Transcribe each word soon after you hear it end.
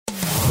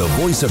the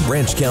voice of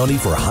Branch County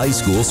for high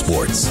school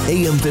sports.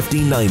 AM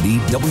 1590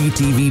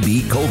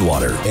 WTVB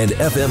Coldwater and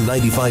FM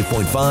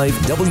 95.5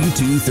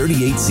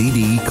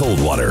 W238CD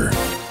Coldwater.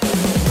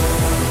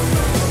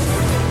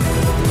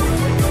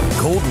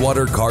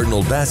 Coldwater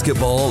Cardinal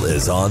basketball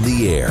is on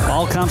the air.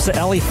 Ball comes to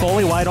Ellie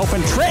Foley, wide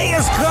open. Trey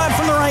is good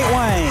from the right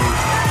wing.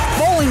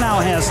 Foley now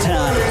has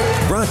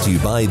 10. Brought to you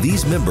by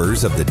these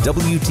members of the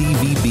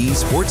WTVB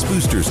Sports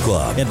Boosters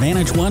Club.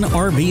 Advantage One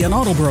RV and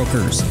Auto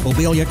Brokers.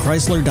 Mobilia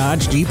Chrysler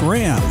Dodge Jeep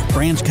Ram.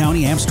 Branch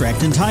County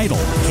Abstract and Title.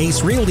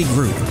 Case Realty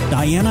Group.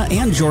 Diana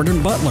and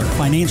Jordan Butler.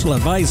 Financial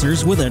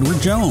Advisors with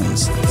Edward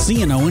Jones.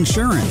 C&O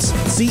Insurance.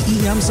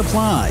 CEM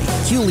Supply.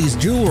 Hewley's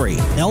Jewelry.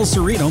 El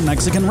Cerrito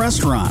Mexican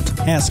Restaurant.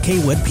 Ask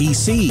Kaywood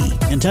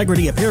PC.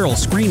 Integrity Apparel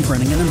Screen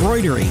Printing and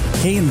Embroidery.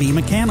 K&B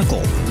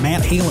Mechanical.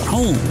 Matt Halett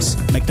Homes.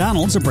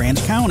 McDonald's of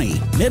Branch County.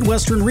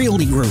 Midwestern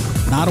Realty Group.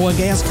 Nottawa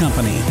Gas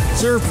Company.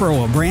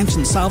 ServPro of Branch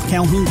and South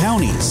Calhoun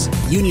Counties.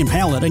 Union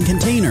Pallet and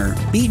Container.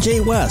 BJ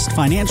West,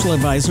 Financial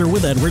Advisor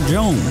with Edward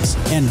Jones.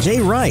 And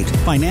Jay Wright,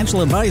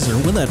 Financial Advisor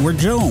with Edward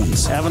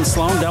Jones. Evan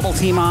Sloan, double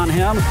team on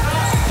him.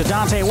 To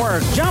Dante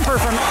Work. Jumper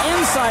from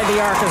inside the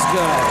arc is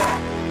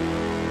good.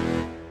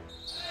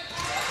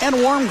 And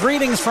warm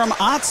greetings from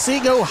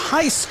Otsego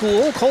High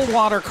School.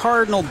 Coldwater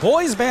Cardinal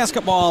boys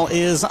basketball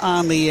is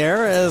on the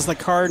air as the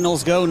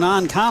Cardinals go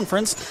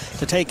non-conference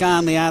to take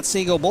on the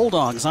Otsego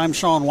Bulldogs. I'm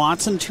Sean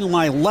Watson. To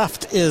my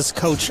left is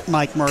Coach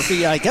Mike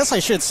Murphy. I guess I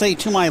should say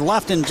to my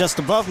left and just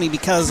above me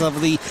because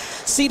of the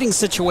seating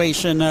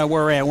situation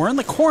we're at. We're in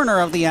the corner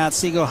of the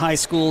Otsego High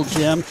School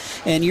gym,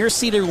 and you're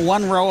seated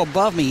one row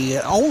above me.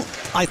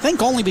 I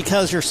think only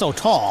because you're so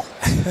tall.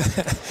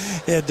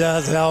 It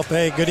does help.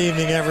 Hey, good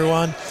evening,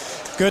 everyone.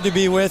 Good to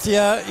be with you.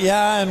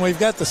 Yeah, and we've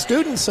got the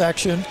student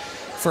section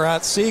for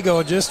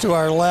Otsego just to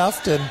our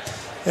left, and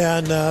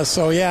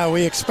so yeah,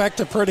 we expect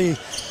a pretty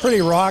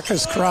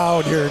raucous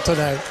crowd here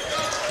tonight.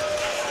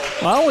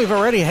 Well, we've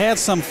already had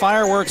some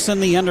fireworks in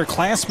the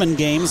underclassmen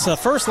games.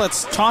 First,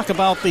 let's talk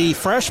about the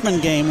freshman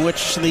game,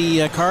 which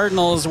the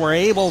Cardinals were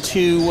able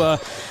to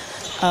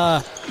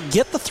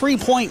get the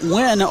 3-point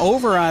win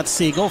over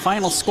Otsego.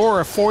 Final score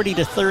of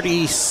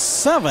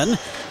 40-37.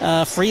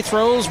 Free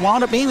throws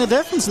wound up being the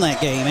difference in that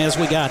game as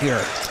we got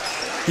here.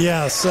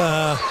 Yes,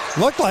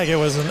 looked like it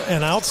was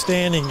an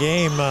outstanding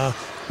game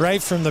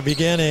right from the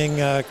beginning.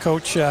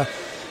 Coach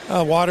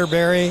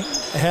Waterbury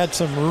had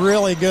some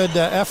really good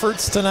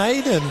efforts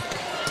tonight, and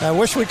I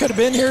wish we could have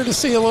been here to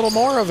see a little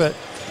more of it.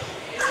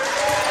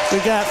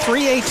 We've got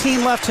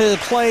 3:18 left to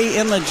play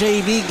in the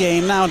JV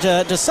game. Now,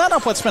 to set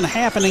up what's been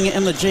happening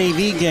in the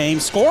JV game,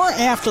 score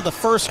after the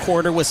first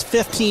quarter was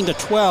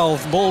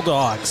 15-12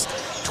 Bulldogs.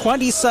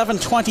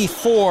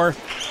 27-24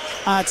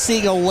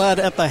 Otsego led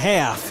at the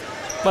half.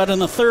 But in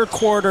the third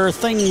quarter,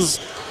 things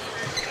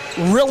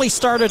really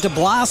started to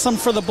blossom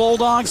for the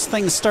Bulldogs.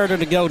 Things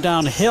started to go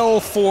downhill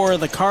for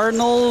the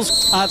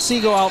Cardinals.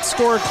 Otsego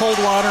outscored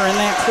Coldwater in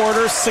that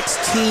quarter,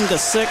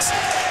 16-6.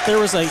 There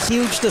was a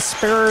huge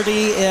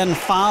disparity in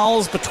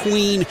fouls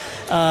between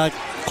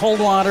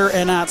Coldwater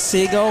and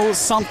Otsego,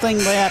 something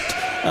that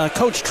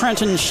Coach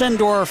Trenton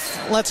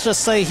Schindorf, let's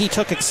just say he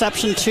took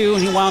exception to,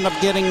 and he wound up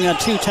getting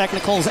 2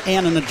 technicals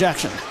and an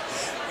ejection.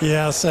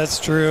 Yes, that's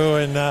true.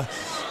 And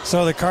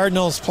so the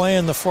Cardinals play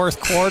in the fourth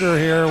quarter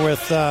here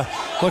with,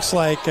 looks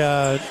like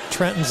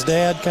Trenton's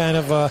dad kind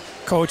of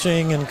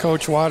coaching and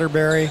Coach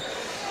Waterbury.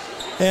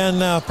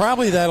 And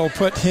probably that'll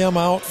put him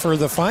out for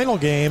the final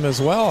game as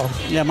well.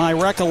 Yeah, my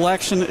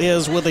recollection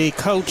is with a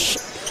coach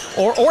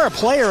or a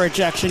player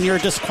ejection, you're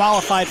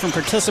disqualified from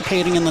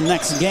participating in the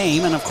next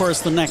game. And, of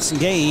course, the next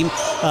game,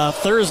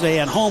 Thursday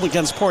at home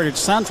against Portage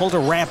Central to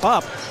wrap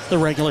up the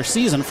regular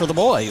season for the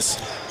boys.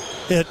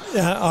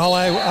 All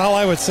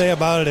I would say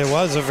about it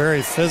was a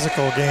very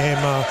physical game.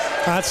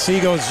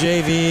 Otsego's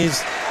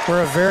JVs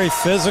were a very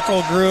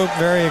physical group,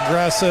 very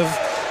aggressive.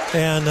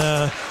 And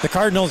the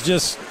Cardinals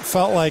just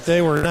felt like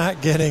they were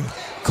not getting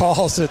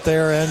calls at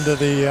their end of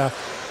the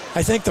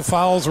I think the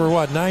fouls were,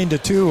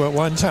 9-2 at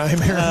one time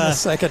here in the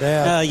second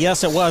half.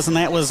 Yes, it was, and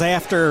that was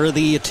after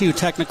the 2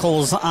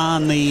 technicals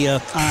on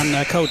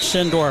Coach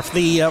Schindorf.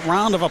 The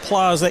round of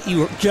applause that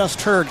you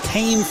just heard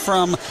came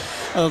from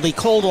the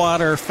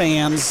Coldwater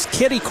fans,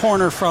 kitty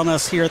corner from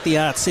us here at the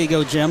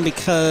Otsego gym,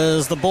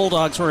 because the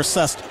Bulldogs were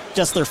assessed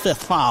just their 5th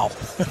foul.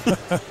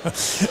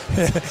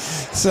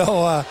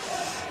 So,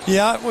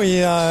 yeah, we,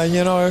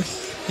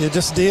 you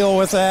just deal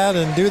with that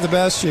and do the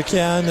best you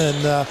can.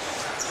 And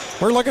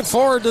we're looking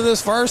forward to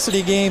this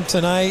varsity game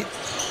tonight.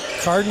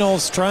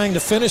 Cardinals trying to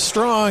finish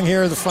strong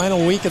here the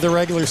final week of the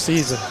regular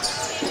season.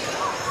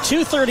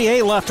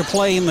 2:38 left to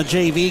play in the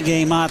JV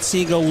game.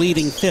 Otsego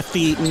leading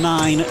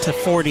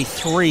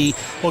 59-43.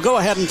 We'll go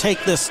ahead and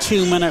take this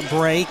 2-minute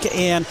break.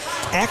 And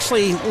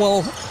actually,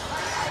 we'll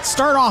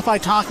start off by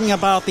talking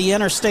about the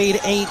Interstate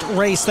 8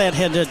 race that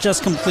had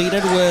just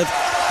completed with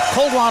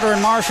Coldwater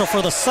and Marshall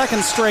for the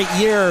second straight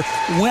year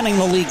winning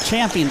the league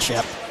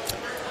championship.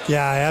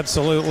 Yeah,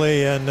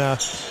 absolutely. And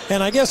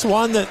I guess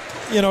one that,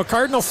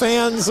 Cardinal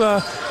fans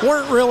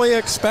weren't really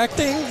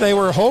expecting. They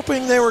were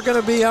hoping they were going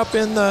to be up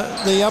in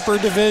the upper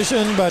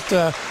division, but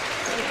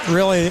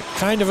really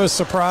kind of a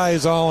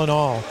surprise all in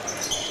all.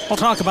 We'll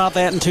talk about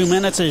that in 2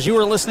 minutes as you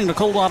are listening to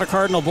Coldwater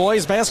Cardinal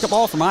Boys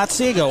Basketball from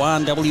Otsego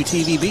on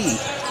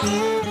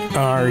WTVB.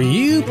 Are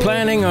you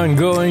planning on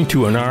going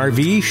to an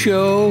RV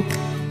show?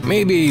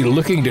 Maybe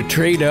looking to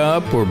trade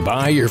up or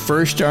buy your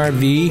first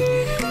RV?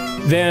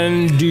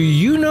 Then do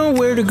you know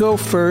where to go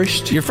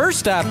first? Your first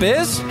stop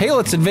is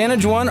Halet's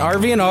Advantage One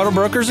RV and Auto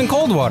Brokers in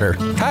Coldwater.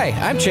 Hi,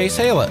 I'm Chase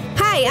Halet.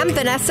 Hi, I'm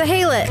Vanessa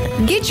Halet.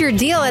 Get your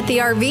deal at the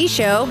RV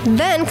show,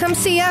 then come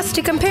see us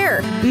to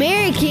compare.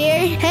 Mary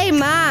here. Hey,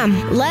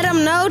 Mom, let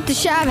them know to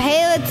shop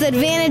Halet's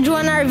Advantage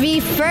One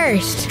RV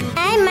first.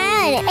 I'm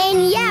Madeline,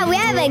 and yeah, we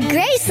have a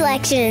great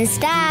selection in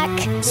stock.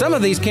 Some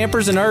of these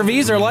campers and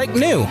RVs are like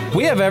new.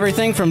 We have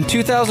everything from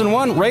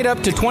 2001 right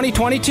up to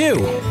 2022.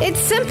 It's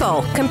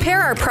simple.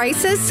 Compare our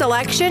prices,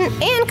 selection,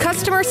 and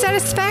customer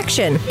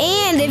satisfaction.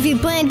 And if you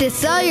plan to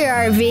sell your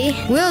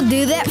RV, we'll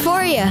do that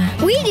for you.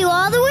 We do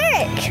all the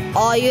work.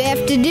 All you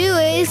have to do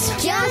is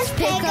just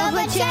pick up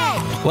a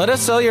check. Let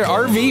us sell your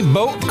RV,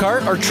 boat,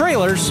 cart, or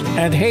trailers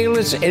at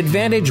Halet's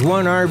Advantage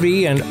One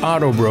RV and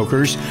Auto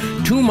Brokers,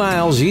 2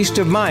 miles east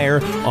of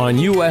Meyer on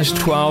US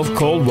 12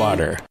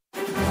 Coldwater.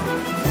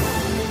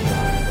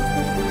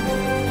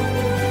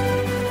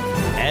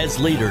 As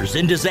leaders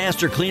in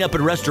disaster cleanup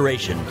and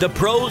restoration, the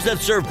pros at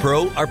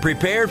ServPro are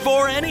prepared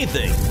for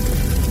anything.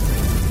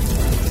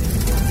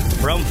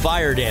 From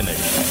fire damage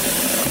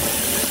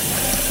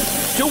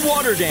to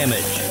water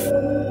damage.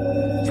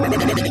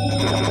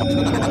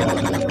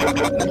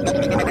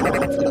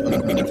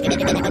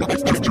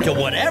 To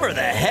whatever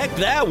the heck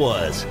that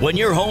was. When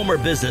your home or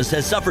business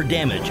has suffered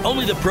damage,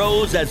 only the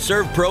pros at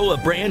ServPro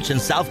of Branch and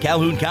South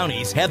Calhoun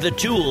counties have the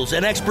tools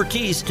and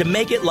expertise to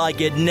make it like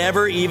it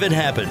never even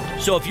happened.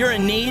 So if you're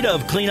in need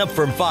of cleanup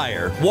from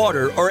fire,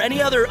 water, or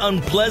any other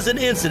unpleasant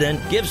incident,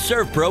 give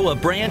ServPro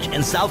of Branch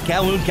and South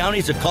Calhoun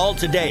counties a call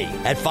today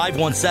at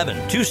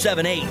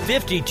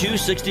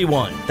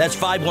 517-278-5261. That's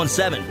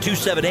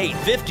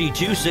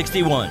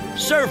 517-278-5261.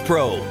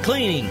 ServPro,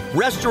 cleaning,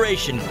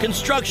 restoration,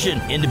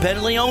 construction,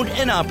 independently owned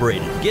and operated.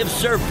 Give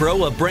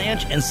ServPro of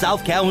Branch and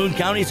South Calhoun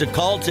counties a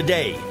call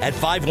today at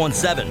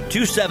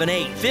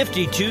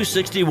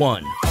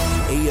 517-278-5261.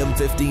 AM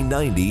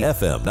 1590,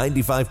 FM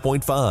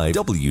 95.5,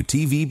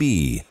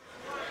 WTVB.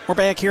 We're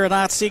back here at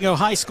Otsego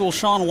High School.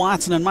 Sean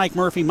Watson and Mike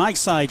Murphy. Mike's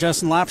side,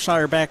 Justin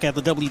Lopshire back at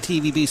the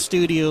WTVB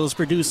studios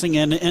producing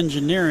and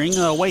engineering.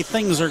 The way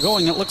things are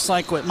going, it looks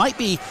like it might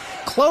be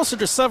closer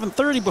to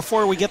 7:30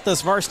 before we get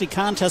this varsity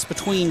contest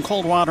between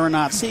Coldwater and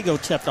Otsego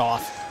tipped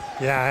off.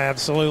 Yeah,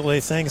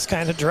 absolutely. Things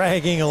kind of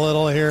dragging a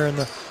little here in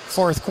the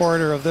fourth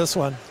quarter of this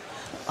one.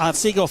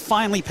 Otsego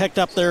finally picked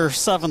up their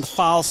 7th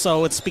foul,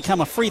 so it's become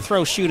a free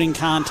throw shooting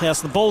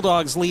contest. The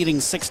Bulldogs leading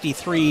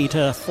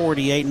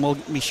 63-48, and we'll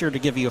be sure to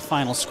give you a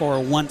final score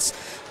once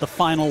the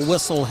final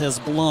whistle has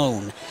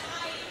blown.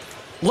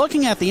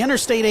 Looking at the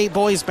Interstate 8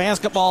 boys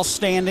basketball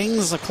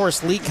standings, of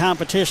course, league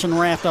competition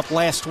wrapped up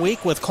last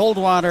week with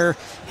Coldwater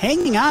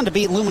hanging on to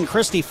beat Lumen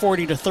Christi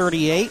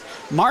 40-38.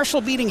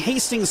 Marshall beating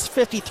Hastings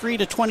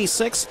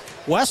 53-26.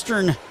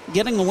 Western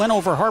getting the win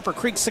over Harper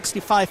Creek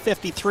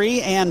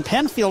 65-53. And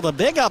Penfield, a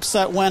big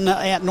upset win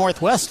at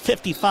Northwest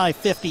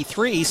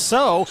 55-53.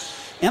 So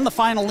in the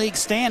final league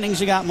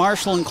standings, you got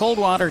Marshall and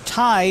Coldwater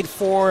tied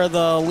for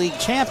the league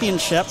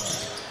championship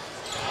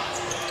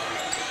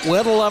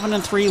with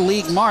 11-3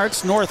 league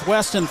marks.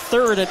 Northwest in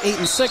third at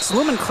 8-6.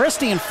 Lumen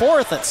Christi in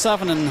fourth at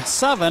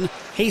 7-7.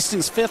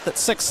 Hastings fifth at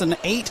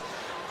 6-8.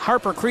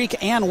 Harper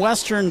Creek and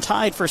Western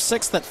tied for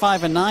sixth at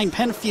 5-9.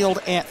 Penfield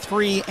at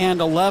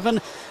 3-11.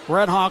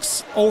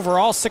 Redhawks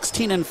overall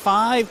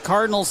 16-5.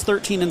 Cardinals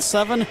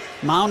 13-7.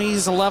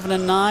 Mounties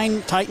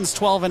 11-9. Titans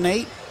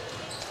 12-8.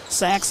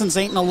 Saxons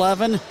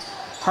 8-11.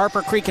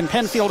 Harper Creek and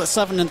Penfield at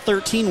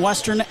 7-13.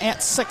 Western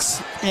at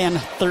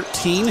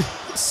 6-13.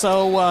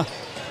 So,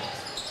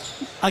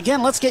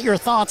 again, let's get your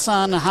thoughts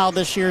on how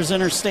this year's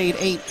Interstate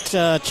 8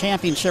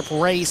 championship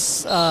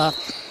race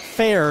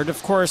fared.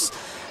 Of course,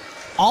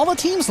 all the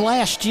teams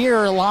last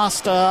year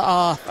lost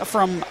a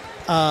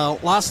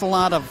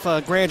lot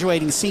of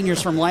graduating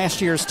seniors from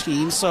last year's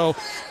team. So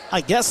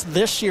I guess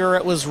this year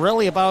it was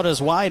really about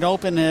as wide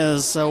open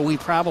as we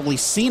probably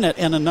seen it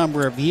in a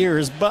number of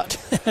years. But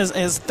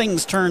as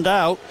things turned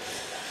out,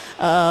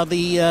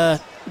 the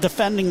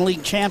defending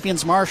league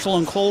champions Marshall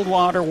and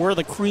Coldwater were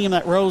the cream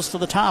that rose to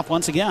the top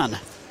once again.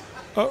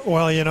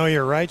 Well,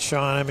 you're right,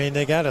 Sean. I mean,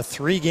 they got a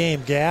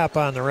 3-game gap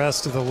on the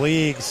rest of the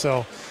league.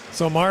 So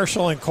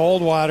Marshall and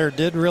Coldwater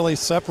did really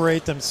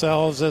separate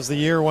themselves as the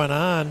year went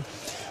on.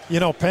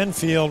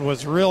 Penfield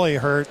was really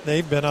hurt.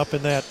 They've been up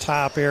in that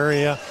top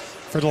area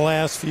for the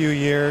last few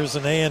years,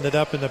 and they ended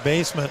up in the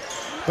basement.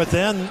 But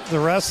then the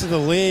rest of the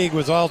league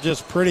was all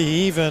just pretty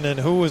even, and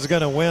who was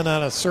going to win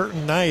on a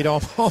certain night,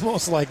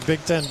 almost like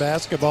Big Ten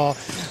basketball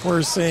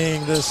we're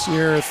seeing this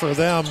year for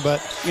them. But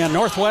yeah,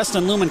 Northwest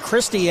and Lumen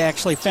Christi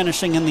actually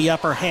finishing in the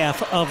upper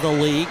half of the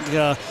league.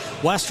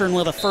 Western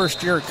with a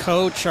first-year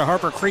coach,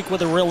 Harper Creek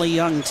with a really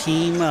young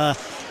team,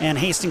 and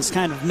Hastings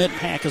kind of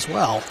mid-pack as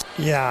well.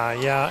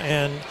 Yeah,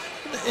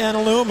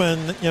 and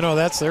Lumen,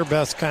 that's their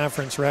best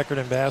conference record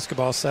in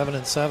basketball,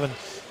 7-7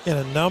 in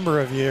a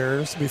number of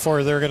years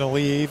before they're going to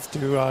leave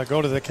to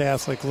go to the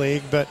Catholic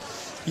League. But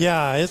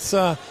yeah, it's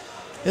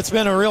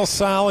been a real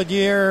solid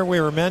year. We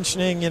were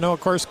mentioning, of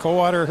course,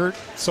 Coldwater hurt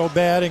so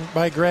bad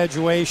by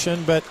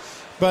graduation, but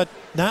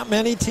not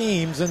many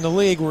teams in the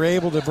league were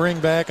able to bring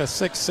back a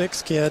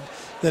 6'6" kid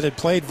that had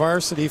played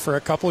varsity for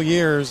a couple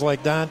years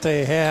like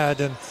Dante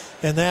had, and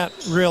that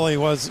really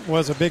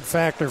was a big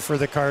factor for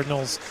the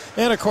Cardinals.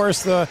 And of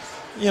course the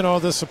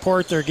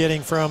support they're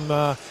getting from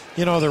the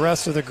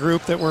rest of the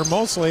group that were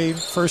mostly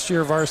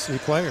first-year varsity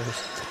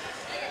players.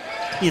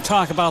 You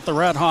talk about the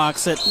Red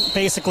Hawks, it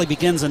basically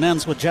begins and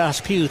ends with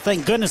Josh Pugh.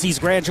 Thank goodness he's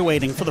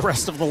graduating for the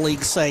rest of the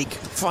league's sake.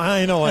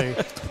 Finally.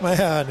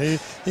 Man,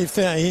 he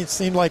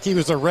seemed like he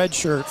was a red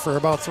shirt for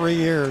about 3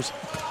 years.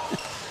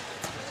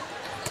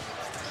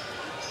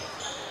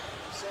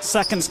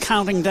 Seconds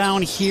counting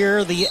down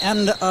here, the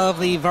end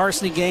of the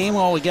varsity game.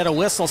 Well, we get a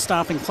whistle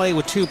stopping play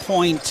with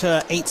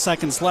 2.8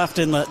 seconds left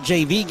in the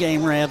JV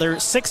game, rather.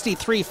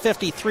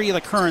 63-53 the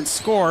current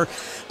score.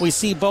 We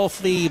see both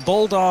the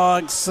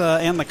Bulldogs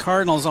and the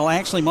Cardinals,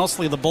 actually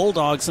mostly the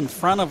Bulldogs in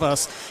front of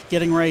us,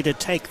 getting ready to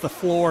take the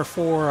floor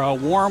for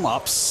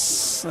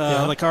warm-ups.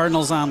 The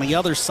Cardinals on the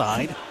other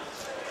side.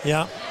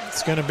 Yeah,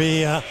 it's going to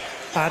be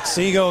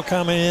Otsego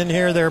coming in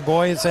here. Their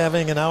boys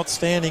having an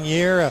outstanding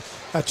year.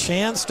 A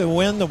chance to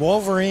win the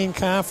Wolverine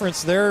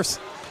Conference, their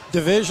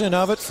division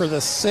of it, for the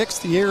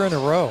 6th year in a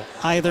row.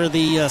 Either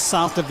the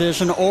South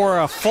Division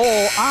or a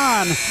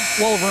full-on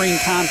Wolverine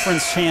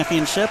Conference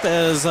championship,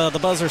 as the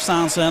buzzer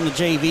sounds on the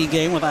JV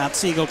game with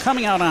Otsego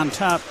coming out on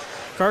top.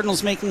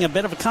 Cardinals making a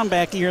bit of a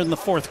comeback here in the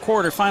fourth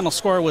quarter. Final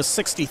score was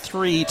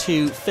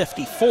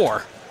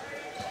 63-54.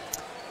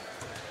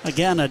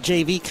 Again, a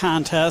JV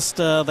contest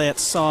that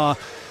saw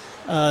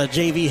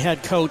JV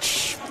head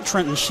coach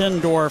Trenton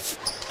Schindorf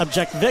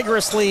object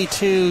vigorously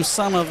to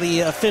some of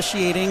the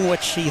officiating,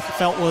 which he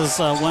felt was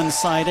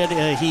one-sided.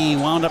 He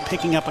wound up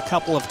picking up a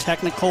couple of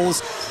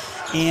technicals,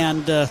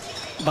 and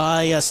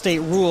by state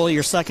rule,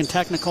 your second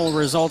technical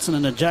results in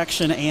an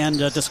ejection and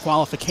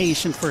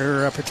disqualification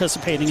for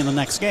participating in the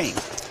next game.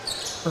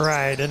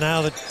 Right, and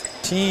now the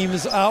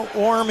team's out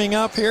warming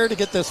up here to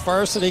get this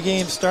varsity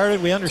game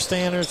started. We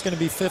understand there's going to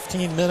be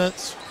 15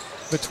 minutes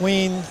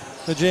between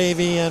the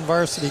JV and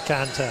varsity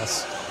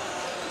contests.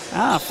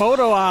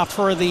 Photo op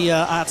for the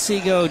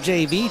Otsego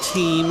JV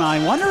team.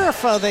 I wonder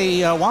if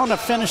they wound up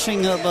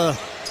finishing the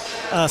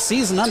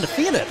season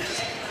undefeated.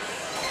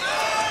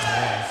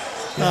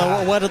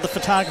 What did the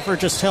photographer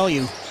just tell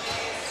you?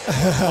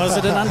 Was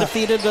it an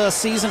undefeated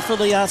season for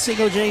the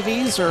Otsego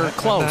JVs, or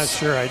close? I'm not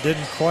sure. I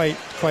didn't quite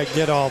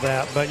get all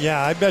that, but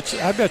yeah, I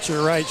bet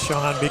you're right,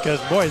 Sean, because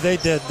boy,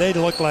 they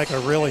looked like a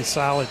really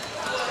solid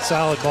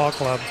ball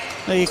club.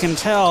 You can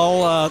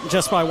tell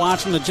just by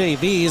watching the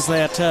JVs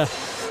that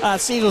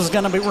Otsego's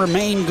going to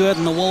remain good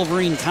in the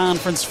Wolverine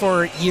Conference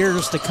for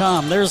years to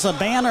come. There's a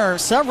banner,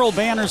 several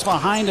banners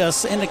behind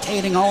us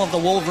indicating all of the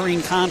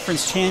Wolverine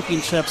Conference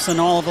championships and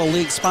all of the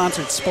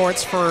league-sponsored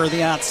sports for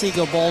the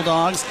Otsego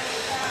Bulldogs.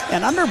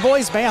 And under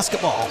boys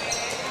basketball,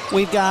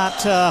 we've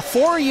got a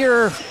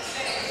 4-year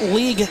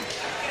league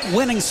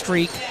winning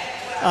streak,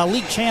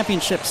 league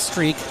championship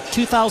streak,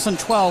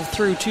 2012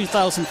 through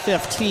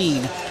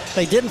 2015.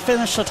 They didn't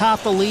finish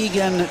atop the league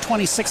in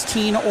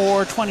 2016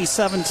 or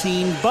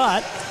 2017,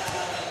 but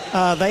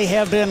they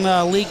have been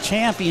league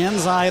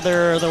champions,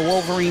 either the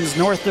Wolverines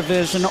North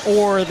Division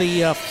or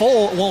the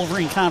full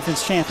Wolverine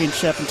Conference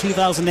Championship in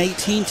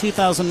 2018,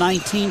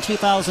 2019,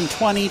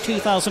 2020,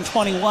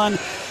 2021,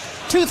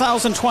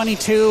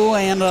 2022,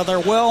 and they're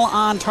well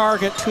on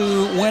target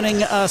to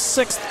winning a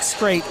 6th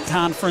straight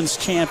conference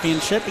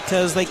championship,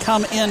 because they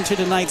come into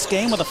tonight's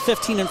game with a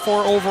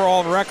 15-4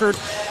 overall record,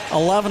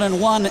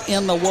 11-1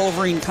 in the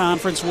Wolverine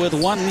Conference with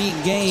one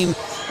league game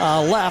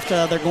left.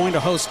 They're going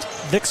to host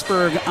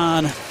Vicksburg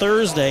on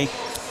Thursday.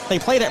 They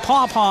played at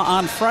Paw Paw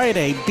on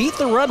Friday, beat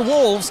the Red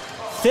Wolves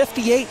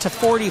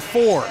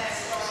 58-44.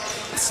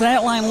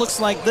 Stat line looks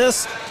like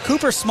this.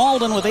 Cooper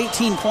Smalden with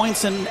 18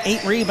 points and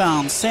 8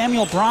 rebounds.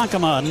 Samuel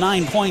Bronkema,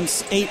 9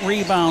 points, 8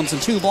 rebounds,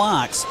 and 2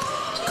 blocks.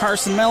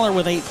 Carson Miller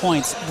with 8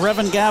 points.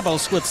 Brevin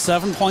Gabos with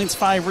 7 points,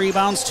 5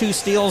 rebounds, 2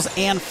 steals,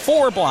 and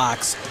 4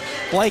 blocks.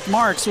 Blake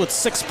Marks with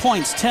 6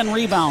 points, 10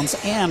 rebounds,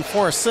 and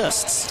 4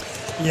 assists.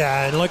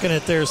 Yeah, and looking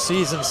at their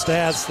season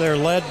stats, they're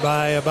led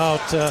by about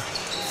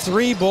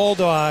 3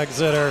 Bulldogs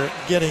that are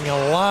getting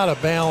a lot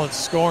of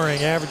balanced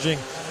scoring, averaging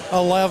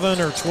 11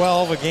 or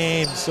 12 a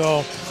game.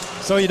 So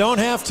you don't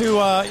have to,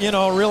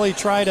 really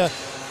try to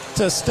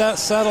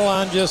settle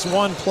on just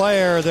one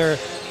player.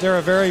 They're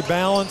a very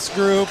balanced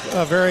group,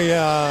 a very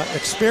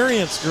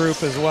experienced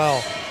group as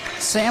well.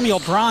 Samuel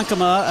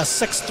Bronkema, a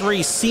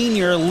 6'3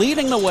 senior,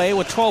 leading the way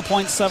with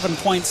 12.7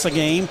 points a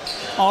game.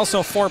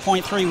 Also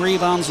 4.3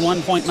 rebounds,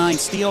 1.9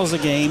 steals a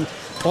game.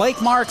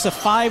 Blake Marks, a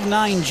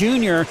 5'9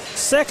 junior,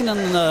 second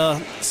in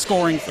the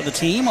scoring for the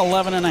team,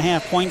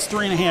 11.5 points,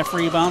 3.5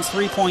 rebounds,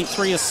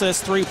 3.3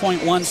 assists,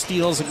 3.1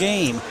 steals a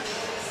game.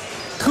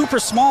 Cooper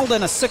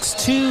Smalden, a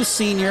 6'2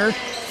 senior,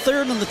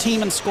 third in the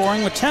team in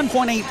scoring with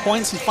 10.8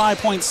 points and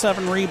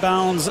 5.7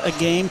 rebounds a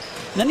game.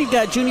 And then you've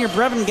got junior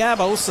Brevin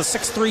Gabos, a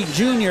 6'3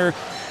 junior,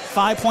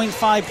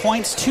 5.5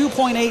 points,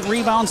 2.8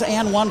 rebounds,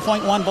 and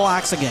 1.1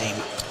 blocks a game.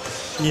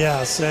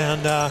 Yes,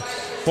 and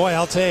boy,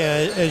 I'll tell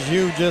you, as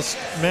you just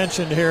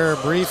mentioned here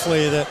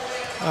briefly, that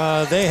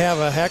they have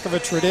a heck of a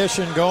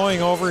tradition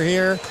going over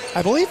here.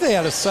 I believe they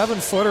had a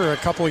 7-footer a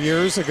couple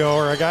years ago,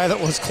 or a guy that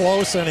was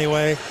close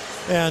anyway,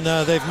 and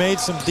they've made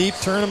some deep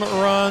tournament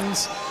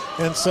runs.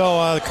 And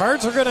so the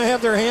Cards are going to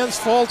have their hands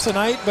full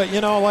tonight, but, you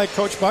know, like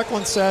Coach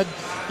Buckland said,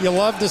 you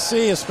love to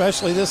see,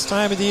 especially this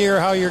time of the year,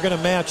 how you're going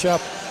to match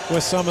up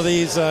with some of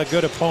these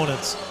good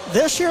opponents.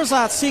 This year's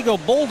Otsego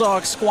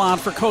Bulldog squad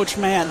for Coach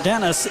Matt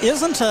Dennis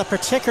isn't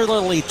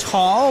particularly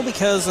tall,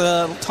 because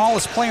the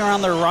tallest player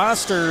on their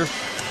roster,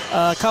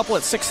 a couple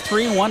at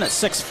 6'3", one at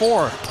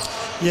 6'4".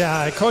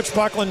 Yeah, Coach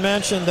Buckland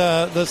mentioned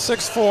the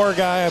 6'4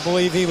 guy I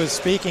believe he was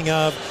speaking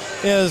of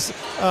is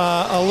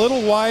a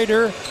little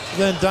wider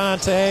than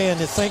Dante, and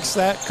he thinks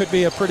that could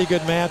be a pretty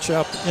good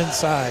matchup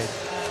inside.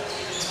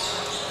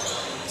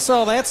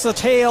 So that's the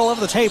tale of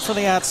the tape for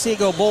the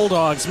Otsego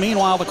Bulldogs.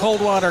 Meanwhile, the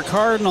Coldwater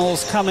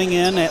Cardinals coming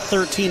in at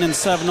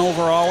 13-7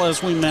 overall,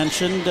 as we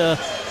mentioned.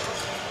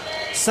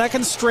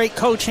 Second straight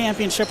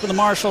co-championship with the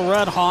Marshall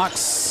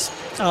Redhawks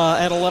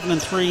at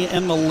 11-3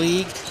 in the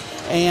league.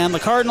 And the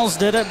Cardinals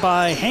did it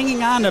by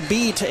hanging on to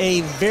beat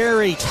a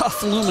very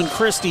tough Lumen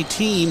Christi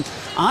team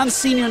on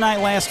senior night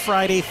last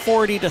Friday,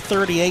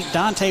 40-38.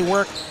 Dante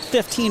Work,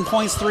 15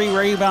 points, 3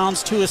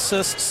 rebounds, 2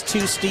 assists,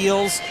 2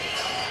 steals.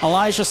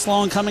 Elijah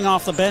Sloan coming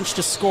off the bench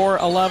to score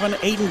 11.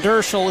 Aiden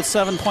Dershel with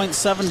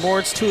 7.7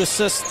 boards, 2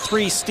 assists,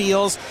 3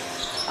 steals.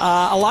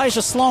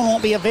 Elijah Sloan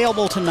won't be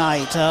available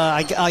tonight.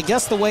 I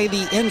guess the way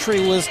the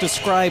injury was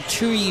described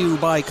to you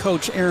by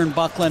Coach Aaron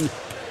Buckland,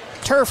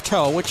 turf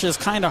toe, which is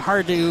kind of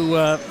hard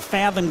to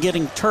fathom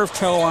getting turf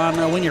toe on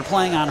when you're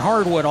playing on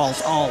hardwood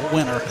all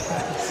winter.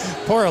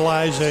 Poor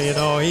Elijah, you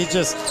know, he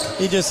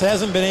just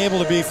hasn't been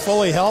able to be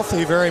fully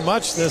healthy very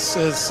much this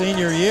his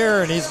senior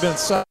year, and he's been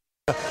such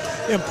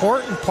an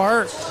important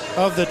part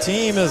of the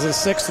team as a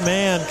sixth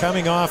man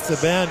coming off the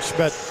bench.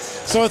 But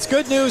so it's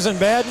good news and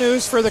bad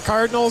news for the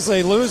Cardinals.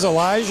 They lose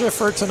Elijah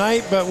for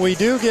tonight, but we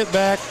do get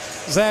back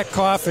Zach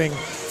Coughing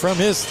from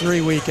his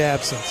 3-week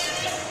absence.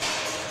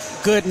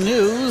 Good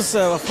news.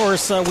 Of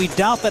course, we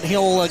doubt that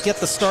he'll get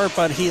the start,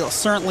 but he'll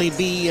certainly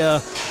be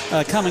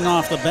coming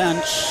off the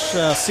bench.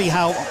 See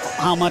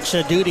how much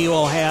duty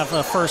we'll have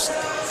first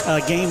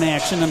game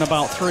action in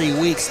about 3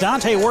 weeks.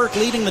 Dante Work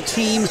leading the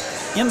team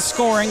in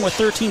scoring with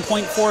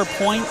 13.4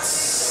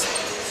 points.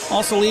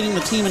 Also leading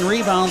the team in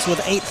rebounds with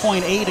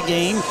 8.8 a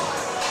game.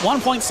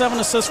 1.7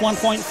 assists,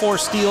 1.4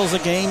 steals a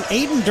game.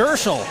 Aiden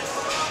Dershel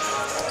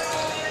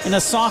in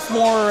his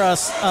sophomore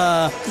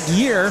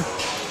year,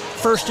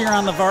 first year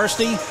on the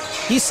varsity.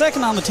 He's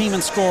second on the team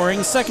in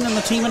scoring, second in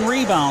the team in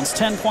rebounds,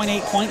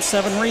 10.8 points,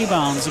 7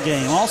 rebounds a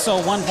game.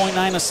 Also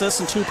 1.9 assists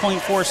and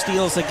 2.4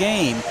 steals a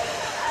game.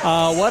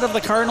 What have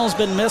the Cardinals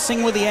been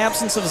missing with the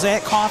absence of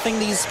Zach Coughing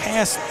these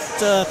past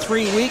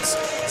 3 weeks?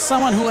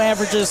 Someone who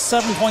averages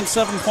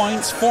 7.7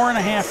 points,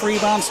 4.5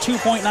 rebounds,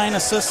 2.9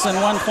 assists, and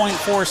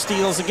 1.4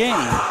 steals a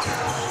game.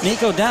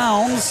 Nico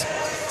Downs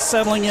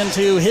settling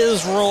into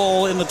his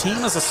role in the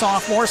team as a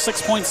sophomore,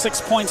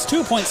 6.6 points,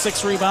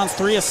 2.6 rebounds,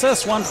 3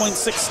 assists,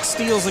 1.6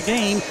 steals a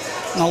game.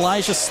 And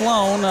Elijah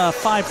Sloan,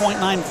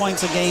 5.9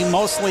 points a game,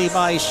 mostly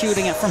by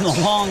shooting it from the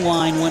long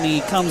line when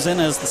he comes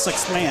in as the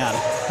sixth man.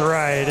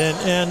 Right,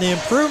 and the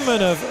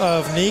improvement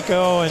of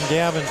Nico and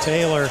Gavin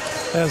Taylor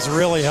has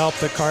really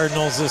helped the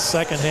Cardinals this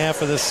second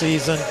half of the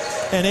season.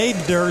 And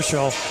Aiden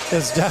Dershel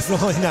is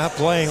definitely not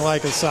playing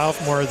like a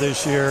sophomore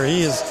this year.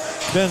 He has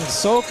been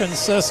so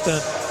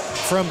consistent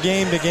from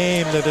game to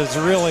game that has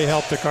really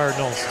helped the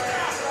Cardinals.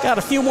 Got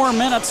a few more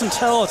minutes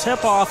until a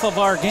tip-off of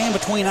our game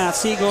between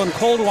Otsego and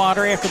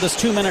Coldwater. After this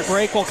 2-minute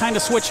break, we'll kind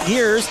of switch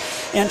gears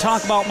and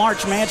talk about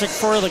March Magic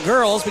for the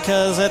girls,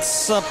 because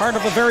it's part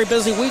of a very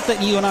busy week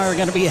that you and I are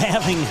going to be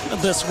having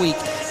this week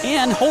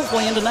and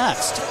hopefully into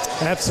next.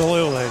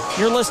 Absolutely.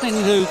 You're listening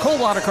to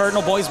Coldwater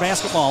Cardinal Boys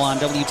Basketball on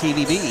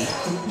WTVB.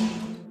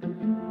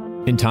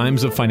 In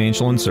times of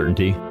financial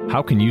uncertainty,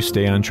 how can you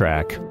stay on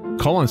track?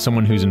 Call on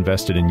someone who's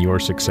invested in your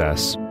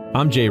success.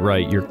 I'm Jay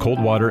Wright, your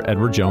Coldwater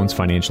Edward Jones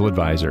financial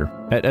advisor.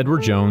 At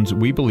Edward Jones,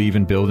 we believe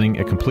in building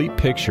a complete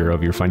picture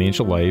of your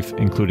financial life,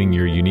 including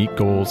your unique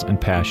goals and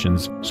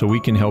passions, so we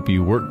can help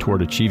you work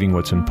toward achieving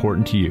what's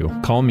important to you.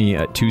 Call me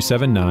at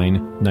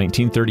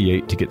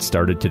 279-1938 to get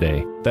started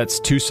today. That's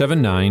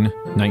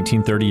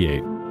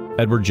 279-1938.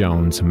 Edward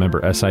Jones,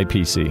 member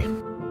SIPC.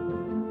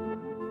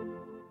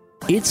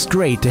 It's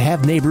great to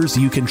have neighbors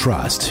you can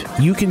trust,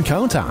 you can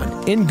count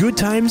on, in good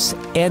times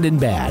and in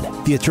bad.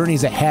 The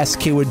attorneys at Hass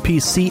Kaywood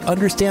PC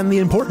understand the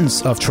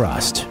importance of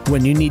trust.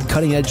 When you need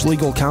cutting-edge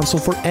legal counsel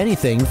for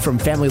anything from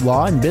family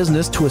law and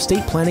business to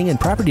estate planning and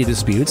property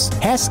disputes,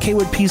 Hass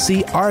Kaywood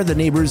PC are the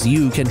neighbors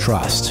you can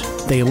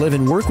trust. They live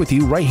and work with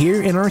you right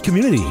here in our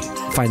community.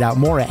 Find out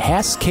more at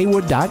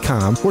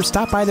HassKaywood.com or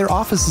stop by their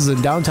offices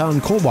in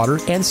downtown Coldwater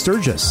and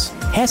Sturgis.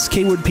 Hass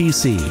Kaywood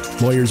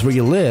PC. Lawyers where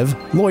you live,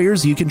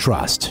 lawyers you can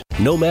trust.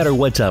 No matter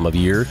what time of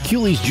year,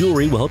 Cooley's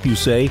Jewelry will help you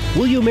say,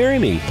 "Will you marry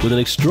me?" with an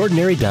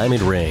extraordinary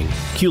diamond ring.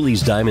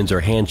 Cooley's diamonds are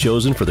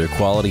hand-chosen for their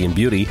quality and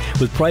beauty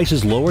with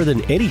prices lower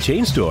than any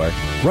chain store.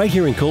 Right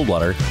here in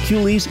Coldwater,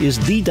 Cooley's is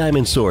the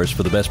diamond source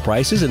for the best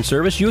prices and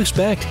service you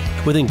expect.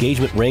 With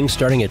engagement rings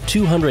starting at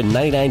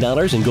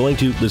 $299 and going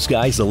to the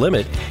sky's the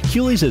limit,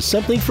 Cooley's has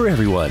something for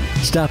everyone.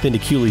 Stop into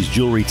Cooley's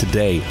Jewelry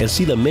today and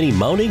see the many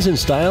mountings and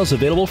styles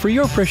available for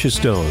your precious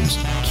stones.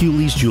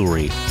 Cooley's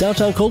Jewelry,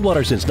 downtown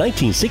Coldwater since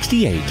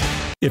 1968.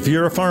 If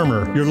you're a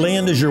farmer, your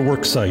land is your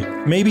work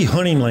site, maybe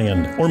hunting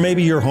land, or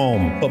maybe your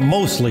home, but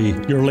mostly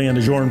your land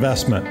is your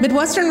investment.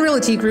 Midwestern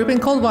Realty Group in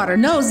Coldwater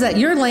knows that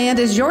your land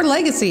is your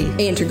legacy.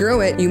 And to grow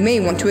it, you may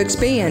want to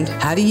expand.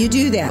 How do you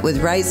do that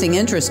with rising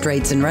interest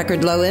rates and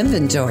record low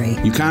inventory?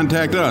 You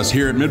contact us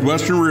here at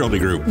Midwestern Realty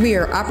Group. We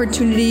are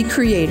opportunity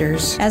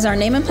creators. As our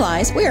name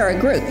implies, we are a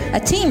group, a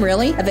team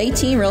really, of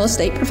 18 real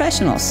estate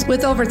professionals.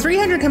 With over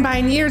 300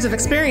 combined years of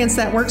experience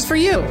that works for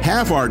you.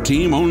 Half our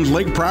team owns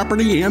lake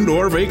property and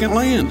or vacant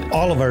land.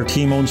 All of our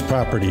team owns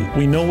property.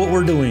 We know what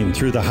we're doing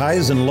through the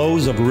highs and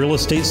lows of real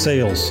estate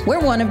sales. We're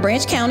one of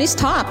Branch County's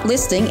top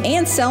listing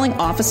and selling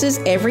offices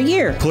every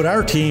year. Put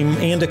our team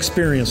and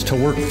experience to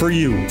work for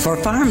you. For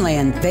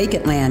farmland,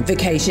 vacant land,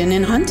 vacation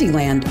and hunting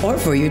land, or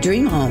for your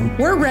dream home.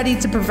 We're ready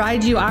to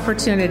provide you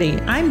opportunity.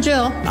 I'm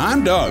Jill.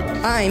 I'm Doug.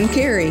 I'm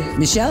Carrie.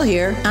 Michelle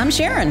here. I'm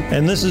Sharon.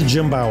 And this is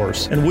Jim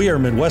Bowers. And we are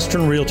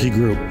Midwestern Realty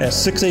Group at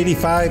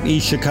 685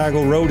 East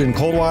Chicago Road in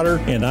Coldwater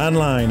and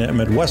online at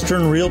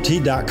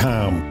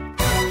MidwesternRealty.com.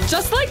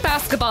 Just like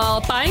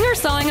basketball, buying or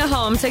selling a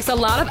home takes a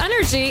lot of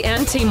energy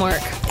and teamwork.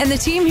 And the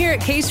team here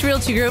at Case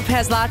Realty Group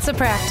has lots of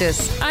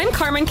practice. I'm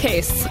Carmen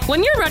Case.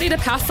 When you're ready to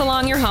pass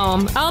along your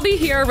home, I'll be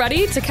here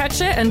ready to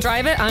catch it and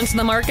drive it onto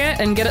the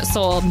market and get it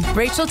sold.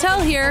 Rachel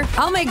Tell here.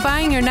 I'll make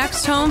buying your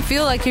next home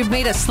feel like you've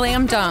made a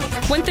slam dunk.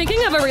 When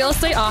thinking of a real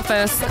estate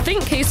office,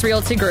 think Case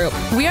Realty Group.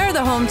 We are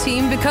the home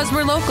team because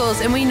we're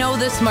locals and we know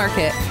this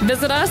market.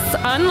 Visit us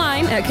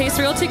online at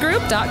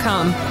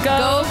caserealtygroup.com.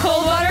 Go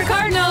Coldwater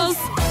Cardinals!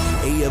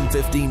 AM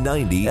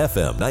 1590,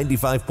 FM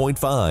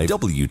 95.5,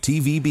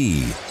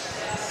 WTVB.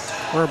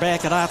 We're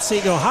back at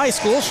Otsego High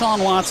School.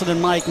 Sean Watson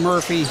and Mike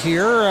Murphy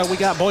here. We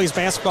got boys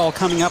basketball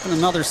coming up in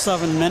another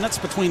 7 minutes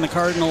between the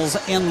Cardinals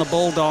and the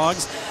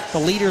Bulldogs. The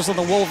leaders of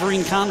the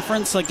Wolverine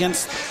Conference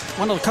against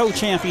one of the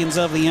co-champions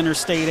of the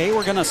Interstate A.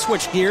 We're going to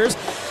switch gears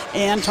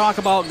and talk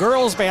about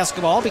girls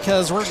basketball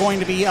because we're going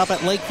to be up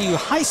at Lakeview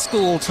High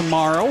School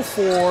tomorrow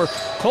for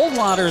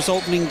Coldwater's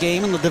opening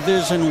game in the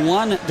Division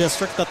I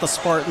district that the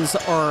Spartans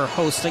are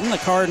hosting. The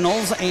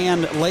Cardinals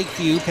and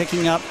Lakeview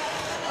picking up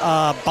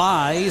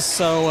buys,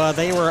 so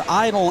they were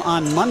idle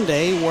on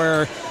Monday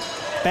where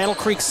Battle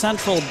Creek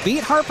Central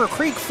beat Harper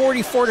Creek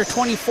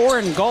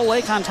 44-24 and Gull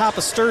Lake on top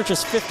of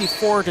Sturgis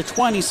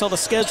 54-20. So the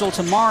schedule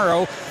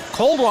tomorrow,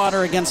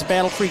 Coldwater against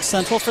Battle Creek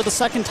Central for the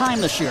second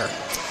time this year.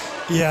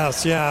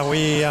 Yes,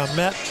 we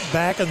met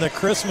back in the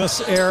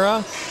Christmas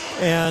era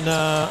and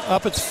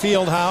up at the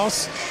field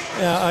house.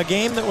 A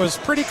game that was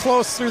pretty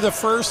close through the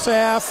first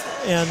half,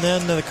 and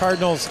then the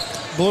Cardinals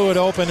blew it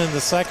open in the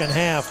second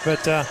half.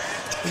 But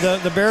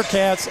the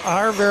Bearcats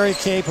are very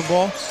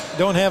capable.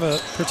 Don't have a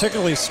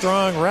particularly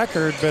strong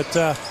record, but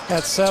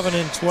at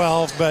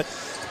 7-12.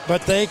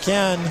 But they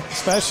can,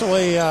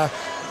 especially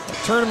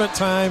tournament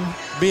time,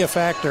 be a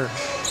factor.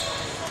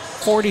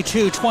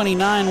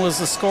 42-29 was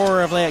the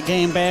score of that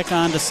game back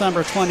on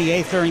December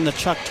 28th during the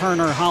Chuck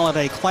Turner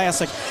Holiday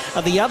Classic.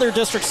 The other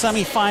district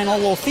semifinal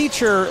will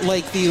feature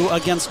Lakeview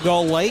against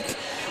Gull Lake.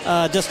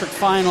 District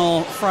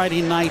final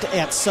Friday night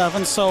at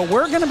 7. So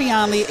we're going to be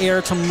on the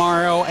air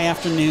tomorrow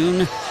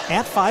afternoon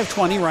at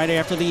 5:20, right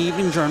after the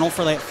Evening Journal,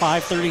 for that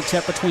 5:30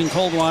 tip between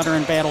Coldwater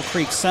and Battle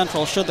Creek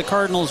Central. Should the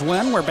Cardinals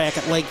win, we're back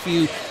at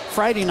Lakeview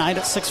Friday night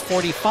at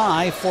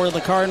 6:45 for the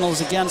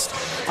Cardinals against,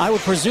 I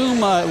would presume,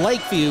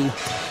 Lakeview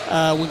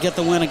would get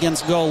the win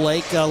against Gull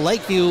Lake.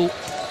 Lakeview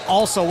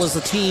also was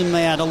the team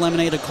that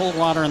eliminated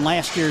Coldwater in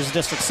last year's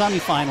district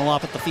semifinal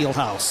up at the field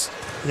house.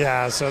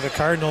 Yeah, so the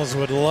Cardinals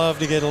would love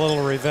to get a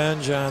little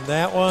revenge on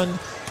that one.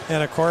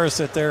 And, of course,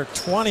 that their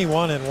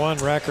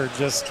 21-1 record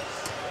just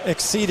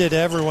exceeded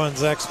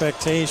everyone's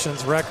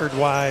expectations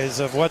record-wise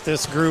of what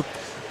this group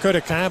could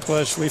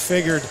accomplish. We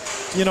figured,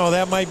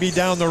 that might be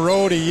down the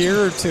road a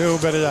year or two,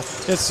 but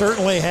it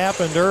certainly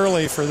happened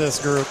early for this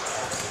group.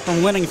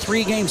 From winning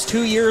 3 games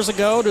 2 years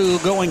ago to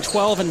going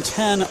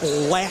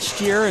 12-10 last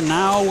year, and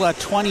now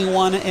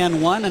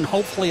 21-1, and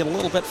hopefully a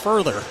little bit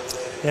further.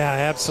 Yeah,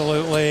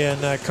 absolutely.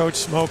 And Coach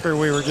Smoker,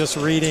 we were just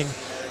reading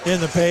in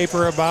the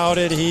paper about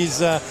it. He's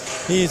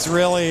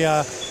really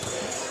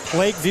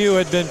Lakeview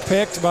had been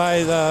picked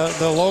by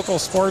the local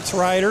sports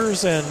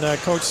writers, and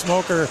Coach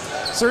Smoker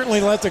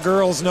certainly let the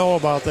girls know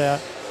about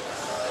that.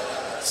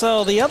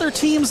 So the other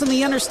teams in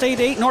the Interstate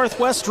 8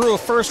 Northwest drew a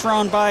first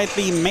round bye at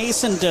the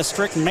Mason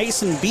District.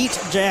 Mason beat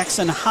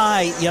Jackson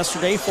High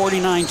yesterday,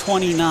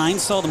 49-29.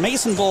 So the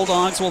Mason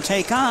Bulldogs will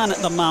take on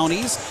the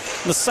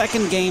Mounties. The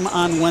second game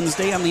on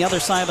Wednesday on the other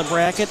side of the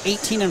bracket,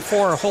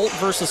 18-4 Holt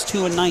versus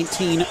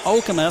 2-19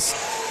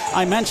 Okemos.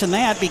 I mention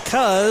that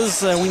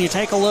because when you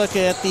take a look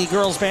at the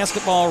girls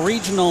basketball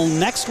regional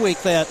next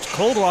week that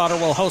Coldwater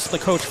will host the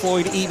Coach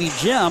Floyd Eby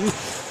Gym,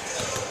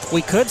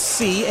 we could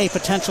see a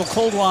potential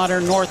Coldwater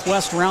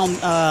Northwest round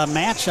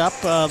matchup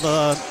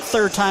the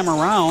third time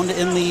around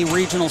in the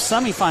regional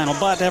semifinal,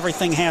 but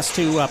everything has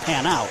to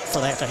pan out for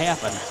that to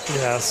happen.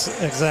 Yes,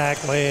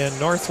 exactly. And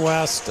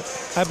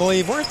Northwest, I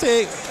believe, weren't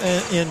they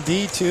in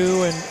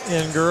D2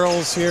 in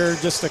girls here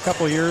just a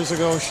couple years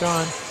ago,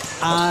 Sean?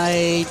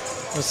 I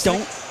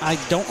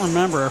don't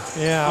remember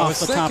off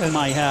the top of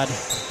my head.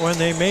 When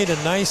they made a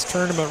nice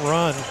tournament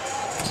run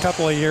a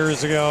couple of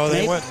years ago,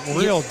 they went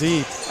real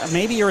deep.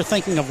 Maybe you were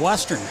thinking of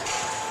Western.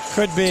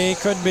 Could be,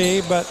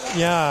 but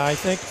yeah, I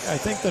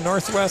think the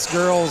Northwest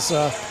girls.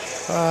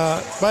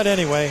 But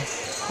anyway,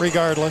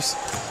 regardless.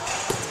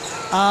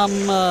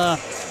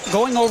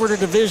 Going over to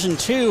Division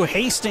II,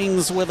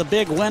 Hastings with a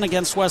big win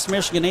against West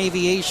Michigan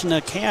Aviation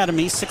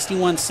Academy,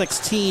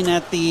 61-16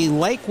 at the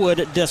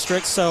Lakewood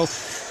District. So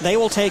they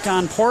will take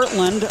on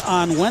Portland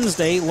on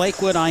Wednesday.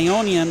 Lakewood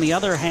Ionia in the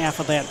other half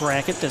of that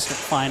bracket, district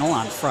final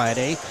on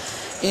Friday.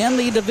 In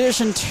the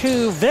Division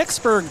II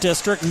Vicksburg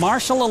District,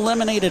 Marshall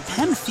eliminated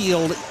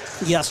Penfield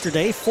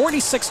yesterday,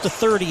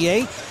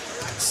 46-38.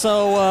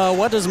 So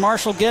what does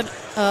Marshall get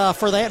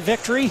for that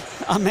victory?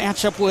 A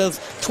matchup with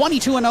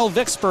 22-0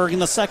 Vicksburg in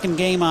the second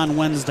game on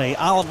Wednesday.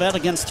 Olivet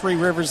against Three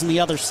Rivers in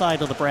the other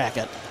side of the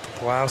bracket.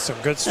 Wow, some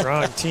good,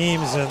 strong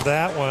teams in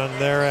that one.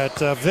 They're at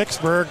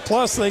Vicksburg,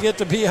 plus they get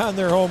to be on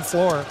their home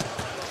floor.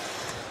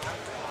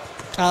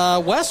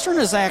 Western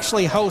is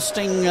actually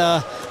hosting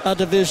a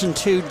Division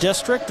II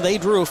district. They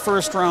drew a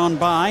first-round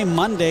bye.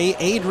 Monday,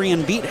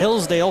 Adrian beat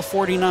Hillsdale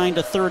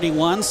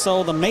 49-31,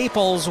 so the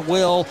Maples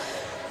will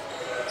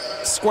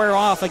square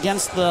off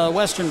against the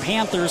Western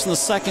Panthers in the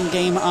second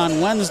game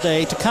on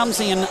Wednesday.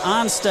 Tecumseh and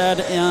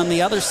Onstead on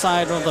the other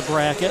side of the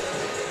bracket.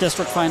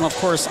 District final, of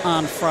course,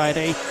 on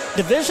Friday.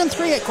 Division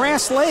III at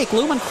Grass Lake,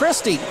 Lumen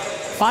Christi,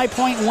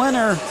 5-point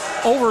winner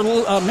over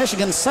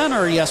Michigan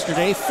Center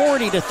yesterday,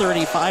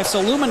 40-35.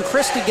 So Lumen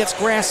Christi gets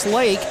Grass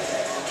Lake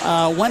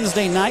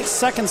Wednesday night,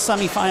 second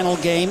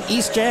semifinal game.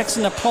 East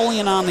Jackson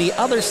Napoleon on the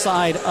other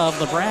side of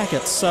the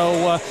bracket.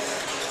 So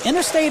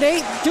Interstate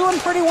 8 doing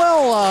pretty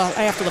well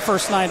after the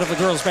first night of the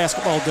girls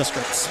basketball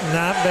districts.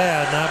 Not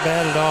bad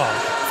at all.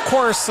 Of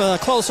course,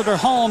 closer to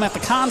home at the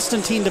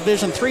Constantine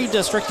Division III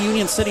district,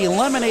 Union City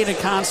eliminated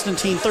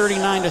Constantine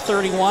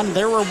 39-31.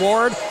 Their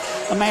reward,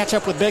 a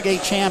matchup with Big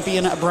 8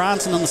 champion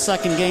Bronson in the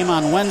second game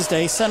on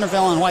Wednesday.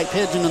 Centerville and White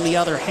Pigeon in the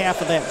other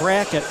half of that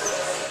bracket.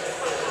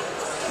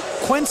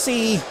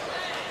 Quincy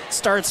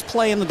starts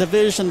play in the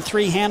Division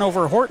III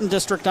Hanover-Horton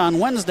District on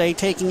Wednesday,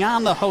 taking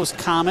on the host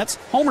Comets.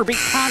 Homer beat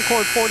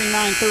Concord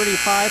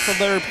 49-35, so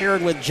they're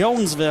paired with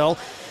Jonesville.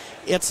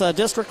 It's a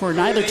district where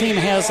neither team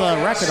has a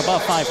record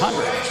above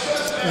 500.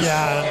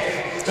 Yeah,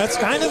 that's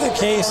kind of the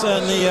case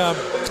in the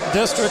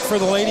district for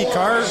the Lady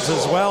Cards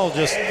as well.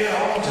 Just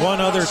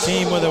one other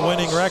team with a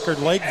winning record,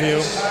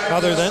 Lakeview,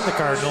 other than the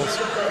Cardinals.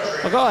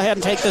 We'll go ahead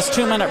and take this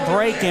 2-minute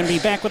break and be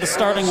back with the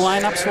starting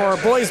lineups for our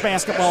boys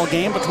basketball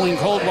game between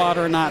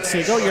Coldwater and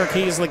Otsego. Your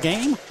keys to the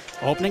game,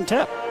 opening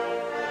tip.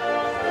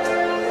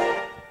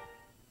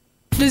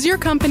 Does your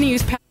company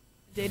use pallets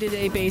on a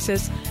day-to-day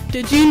basis?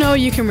 Did you know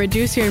you can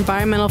reduce your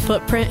environmental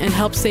footprint and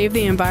help save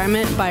the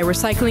environment by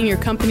recycling your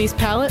company's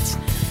pallets?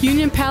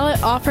 Union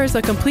Pallet offers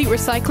a complete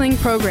recycling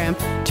program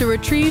to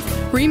retrieve,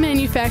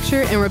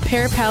 remanufacture, and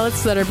repair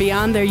pallets that are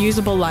beyond their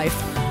usable life.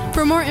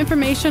 For more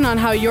information on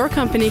how your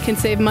company can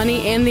save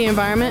money and the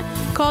environment,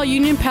 call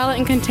Union Pallet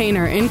and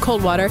Container in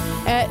Coldwater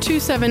at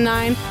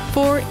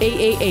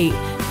 279-4888.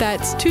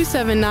 That's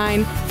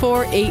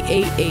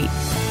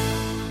 279-4888.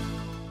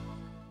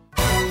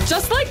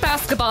 Just like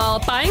basketball,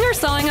 buying or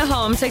selling a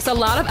home takes a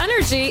lot of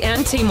energy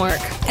and teamwork.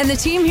 And the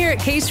team here at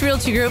Case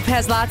Realty Group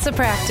has lots of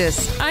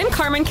practice. I'm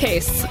Carmen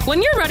Case.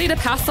 When you're ready to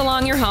pass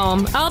along your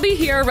home, I'll be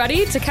here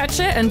ready to catch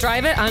it and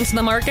drive it onto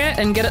the market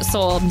and get it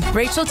sold.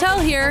 Rachel Tell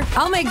here.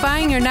 I'll make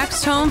buying your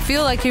next home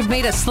feel like you've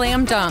made a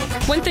slam dunk.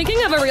 When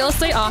thinking of a real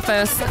estate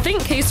office,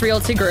 think Case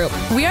Realty Group.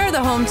 We are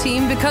the home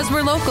team because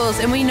we're locals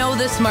and we know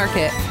this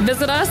market.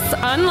 Visit us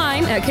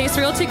online at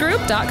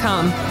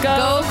caserealtygroup.com.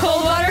 Go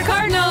Coldwater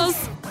Cardinals!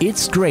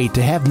 It's great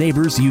to have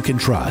neighbors you can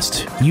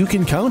trust, you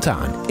can count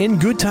on, in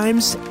good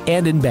times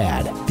and in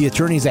bad. The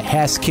attorneys at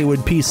Hass Kaywood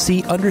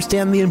PC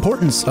understand the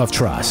importance of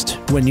trust.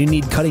 When you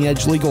need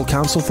cutting-edge legal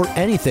counsel for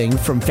anything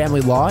from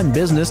family law and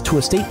business to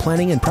estate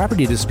planning and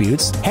property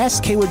disputes,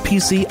 Hass Kaywood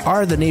PC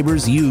are the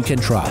neighbors you can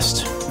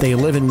trust. They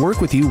live and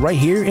work with you right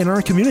here in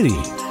our community.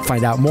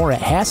 Find out more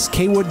at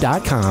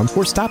HassKaywood.com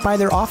or stop by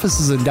their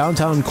offices in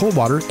downtown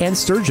Coldwater and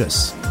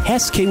Sturgis.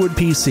 Hess Kaywood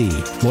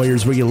PC.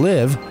 Lawyers where you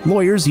live,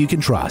 lawyers you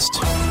can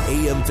trust.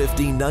 AM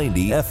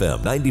 1590, FM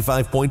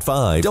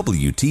 95.5,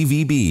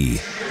 WTVB.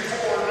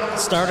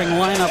 Starting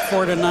lineup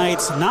for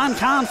tonight's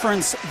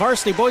non-conference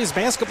varsity boys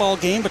basketball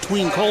game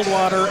between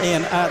Coldwater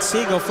and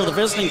Otsego. For the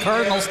visiting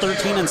Cardinals,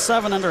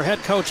 13-7 under head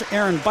coach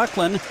Aaron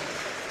Buckland.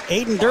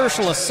 Aiden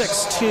Derschel, a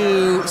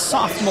 6'2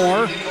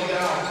 sophomore.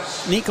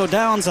 Nico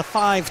Downs, a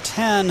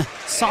 5'10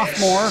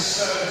 sophomore.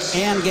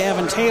 And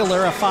Gavin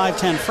Taylor, a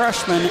 5'10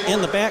 freshman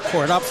in the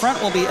backcourt. Up front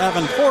will be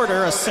Evan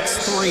Porter, a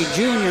 6'3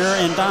 junior,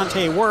 and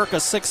Dante Work, a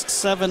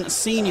 6'7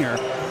 senior.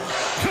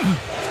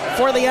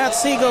 For the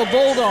Otsego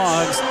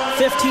Bulldogs,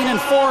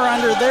 15-4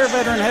 under their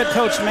veteran head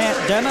coach Matt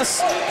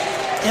Dennis.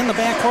 In the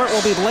backcourt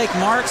will be Blake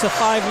Marks, a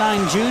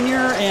 5'9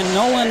 junior, and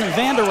Nolan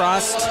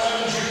Vanderost,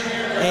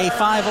 a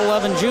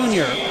 5'11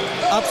 junior.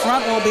 Up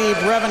front will be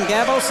Brevin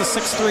Gabos, a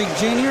 6'3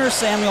 junior,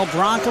 Samuel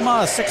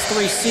Bronkema, a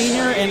 6'3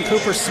 senior, and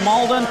Cooper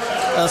Smalden,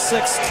 a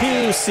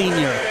 6'2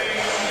 senior.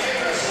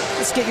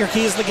 Let's get your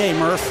keys to the game,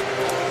 Murph.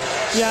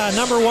 Yeah,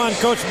 number one,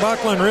 Coach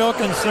Buckland real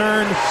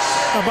concerned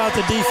about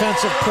the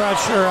defensive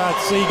pressure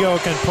Otsego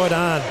can put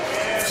on.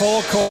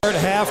 Full court,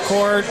 half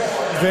court,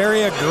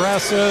 very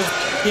aggressive,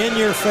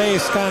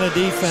 in-your-face kind of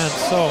defense.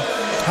 So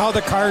how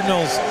the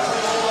Cardinals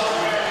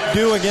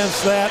do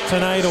against that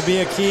tonight will be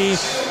a key.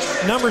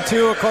 Number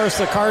two, of course,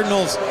 the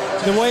Cardinals,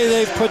 the way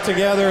they've put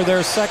together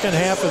their second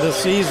half of the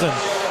season,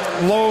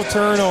 low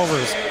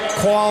turnovers,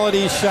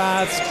 quality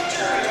shots,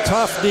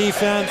 tough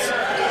defense.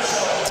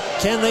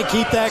 Can they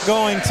keep that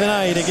going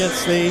tonight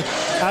against the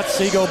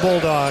Otsego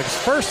Bulldogs?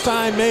 First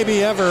time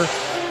maybe ever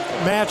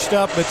matched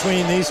up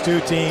between these two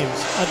teams.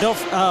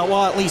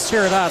 Well, at least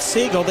here at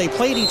Otsego, they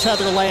played each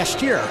other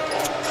last year.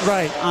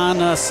 Right.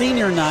 On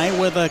senior night,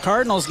 with the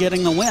Cardinals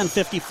getting the win,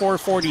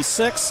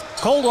 54-46.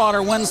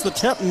 Coldwater wins the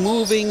tip,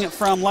 moving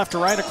from left to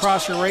right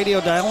across your radio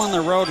dial on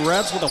the Road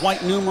Reds with the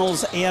white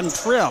numerals and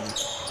trim.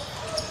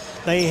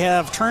 They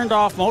have turned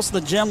off most of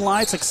the gym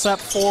lights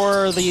except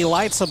for the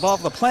lights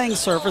above the playing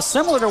surface,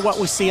 similar to what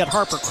we see at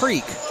Harper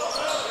Creek.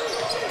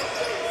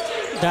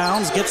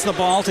 Downs gets the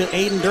ball to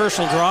Aiden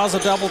Derschel, draws a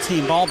double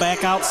team. Ball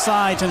back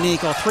outside to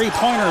Nico.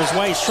 Three-pointer is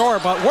way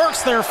short, but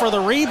works there for the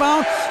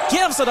rebound.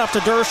 Gives it up to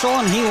Derschel,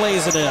 and he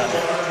lays it in.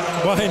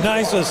 Well, a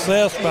nice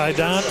assist by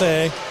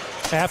Dante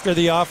after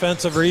the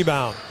offensive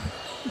rebound.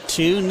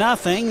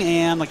 2-0,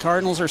 and the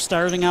Cardinals are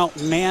starting out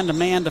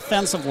man-to-man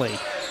defensively.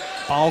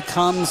 Ball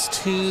comes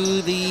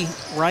to the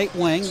right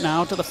wing,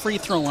 now to the free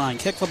throw line.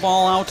 Kick the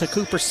ball out to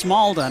Cooper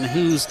Smalden,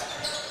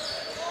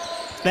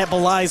 that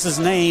belies his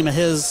name,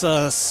 his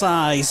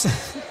size.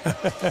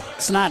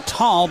 It's not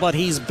tall, but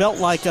he's built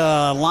like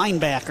a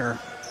linebacker.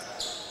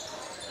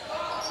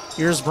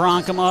 Here's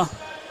Bronkema.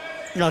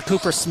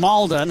 Cooper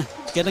Smalden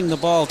getting the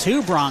ball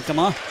to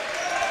Bronkema.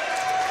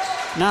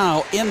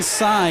 Now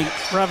inside,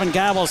 Brevin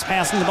Gabos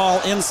passing the ball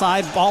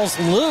inside. Ball's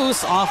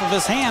loose off of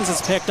his hands.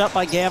 It's picked up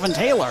by Gavin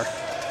Taylor.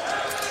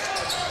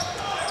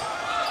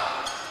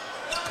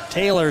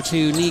 Taylor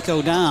to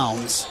Nico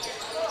Downs.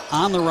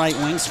 On the right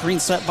wing,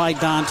 screen set by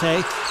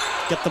Dante.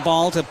 Get the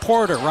ball to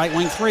Porter, right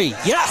wing three.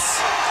 Yes!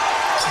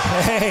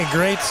 Hey,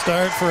 great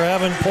start for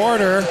Evan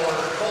Porter.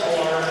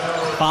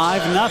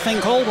 5-0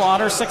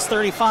 Coldwater,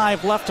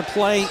 6:35 left to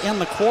play in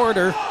the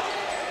quarter.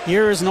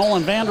 Here's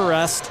Nolan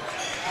Vanderest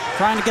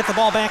trying to get the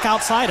ball back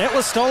outside. It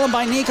was stolen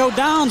by Nico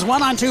Downs.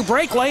 1-on-2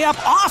 break layup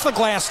off the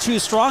glass, too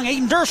strong.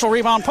 Aiden Derschel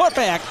rebound, put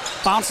back.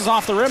 Bounces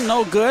off the rim,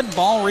 no good.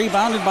 Ball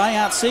rebounded by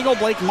Otsego.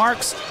 Blake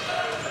Marks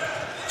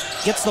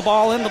gets the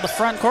ball into the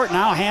front court,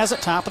 now has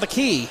it top of the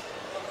key.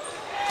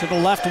 To the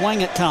left wing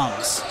it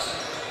comes.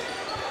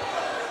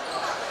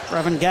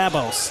 Brevin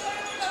Gabos.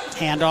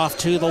 Handoff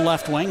to the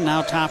left wing,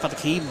 now top of the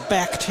key.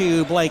 Back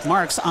to Blake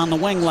Marks on the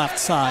wing left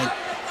side.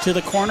 To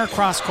the corner,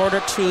 cross-court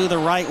it to the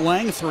right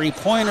wing.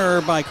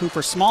 Three-pointer by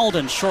Cooper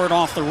Smalden, short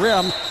off the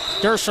rim.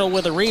 Derschel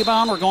with a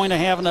rebound. We're going to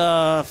have an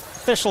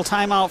official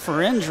timeout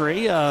for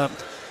injury.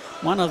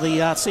 One of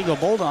the Otsego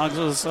Bulldogs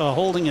was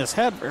holding his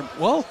head.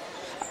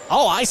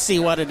 Oh, I see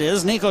what it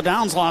is. Nico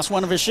Downs lost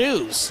one of his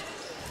shoes.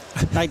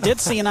 I did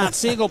see an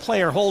Otsego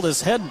player hold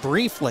his head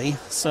briefly,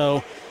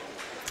 so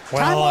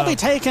time will be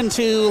taken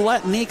to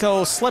let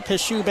Nico slip his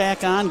shoe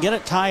back on, get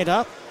it tied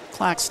up.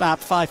 Clock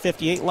stopped,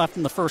 5:58 left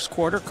in the first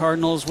quarter.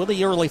 Cardinals with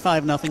a early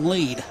 5-0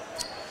 lead.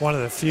 One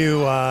of the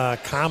few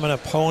common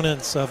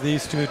opponents of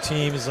these two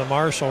teams, the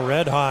Marshall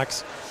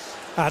Redhawks.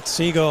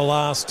 Otsego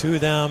lost to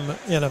them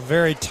in a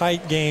very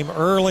tight game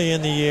early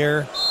in the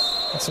year.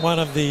 It's one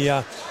of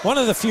the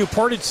few.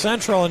 Portage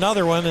Central,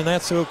 another one, and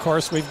that's who, of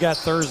course, we've got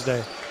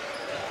Thursday.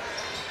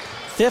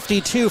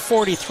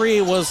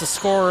 52-43 was the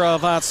score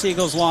of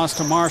Otsego's loss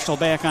to Marshall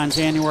back on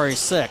January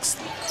 6th.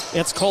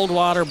 It's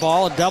Coldwater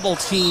ball, a double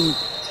team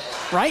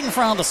right in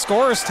front of the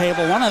scorer's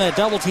table. One of that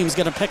double team's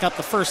going to pick up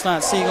the first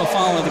Otsego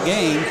foul of the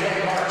game.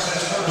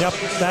 Yep,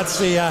 that's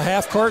the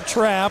half-court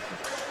trap.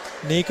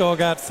 Nico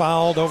got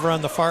fouled over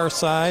on the far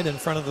side in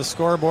front of the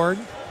scoreboard.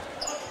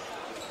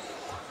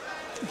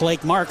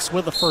 Blake Marks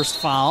with the first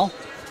foul.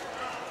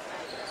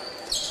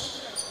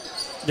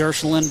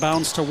 Derschel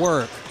inbounds to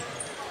Work.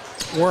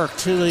 Work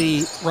to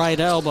the right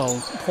elbow.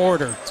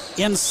 Porter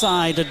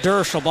inside to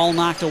Derschel. Ball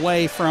knocked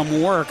away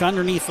from Work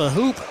underneath the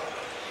hoop.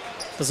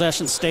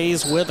 Possession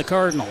stays with the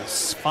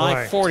Cardinals.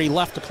 5:40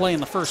 left to play in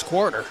the first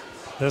quarter.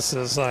 This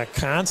is a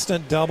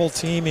constant double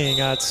teaming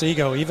at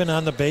Otsego, even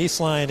on the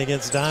baseline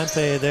against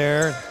Dante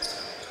there.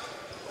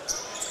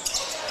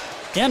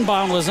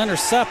 Inbound was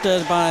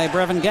intercepted by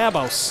Brevin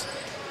Gabos.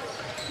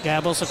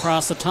 Gabos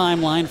across the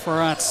timeline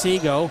for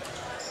Otsego.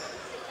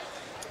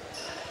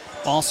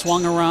 Ball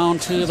swung around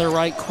to the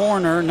right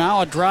corner. Now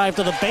a drive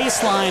to the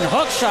baseline.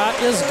 Hook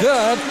shot is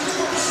good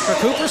for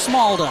Cooper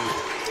Smalden.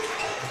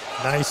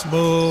 Nice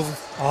move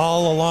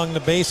all along the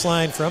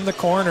baseline from the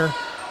corner.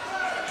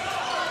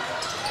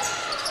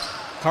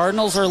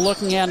 Cardinals are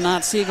looking at an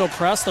Otsego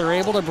press. They're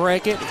able to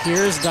break it.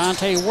 Here's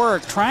Dante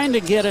Work trying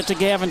to get it to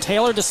Gavin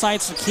Taylor.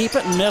 Decides to keep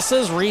it.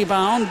 Misses.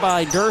 Rebound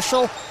by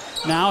Derschel.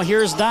 Now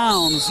here's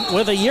Downs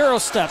with a Euro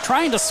step,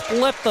 trying to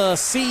split the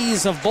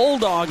seas of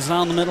Bulldogs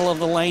down the middle of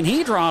the lane.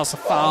 He draws a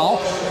foul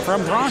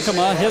from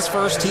Bronkema, his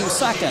first, team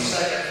second.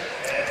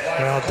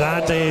 Well,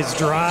 Dante's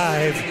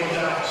drive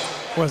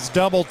was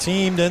double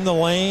teamed in the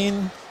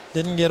lane.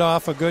 Didn't get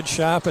off a good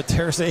shot, but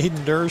there's Aiden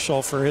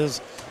Derschel for his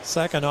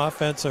second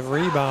offensive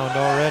rebound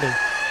already.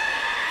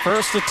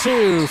 First to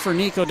two for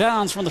Nico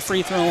Downs from the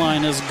free throw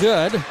line is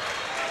good.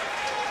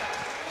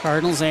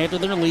 Cardinals add to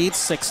their lead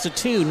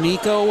 6-2.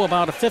 Nico,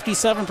 about a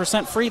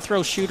 57% free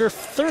throw shooter,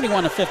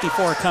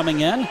 31-54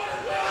 coming in.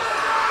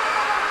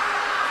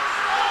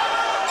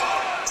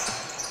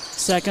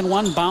 Second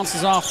one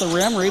bounces off the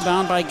rim,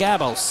 rebound by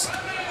Gabos.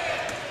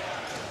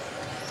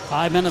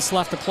 5 minutes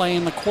left to play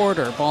in the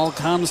quarter. Ball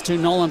comes to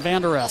Nolan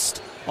Van Der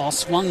Est. Ball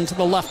swung to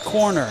the left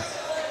corner.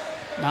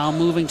 Now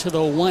moving to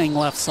the wing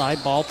left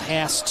side. Ball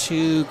passed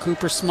to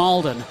Cooper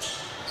Smalden.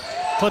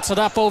 Puts it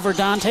up over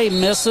Dante,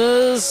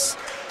 misses.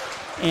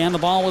 And the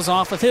ball was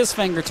off with his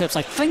fingertips.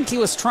 I think he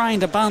was trying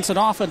to bounce it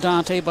off of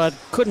Dante, but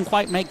couldn't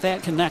quite make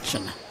that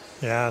connection.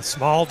 Yeah,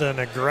 Smalden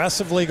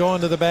aggressively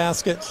going to the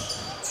basket.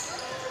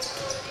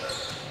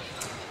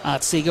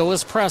 Otsego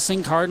is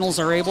pressing. Cardinals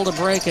are able to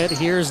break it.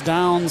 Here's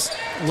Downs,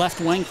 left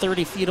wing,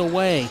 30 feet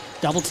away.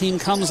 Double team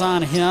comes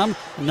on him.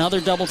 Another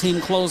double team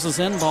closes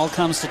in. Ball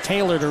comes to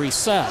Taylor to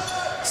reset.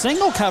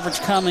 Single coverage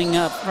coming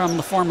up from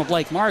the form of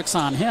Blake Marks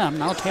on him.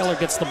 Now Taylor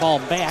gets the ball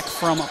back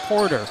from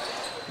Porter.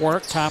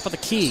 Work, top of the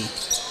key.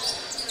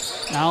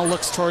 Now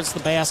looks towards the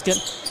basket.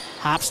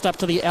 Hop step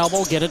to the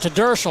elbow. Get it to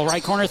Derschel.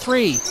 Right corner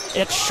three.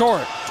 It's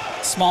short.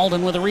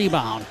 Smalden with a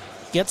rebound.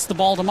 Gets the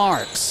ball to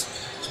Marks.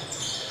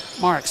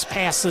 Marks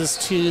passes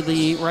to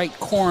the right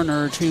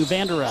corner to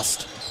Van Der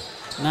Est.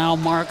 Now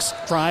Marks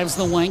drives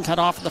the wing, cut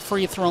off at the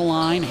free throw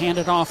line,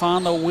 handed off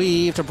on the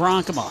weave to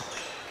Bronkema.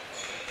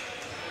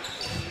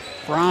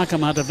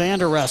 Bronkema to Van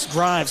Der Est,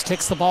 drives,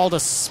 kicks the ball to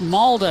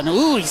Smalden.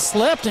 Ooh, he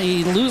slipped and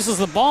he loses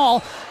the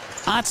ball.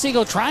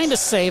 Otsego trying to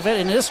save it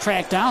and is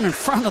tracked down in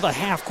front of the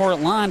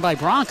half-court line by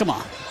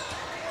Bronkema.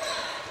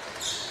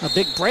 A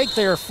big break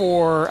there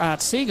for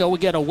Otsego. We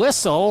get a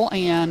whistle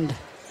and...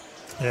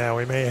 Yeah,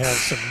 we may have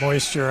some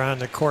moisture on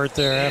the court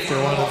there after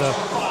one of the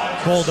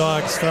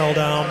Bulldogs fell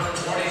down.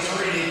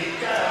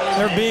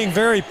 They're being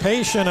very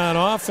patient on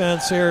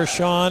offense here,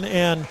 Sean,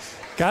 and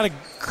got to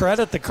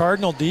credit the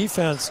Cardinal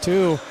defense,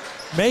 too,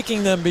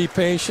 making them be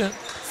patient,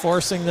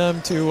 forcing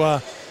them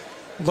to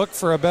look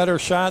for a better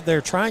shot.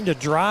 They're trying to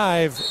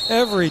drive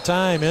every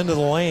time into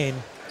the lane.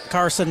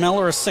 Carson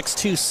Miller, a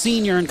 6'2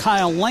 senior, and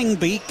Kyle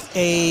Langbeek,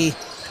 a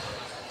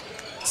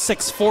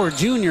 6'4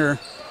 junior,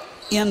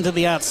 into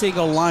the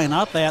Otsego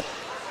lineup. That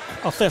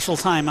official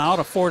timeout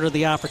afforded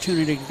the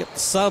opportunity to get the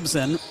subs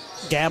in.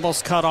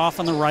 Gabos cut off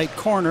in the right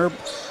corner.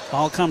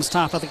 Ball comes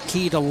top of the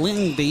key to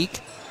Langbeek.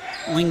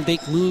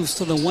 Langbeek moves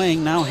to the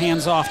wing, now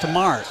hands off to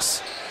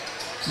Marks.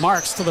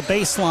 Marks to the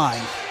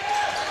baseline.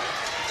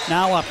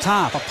 Now up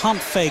top, a pump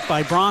fake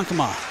by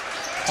Bronkema.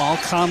 Ball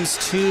comes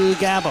to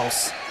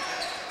Gabos.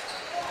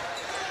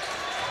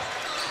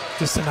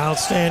 Just an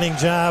outstanding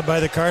job by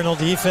the Cardinal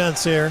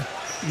defense here.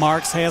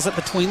 Marks has it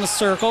between the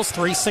circles.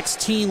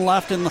 3:16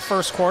 left in the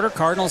first quarter.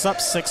 Cardinals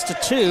up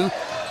 6-2.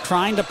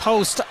 Trying to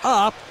post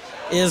up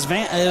is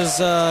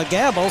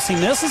Gabos. He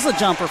misses a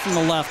jumper from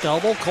the left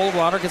elbow.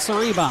 Coldwater gets the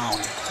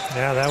rebound.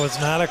 Yeah, that was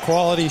not a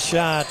quality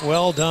shot.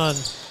 Well done.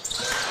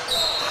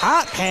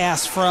 Hot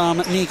pass from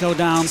Nico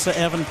Downs to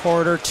Evan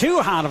Porter.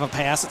 Too hot of a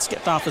pass. It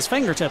skipped off his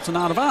fingertips and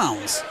out of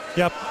bounds.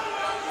 Yep.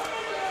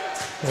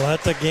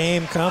 Let the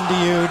game come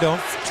to you.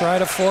 Don't try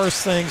to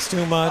force things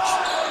too much.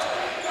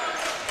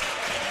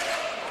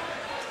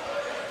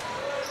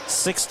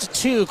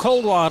 6-2,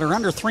 Coldwater,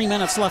 under 3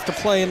 minutes left to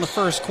play in the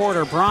first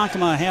quarter.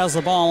 Bronkema has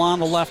the ball on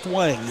the left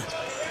wing.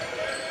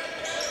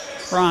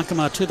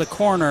 Bronkema to the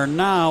corner.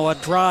 Now a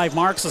drive.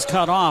 Marks is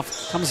cut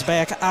off. Comes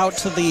back out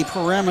to the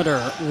perimeter.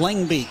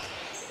 Langbeek.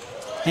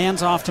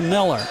 Hands off to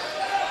Miller.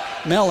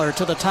 Miller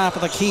to the top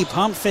of the key.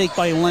 Pump fake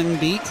by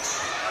Langbeek.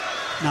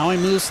 Now he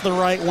moves to the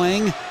right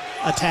wing.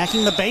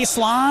 Attacking the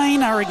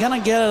baseline. Are we going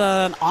to get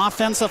an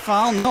offensive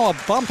foul? No, a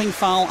bumping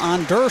foul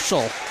on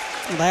Derschel.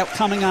 That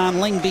coming on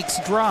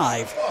Langbeek's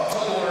drive.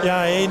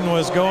 Yeah, Aiden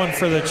was going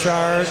for the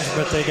charge,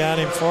 but they got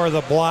him for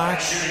the block.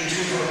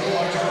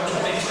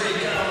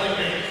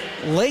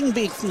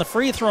 Langbeek from the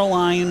free throw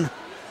line,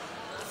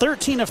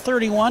 13 of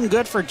 31,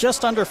 good for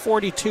just under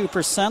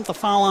 42%. The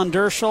foul on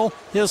Derschel,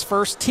 his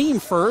first, team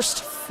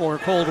first for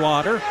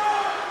Coldwater.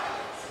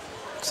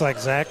 Looks like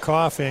Zach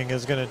Coughing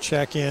is going to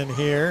check in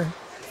here.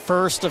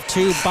 First of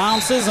two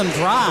bounces and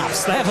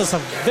drops. That is a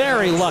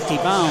very lucky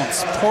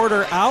bounce.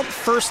 Porter out,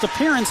 first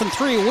appearance in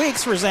 3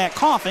 weeks for Zach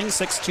Coughing,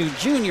 6'2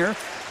 junior,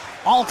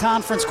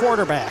 all-conference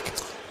quarterback.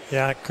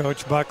 Yeah,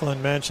 Coach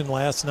Buckland mentioned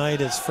last night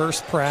his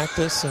first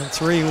practice in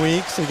 3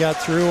 weeks. He got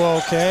through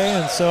okay,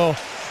 and so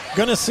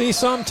going to see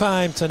some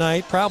time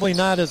tonight. Probably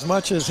not as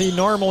much as he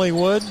normally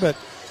would, but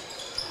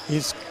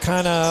he's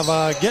kind of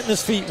getting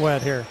his feet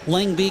wet here.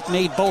 Langbeek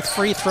made both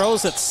free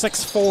throws at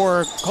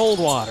 6'4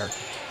 Coldwater.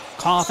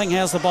 Coughing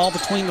has the ball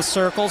between the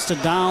circles to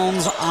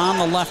Downs on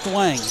the left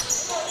wing.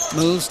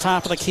 Moves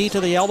top of the key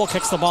to the elbow,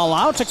 kicks the ball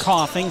out to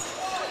Coughing.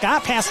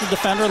 Got past the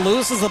defender,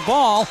 loses the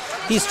ball.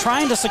 He's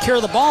trying to secure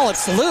the ball.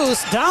 It's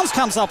loose. Downs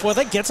comes up with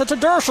it, gets it to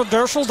Derschel.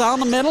 Derschel down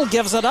the middle,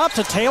 gives it up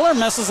to Taylor,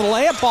 misses a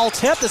layup. Ball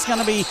tipped. It's going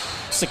to be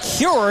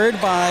secured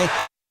by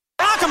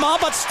Yakima,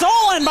 but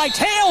stolen by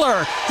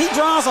Taylor. He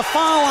draws a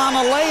foul on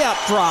a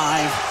layup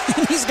drive.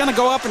 And he's going to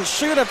go up and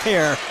shoot up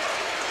here.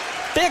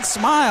 Big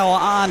smile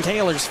on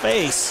Taylor's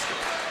face.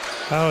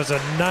 That was a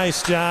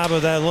nice job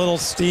of that little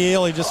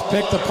steal. He just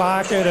picked the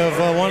pocket of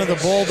one of the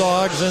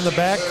Bulldogs in the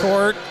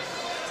backcourt.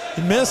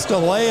 He missed a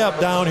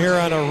layup down here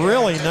on a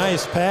really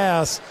nice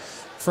pass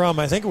from,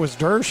 I think it was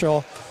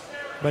Derschel,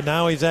 but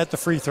now he's at the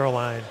free throw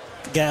line.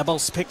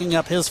 Gabos picking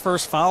up his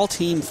first foul,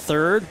 team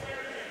third.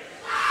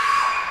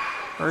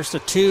 First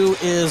of two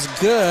is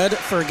good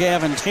for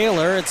Gavin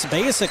Taylor. It's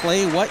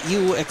basically what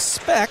you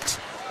expect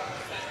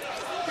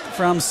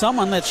from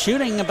someone that's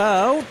shooting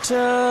about,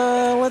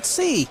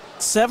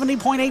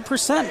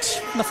 70.8%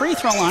 from the free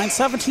throw line,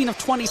 17 of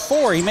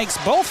 24. He makes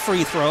both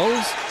free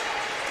throws.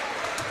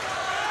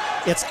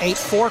 It's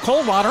 8-4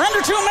 Coldwater.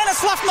 Under 2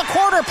 minutes left in the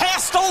quarter.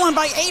 Pass stolen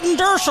by Aiden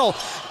Derschel.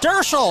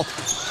 Derschel,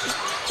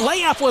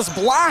 layup was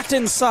blocked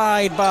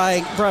inside by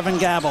Brevin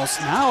Gabos.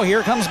 Now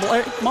here comes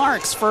Blake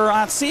Marks for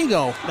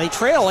Otsego. They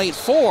trail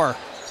 8-4.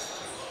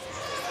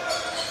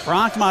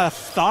 Brockma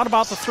thought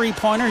about the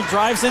three-pointer. He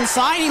drives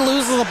inside. He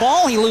loses the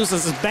ball. He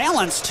loses his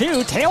balance,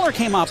 too. Taylor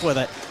came up with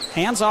it.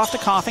 Hands off to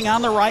Coughing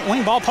on the right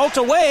wing. Ball poked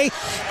away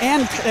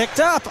and picked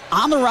up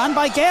on the run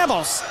by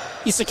Gabos.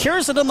 He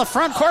secures it in the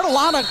front court. A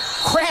lot of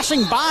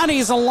crashing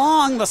bodies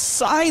along the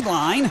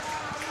sideline.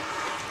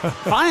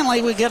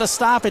 Finally, we get a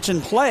stoppage in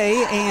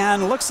play,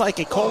 and looks like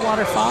a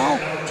Coldwater foul.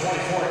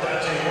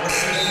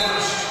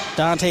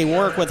 Dante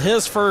Work with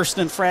his first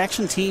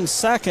infraction, team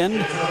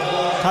second.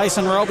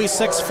 Tyson Roby,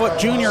 6'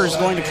 junior, is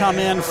going to come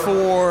in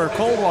for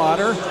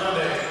Coldwater.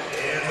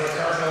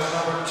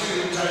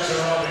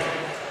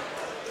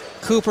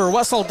 Cooper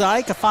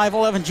Wesseldike, a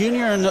 5'11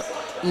 junior, and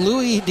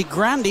Louis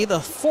DeGrande, the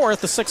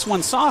fourth, the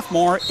 6'1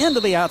 sophomore, into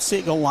the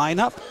Otsego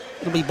lineup.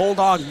 It'll be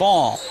Bulldog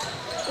ball.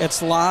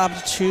 It's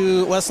lobbed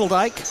to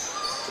Wesseldike.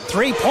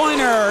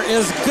 Three-pointer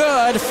is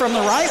good from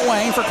the right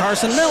wing for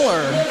Carson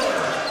Miller.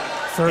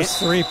 First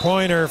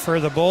three-pointer for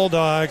the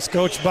Bulldogs.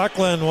 Coach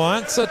Buckland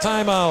wants a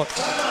timeout.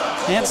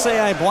 Can't say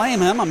I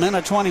blame him.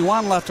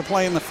 1:21 left to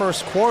play in the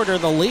first quarter.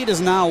 The lead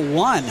is now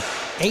 1,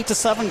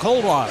 8-7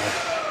 Coldwater.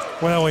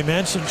 Well, we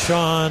mentioned,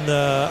 Sean,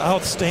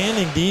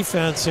 outstanding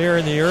defense here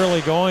in the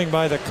early going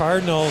by the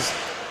Cardinals.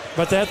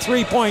 But that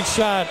three-point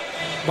shot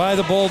by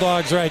the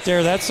Bulldogs right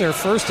there, that's their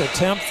first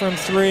attempt from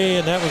three,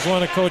 and that was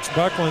one of Coach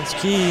Buckland's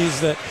keys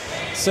that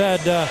said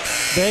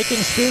they can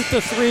shoot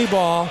the three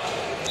ball,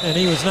 and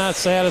he was not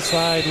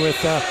satisfied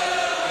with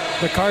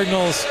the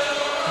Cardinals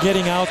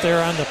getting out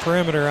there on the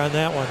perimeter on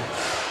that one.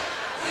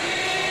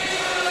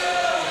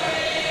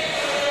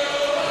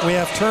 We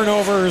have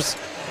turnovers,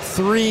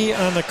 3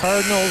 on the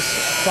Cardinals,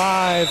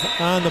 5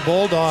 on the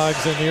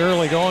Bulldogs in the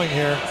early going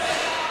here.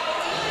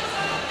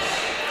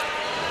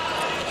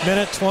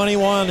 Minute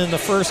 21 in the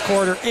first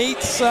quarter,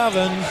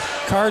 8-7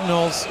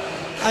 Cardinals.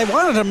 I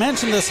wanted to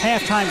mention this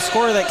halftime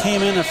score that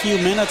came in a few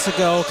minutes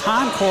ago.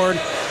 Concord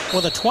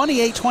with a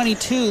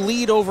 28-22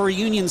 lead over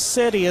Union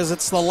City, as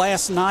it's the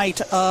last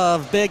night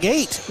of Big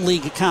 8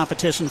 league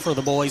competition for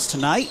the boys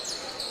tonight.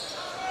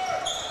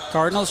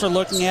 Cardinals are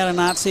looking at an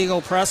Otsego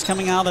press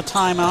coming out of the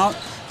timeout.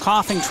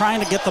 Coughing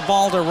trying to get the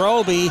ball to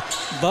Roby,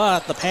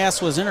 but the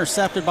pass was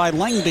intercepted by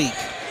Langbeek.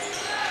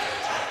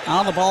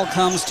 Now the ball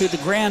comes to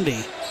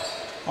DeGrande.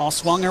 All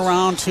swung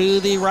around to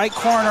the right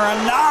corner.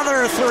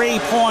 Another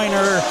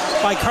three-pointer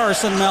by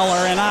Carson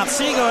Miller. And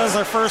Otsego has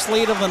their first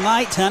lead of the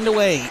night,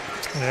 10-8.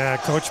 Yeah,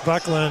 Coach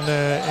Buckland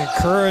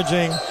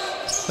encouraging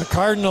the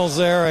Cardinals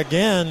there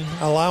again,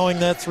 allowing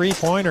that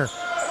three-pointer.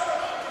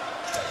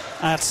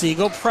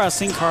 Otsego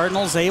pressing.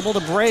 Cardinals able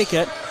to break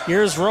it.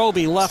 Here's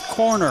Roby, left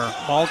corner.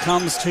 Ball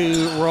comes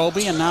to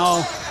Roby, and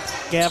now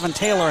Gavin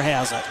Taylor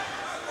has it.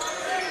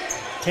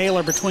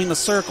 Taylor between the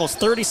circles.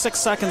 36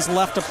 seconds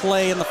left to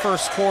play in the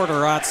first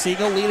quarter.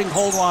 Otsego leading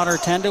Coldwater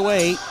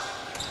 10-8.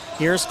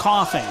 Here's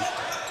Coughing.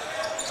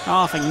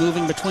 Offing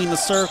moving between the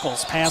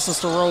circles. Passes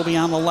to Roby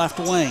on the left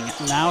wing.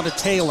 Now to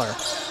Taylor.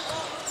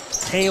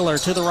 Taylor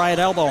to the right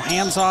elbow.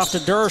 Hands off to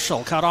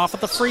Derschel. Cut off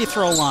at the free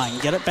throw line.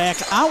 Get it back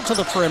out to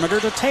the perimeter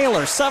to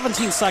Taylor.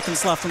 17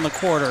 seconds left in the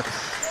quarter.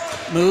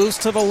 Moves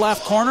to the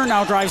left corner.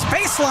 Now drives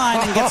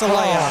baseline and gets a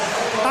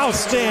layup.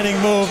 Outstanding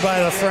move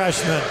by the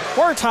freshman.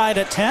 We're tied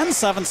at 10.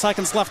 7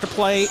 seconds left to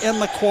play in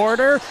the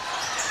quarter.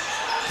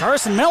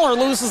 Carson Miller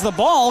loses the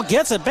ball,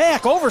 gets it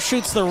back,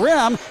 overshoots the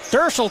rim.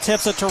 Derschel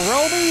tips it to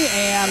Roby,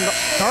 and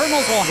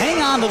Cardinals will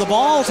hang on to the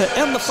ball to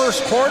end the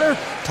first quarter,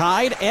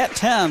 tied at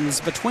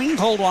 10s between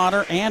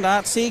Coldwater and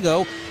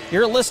Otsego.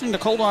 You're listening to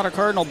Coldwater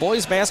Cardinal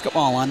boys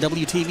basketball on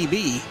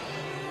WTVB.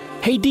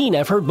 Hey, Dean,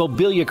 I've heard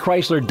Mobilia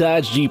Chrysler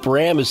Dodge Jeep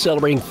Ram is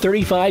celebrating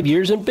 35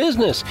 years in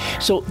business,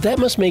 so that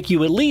must make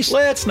you at least...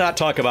 Let's not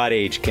talk about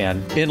age,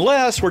 Ken,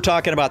 unless we're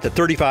talking about the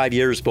 35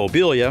 years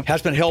Mobilia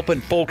has been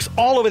helping folks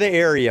all over the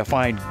area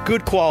find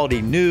good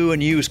quality new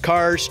and used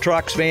cars,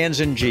 trucks, vans,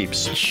 and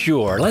Jeeps.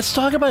 Sure, let's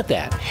talk about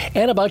that,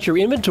 and about your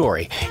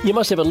inventory. You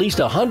must have at least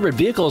 100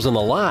 vehicles in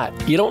the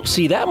lot. You don't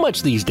see that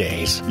much these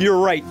days. You're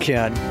right,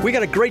 Ken. We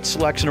got a great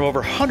selection of over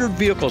 100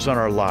 vehicles on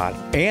our lot,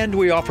 and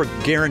we offer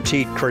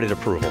guaranteed credit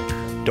approval.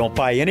 Don't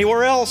buy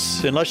anywhere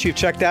else unless you've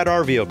checked out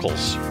our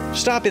vehicles.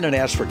 Stop in and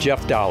ask for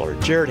Jeff Dollar,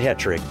 Jared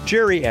Hetrick,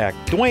 Jerry Eck,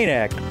 Dwayne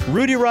Eck,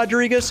 Rudy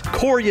Rodriguez,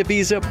 Corey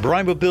Ibiza,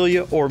 Brian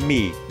Mobilia, or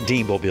me,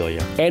 Dean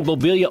Mobilia. And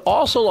Mobilia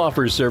also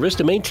offers service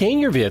to maintain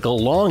your vehicle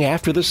long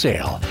after the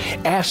sale.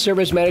 Ask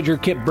Service Manager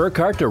Kip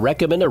Burkhart to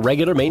recommend a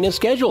regular maintenance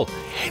schedule.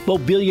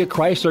 Mobilia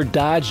Chrysler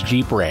Dodge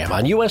Jeep Ram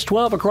on US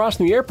 12 across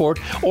from the airport,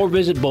 or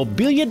visit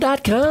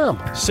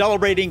Mobilia.com.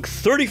 Celebrating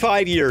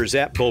 35 years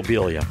at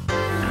Mobilia.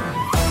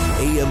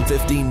 AM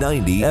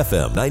 1590,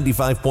 FM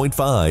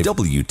 95.5,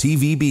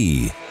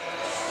 WTVB.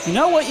 You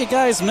know what you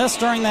guys missed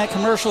during that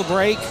commercial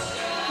break?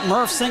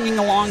 Murph singing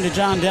along to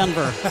John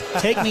Denver.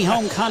 Take Me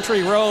Home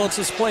Country Roads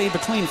is played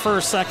between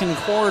first, second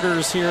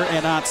quarters here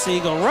at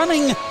Otsego.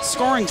 Running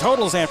scoring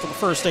totals after the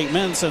first 8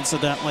 minutes,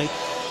 incidentally.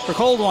 For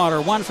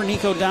Coldwater, 1 for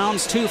Nico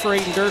Downs, 2 for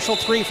Aiden Derschel,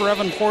 3 for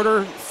Evan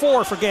Porter,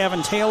 4 for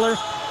Gavin Taylor.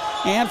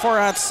 And for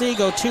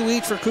Otsego, 2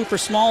 each for Cooper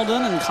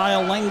Smalden and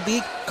Kyle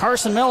Langbeek.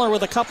 Carson Miller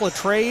with a couple of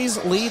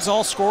trays leads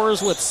all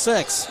scorers with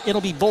 6.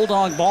 It'll be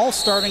Bulldog ball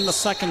starting the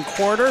second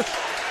quarter.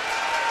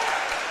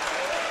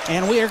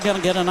 And we are going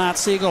to get an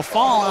Otsego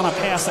fall on a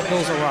pass that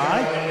goes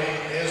awry.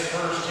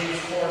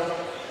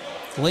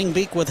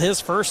 Langbeek with his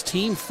first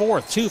team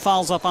fourth. 2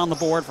 fouls up on the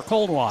board for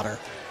Coldwater.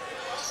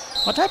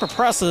 What type of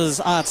press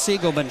has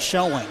Otsego been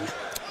showing?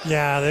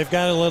 Yeah, they've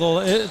got a little,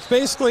 it's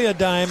basically a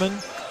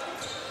diamond.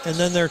 And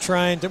then they're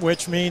trying to,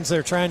 which means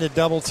they're trying to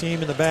double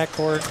team in the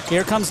backcourt.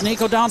 Here comes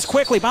Nico Downs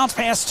quickly. Bounce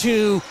pass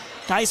to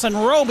Dyson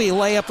Roby.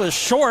 Layup is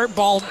short.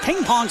 Ball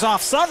ping-pongs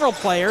off several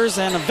players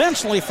and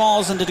eventually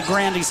falls into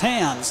DeGrandy's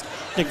hands.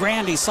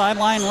 DeGrandy,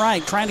 sideline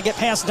right, trying to get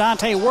past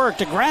Dante Work.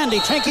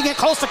 DeGrandy taking it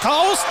coast to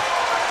coast.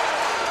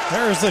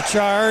 There's the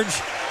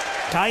charge.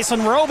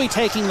 Dyson Roby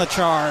taking the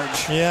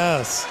charge.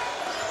 Yes.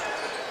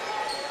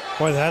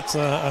 Boy, that's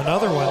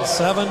another one.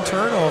 7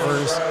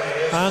 turnovers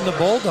on the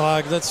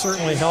Bulldog. That's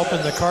certainly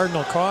helping the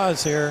Cardinal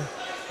cause here.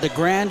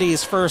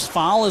 DeGrandy's first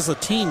foul is a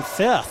team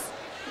 5th.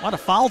 What a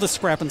foul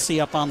discrepancy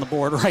up on the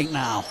board right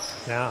now.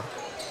 Yeah.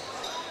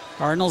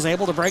 Cardinals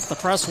able to break the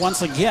press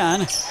once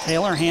again.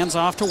 Taylor hands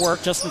off to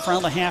Work just in front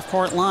of the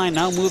half-court line.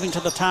 Now moving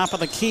to the top of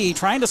the key,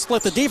 trying to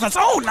split the defense.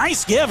 Oh,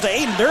 nice give to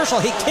Aiden Derschel.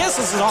 He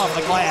kisses it off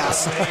the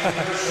glass.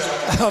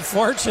 A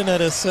fortunate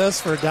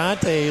assist for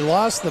Dante. He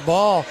lost the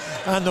ball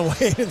on the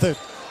way to the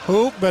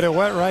hoop, but it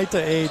went right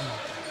to Aiden.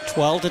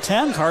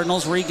 12-10,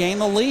 Cardinals regain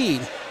the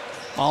lead.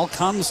 Ball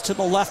comes to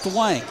the left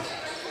wing.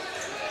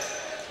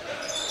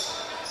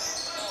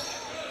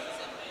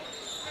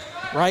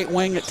 Right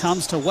wing, it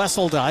comes to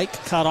Wesseldike,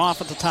 cut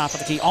off at the top of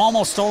the key.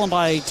 Almost stolen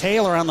by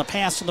Taylor on the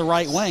pass to the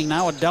right wing.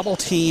 Now a double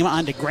team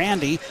on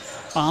DeGrandy.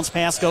 Bounce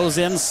pass goes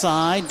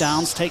inside.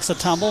 Downs takes a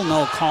tumble,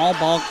 no call.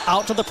 Ball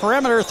out to the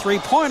perimeter.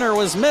 Three-pointer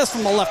was missed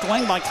from the left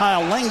wing by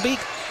Kyle Langbeek.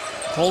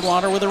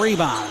 Coldwater with a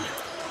rebound.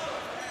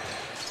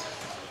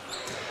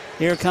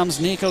 Here comes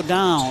Nico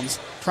Downs.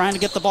 Trying to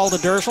get the ball to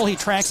Derschel. He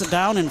tracks it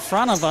down in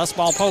front of us.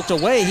 Ball poked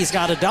away. He's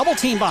got a double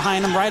team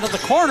behind him right at the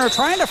corner.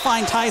 Trying to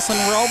find Tyson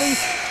Roby.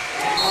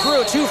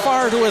 Threw it too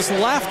far to his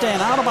left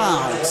and out of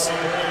bounds.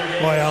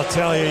 Boy, I'll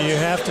tell you, you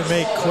have to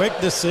make quick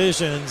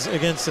decisions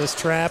against this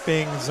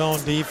trapping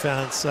zone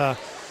defense.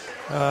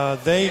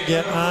 They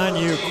get on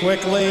you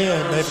quickly,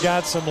 and they've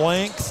got some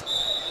length.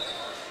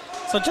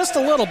 So just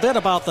a little bit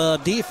about the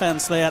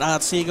defense that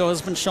Otsego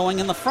has been showing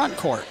in the front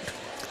court.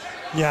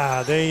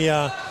 Yeah, they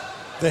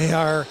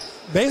are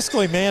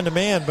basically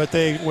man-to-man, but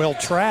they will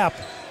trap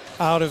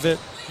out of it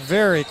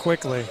very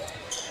quickly.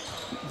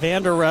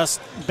 Vander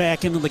Rest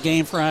back into the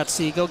game for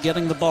Otsego,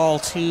 getting the ball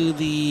to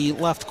the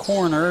left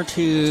corner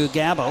to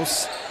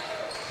Gabos.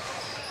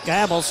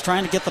 Gabos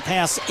trying to get the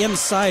pass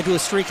inside to a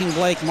streaking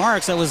Blake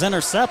Marks that was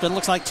intercepted.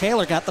 Looks like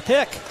Taylor got the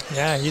pick.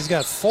 Yeah, he's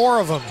got 4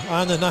 of them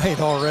on the night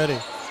already.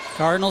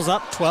 Cardinals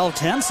up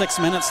 12-10, 6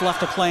 minutes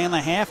left to play in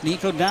the half.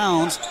 Nico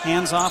Downs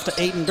hands off to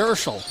Aiden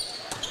Derschel.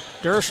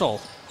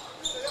 Derschel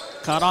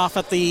Cut off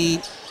at the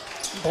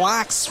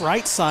blocks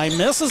right side.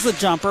 Misses the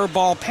jumper.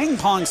 Ball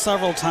ping-ponged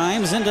several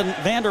times into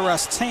Van der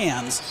Rest's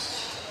hands.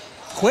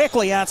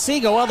 Quickly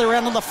Otsego, other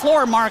end of the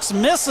floor. Marks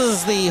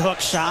misses the hook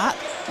shot.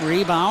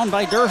 Rebound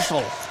by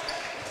Derschel.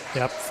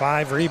 Yep,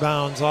 5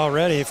 rebounds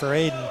already for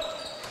Aiden.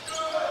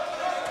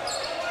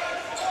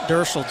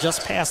 Derschel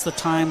just past the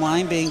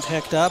timeline, being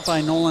picked up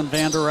by Nolan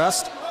Van der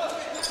Rest.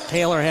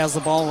 Taylor has the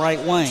ball right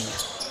wing.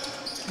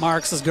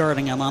 Marks is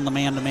guarding him on the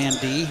man-to-man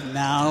D.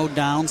 Now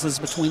Downs is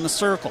between the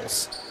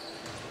circles.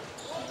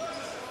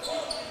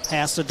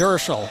 Pass to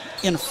Derschel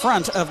in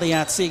front of the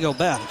Otsego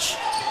bench.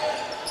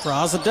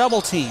 Draws a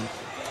double team.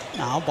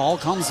 Now ball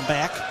comes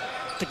back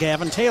to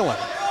Gavin Taylor.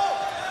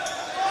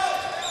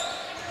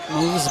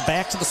 Moves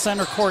back to the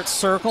center court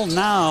circle.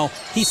 Now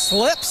he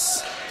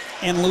slips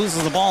and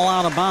loses the ball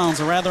out of bounds.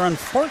 A rather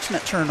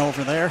unfortunate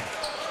turnover there.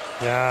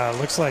 Yeah,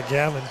 looks like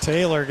Gavin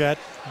Taylor got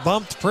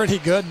bumped pretty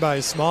good by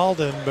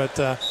Smalden, but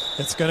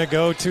it's going to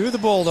go to the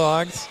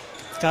Bulldogs.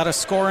 Got a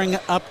scoring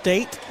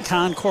update.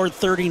 Concord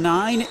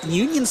 39,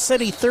 Union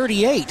City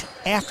 38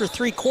 after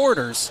 3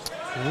 quarters.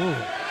 Ooh.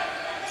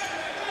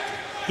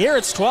 Here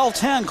it's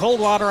 12-10,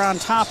 Coldwater on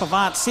top of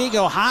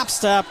Otsego. Hop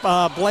step,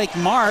 Blake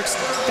Marks.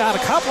 Got a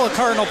couple of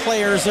Cardinal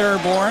players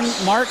airborne.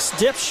 Marks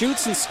dips,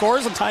 shoots, and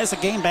scores and ties the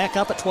game back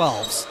up at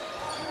 12s.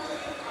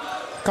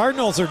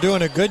 Cardinals are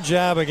doing a good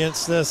job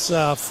against this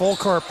full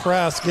court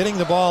press, getting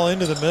the ball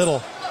into the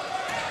middle.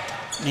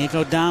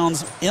 Nico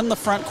Downs in the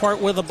front court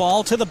with the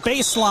ball to the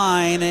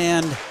baseline,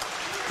 and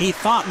he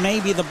thought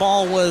maybe the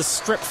ball was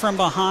stripped from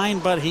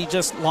behind, but he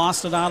just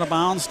lost it out of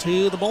bounds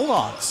to the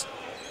Bulldogs.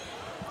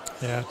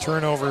 Yeah,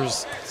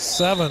 turnovers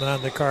 7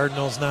 on the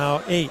Cardinals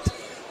now, 8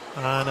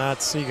 on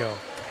Otsego.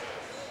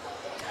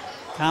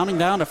 Counting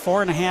down to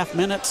 4.5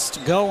 minutes to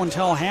go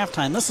until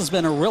halftime. This has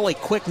been a really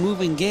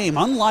quick-moving game,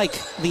 unlike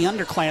the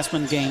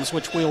underclassmen games,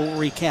 which we'll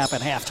recap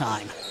at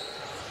halftime.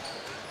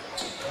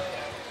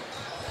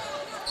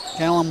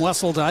 Callum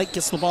Wesseldike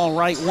gets the ball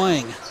right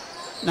wing.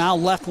 Now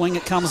left wing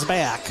it comes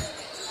back.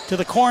 To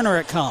the corner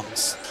it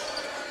comes.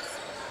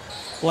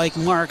 Blake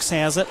Marks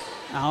has it.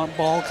 Now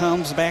ball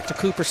comes back to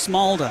Cooper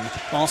Smalden.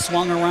 Ball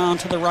swung around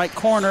to the right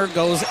corner,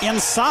 goes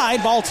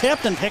inside. Ball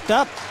tipped and picked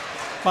up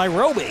by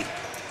Roby.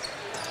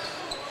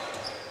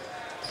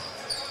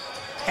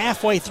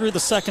 Halfway through the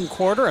second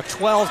quarter, a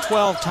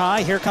 12-12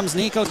 tie. Here comes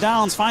Nico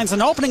Downs, finds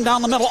an opening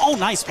down the middle. Oh,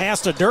 nice pass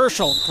to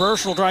Derschel.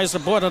 Derschel tries to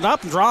put it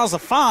up and draws a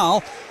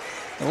foul.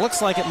 It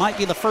looks like it might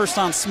be the first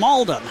on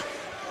Smalden,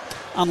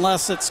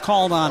 unless it's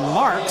called on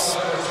Marks.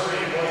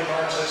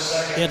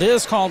 It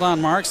is called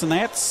on Marks, and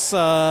that's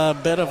a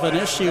bit of an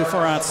issue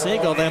for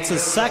Otsego. That's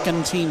his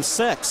second, team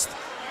 6th.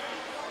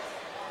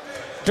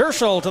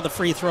 Derschel to the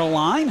free throw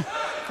line.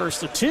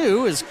 First of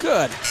 2 is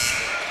good.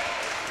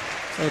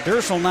 So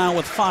Derschel now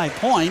with 5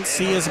 points.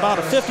 He is about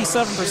a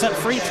 57%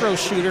 free throw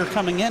shooter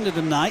coming into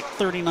tonight,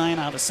 39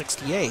 out of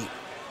 68.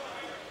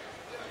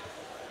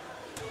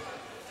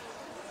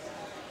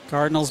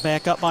 Cardinals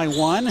back up by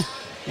 1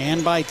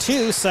 and by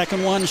 2.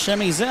 Second one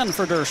shimmies in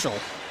for Derschel.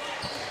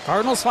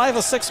 Cardinals 5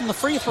 of 6 from the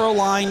free throw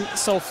line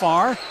so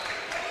far.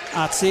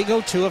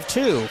 Otsego 2 of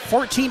 2.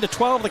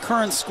 14-12 the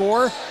current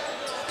score.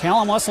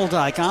 Callum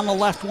Wesseldike on the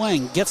left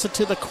wing gets it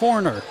to the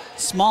corner.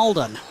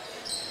 Smalden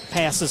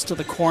passes to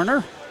the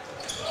corner.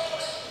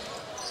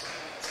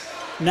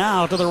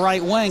 Now to the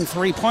right wing.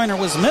 Three-pointer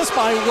was missed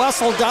by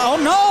Wesseldike. Oh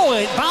no,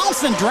 it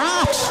bounced and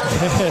dropped.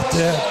 It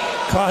did.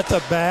 Caught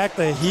the back,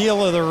 the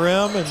heel of the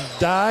rim, and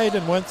died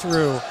and went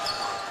through.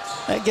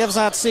 That gives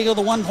Otsego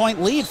the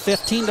 1-point lead,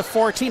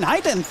 15-14. I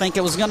didn't think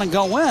it was going to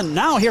go in.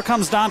 Now here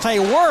comes Dante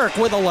Work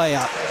with a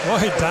layup.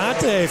 Boy,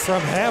 Dante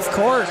from half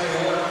court.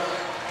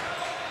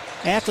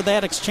 After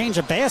that exchange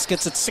of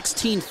baskets, it's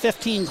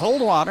 16-15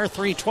 Coldwater,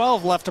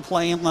 3:12 left to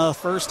play in the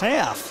first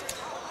half.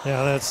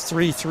 Yeah, that's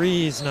 3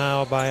 threes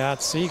now by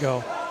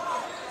Otsego.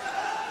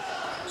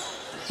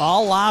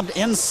 Ball lobbed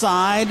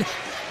inside,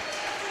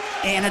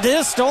 and it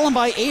is stolen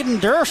by Aiden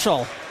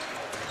Derschel.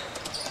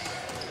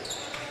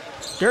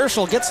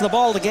 Derschel gets the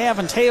ball to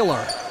Gavin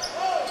Taylor.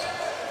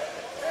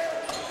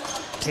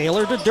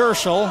 Taylor to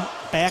Derschel,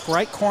 back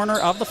right corner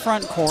of the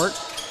front court.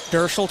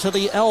 Derschel to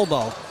the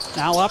elbow.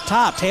 Now up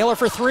top, Taylor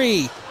for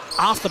 3.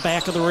 Off the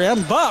back of the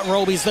rim, but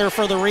Roby's there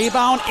for the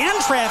rebound. In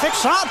traffic,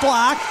 shot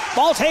block.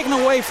 Ball taken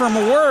away from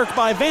Work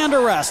by Van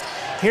der Rest.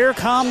 Here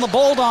come the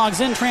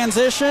Bulldogs in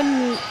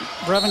transition.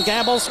 Brevin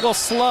Gabbles will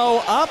slow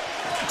up.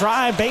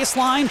 Drive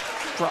baseline.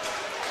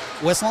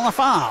 Whistle on a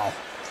foul.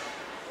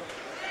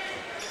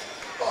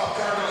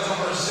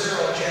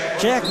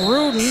 Jack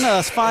Rudin,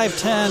 a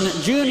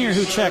 5'10 junior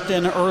who checked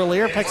in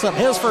earlier, picks up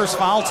his first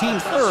foul, team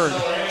 3rd.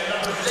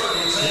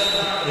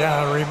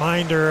 Yeah, a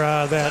reminder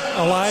that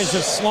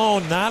Elijah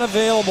Sloan not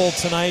available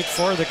tonight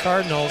for the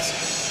Cardinals.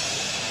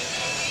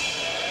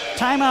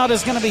 Timeout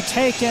is going to be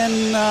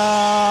taken,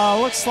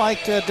 looks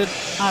like, did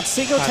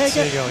Otsego take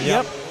it?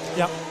 Yep.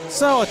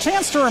 So a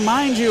chance to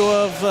remind you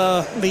of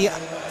the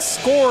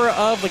score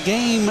of the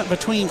game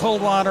between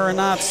Coldwater and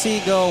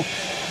Otsego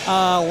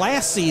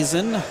last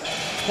season.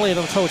 played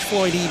at the Coach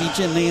Floyd Eby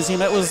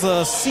Gymnasium. It was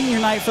the senior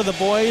night for the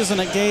boys, and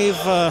it gave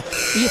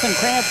Ethan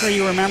Crabtree,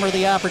 you remember,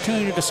 the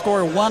opportunity to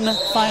score one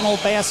final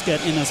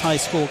basket in his high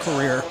school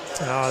career.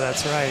 Oh,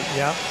 that's right,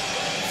 yep.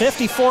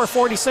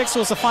 54-46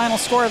 was the final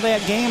score of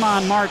that game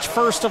on March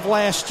 1st of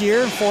last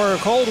year. For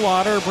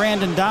Coldwater,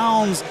 Brandon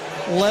Downs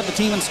led the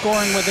team in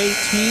scoring with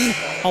 18.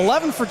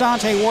 11 for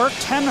Dante Work,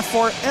 10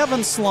 for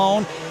Evan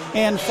Sloan.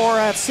 And for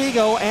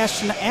Otsego,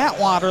 Ashton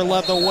Atwater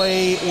led the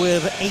way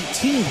with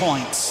 18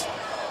 points.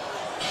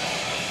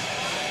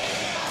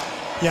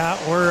 Yeah,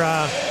 we're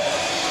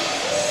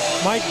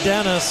Mike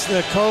Dennis,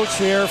 the coach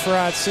here for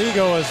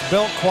Otsego, has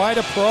built quite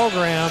a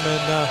program,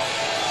 and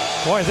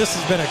boy, this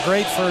has been a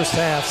great first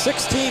half.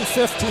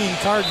 16-15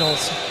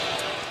 Cardinals.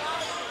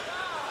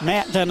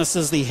 Matt Dennis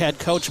is the head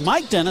coach.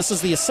 Mike Dennis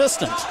is the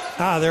assistant.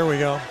 Ah, there we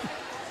go.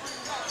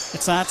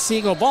 It's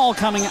Otsego ball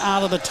coming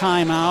out of the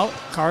timeout.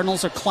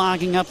 Cardinals are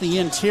clogging up the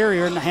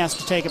interior and has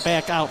to take it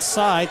back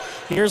outside.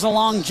 Here's a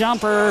long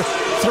jumper.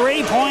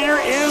 Three-pointer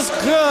is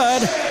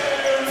good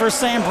for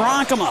Sam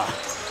Bronkema.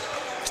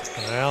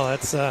 Well,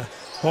 that's,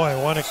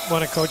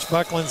 one of Coach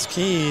Buckland's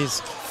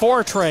keys.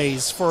 4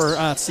 trays for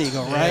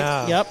Otsego, right?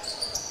 Yeah. Yep.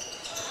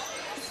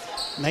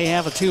 They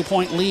have a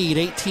 2-point lead,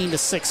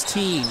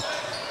 18-16.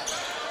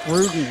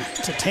 Rudin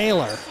to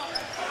Taylor.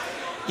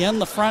 In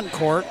the front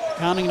court,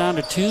 counting down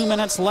to 2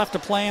 minutes left to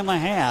play in the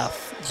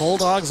half.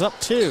 Bulldogs up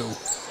 2.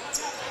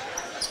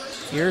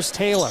 Here's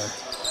Taylor.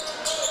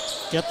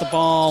 Get the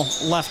ball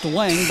left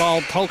wing,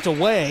 ball poked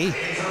away.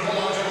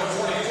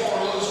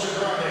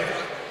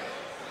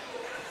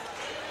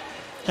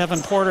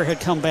 Evan Porter had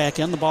come back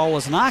in. The ball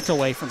was knocked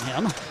away from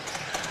him.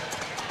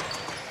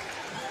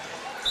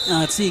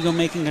 Otsego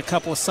making a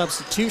couple of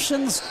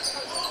substitutions.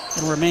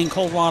 It'll remain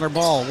Coldwater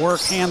ball.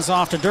 Work hands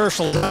off to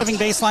Derschel. Driving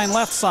baseline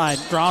left side.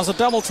 Draws a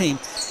double team.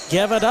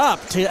 Give it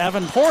up to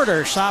Evan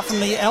Porter. Shot from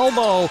the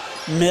elbow.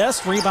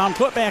 Missed. Rebound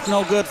put back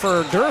no good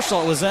for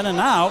Derschel. It was in and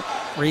out.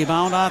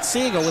 Rebound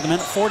Otsego with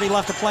 1:40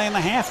 left to play in the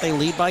half. They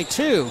lead by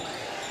 2.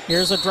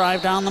 Here's a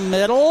drive down the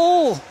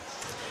middle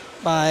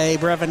by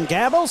Brevin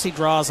Gabos. He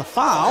draws a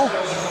foul.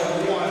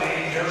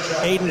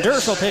 Aiden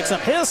Derschel picks up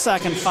his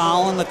second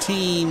foul and the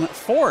team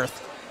 4th.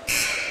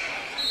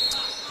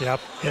 Yep,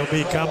 he'll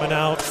be coming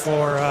out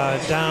for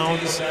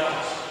Downs.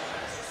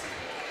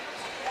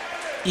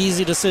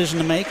 Easy decision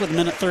to make with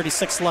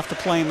 1:36 left to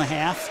play in the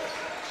half.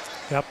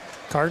 Yep,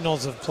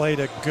 Cardinals have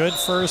played a good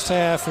first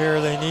half here.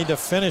 They need to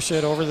finish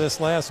it over this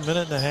last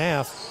minute and a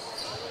half.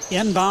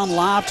 Inbound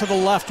lob to the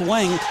left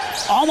wing.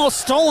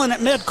 Almost stolen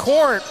at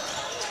midcourt.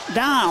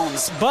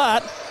 Downs,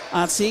 but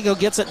Otsego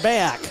gets it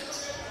back.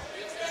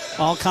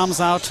 Ball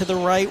comes out to the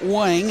right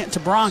wing to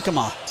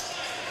Bronkema.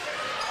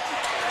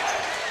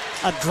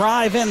 A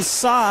drive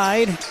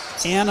inside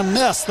and a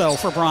miss, though,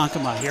 for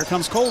Bronkema. Here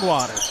comes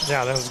Coldwater.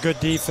 Yeah, that was good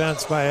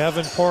defense by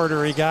Evan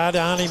Porter. He got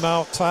on him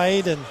out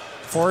tight and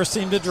forced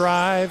him to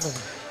drive and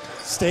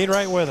stayed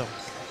right with him.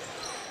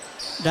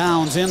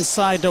 Downs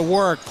inside to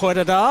Work. Put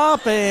it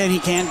up, and he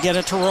can't get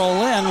it to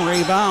roll in.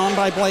 Rebound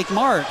by Blake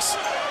Marks.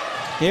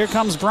 Here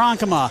comes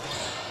Bronkema.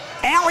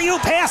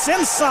 Alley-oop pass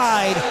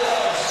inside.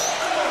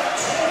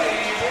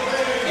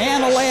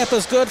 And a layup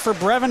is good for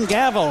Brevin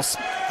Gavos.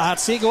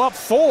 Otsego up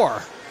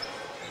 4.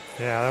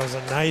 Yeah, that was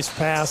a nice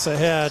pass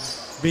ahead.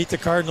 Beat the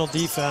Cardinal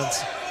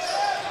defense.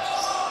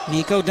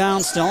 Nico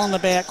Downs still in the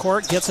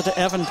backcourt. Gets it to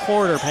Evan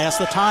Porter past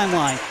the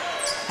timeline.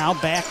 Now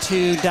back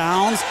to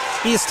Downs.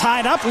 He's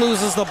tied up,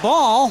 loses the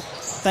ball.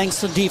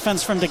 Thanks to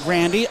defense from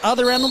DeGrande.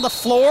 Other end of the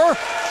floor.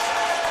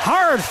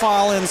 Hard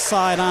foul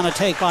inside on a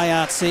take by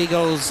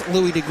Otsego's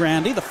Louis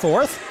DeGrande, the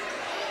 4th.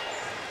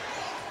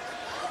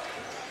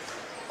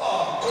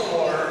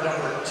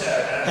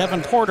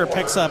 Evan Porter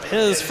picks up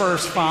his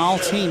first foul,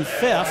 team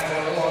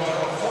 5th.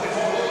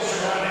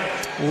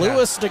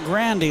 Louis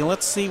DeGrande,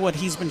 let's see what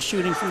he's been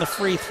shooting from the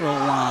free throw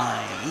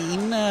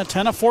line.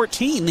 10 of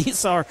 14.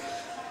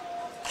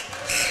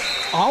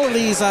 All of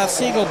these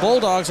Otsego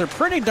Bulldogs are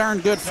pretty darn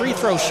good free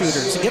throw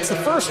shooters. He gets the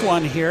first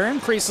one here,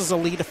 increases the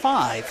lead to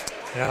 5.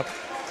 Yep.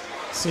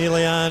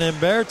 Celion and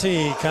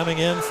Berti coming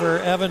in for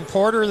Evan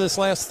Porter this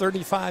last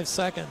 35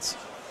 seconds.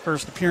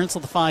 First appearance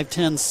of the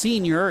 5'10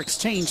 senior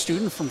exchange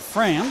student from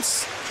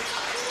France.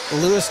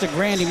 Louis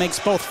DeGrande makes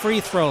both free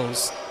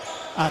throws.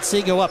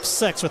 Otsego up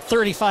 6 with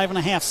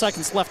 35.5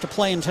 seconds left to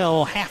play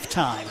until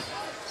halftime.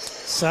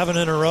 7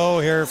 in a row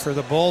here for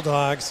the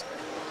Bulldogs.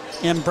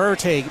 And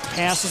Berti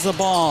passes the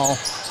ball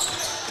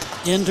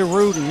into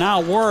Rudin.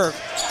 Now Work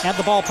had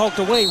the ball poked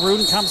away.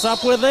 Rudin comes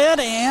up with it,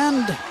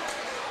 and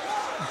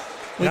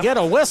we get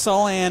a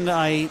whistle, and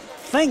I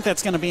think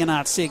that's going to be an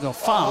Otsego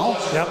foul.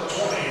 Yep.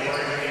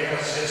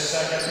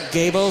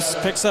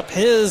 Gabos picks up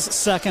his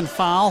second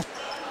foul.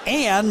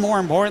 And more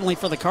importantly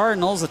for the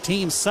Cardinals, the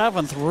team's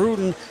 7th,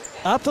 Rudin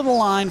up to the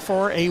line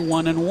for a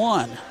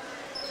 1-and-1.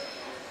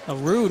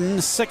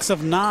 Rudin, 6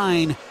 of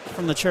 9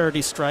 from the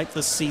charity stripe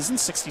this season,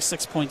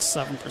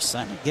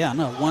 66.7%. Again,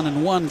 a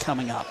 1-and-1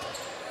 coming up.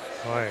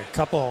 Boy, a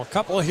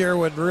couple here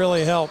would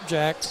really help,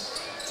 Jack.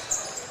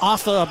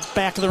 off the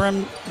back of the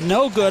rim,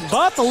 no good.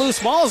 But the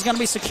loose ball is going to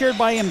be secured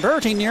by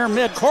Imberti near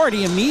midcourt.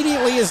 He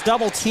immediately is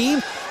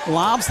double-teamed,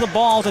 lobs the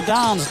ball to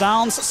Downs.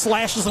 Downs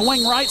slashes the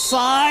wing right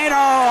side.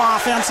 Oh,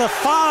 offensive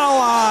foul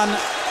on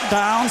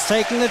Downs.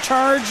 Taking the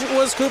charge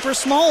was Cooper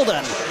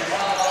Smolden.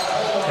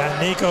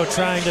 Got Nico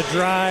trying to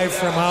drive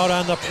from out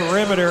on the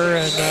perimeter,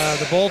 and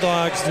the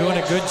Bulldogs doing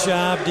a good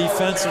job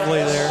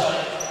defensively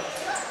there.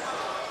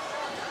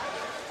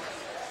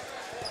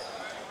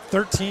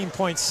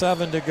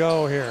 13.7 to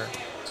go here.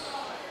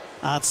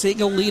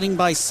 Otsego leading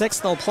by 6.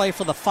 They'll play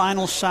for the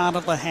final shot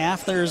of the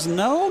half. There's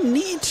no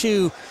need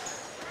to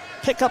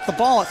pick up the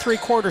ball at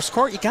three-quarters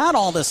court. You got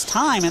all this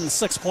time in the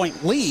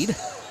 6-point lead.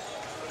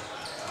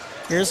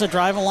 Here's a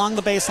drive along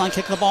the baseline,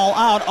 kick the ball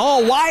out.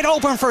 Oh, wide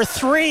open for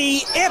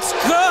three. It's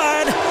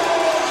good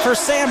for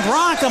Sam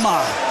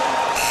Bronkema.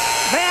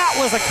 That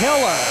was a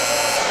killer.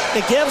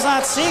 It gives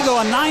Otsego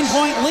a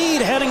 9-point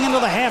lead heading into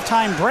the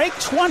halftime break,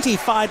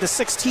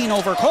 25-16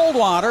 over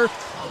Coldwater.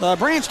 The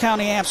Branch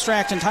County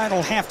Abstract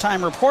entitled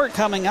Halftime Report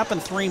coming up in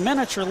 3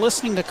 minutes. You're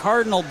listening to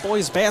Cardinal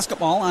Boys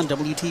Basketball on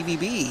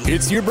WTVB.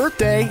 It's your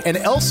birthday, and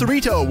El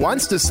Cerrito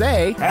wants to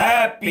say,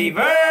 Happy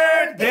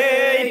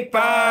birthday,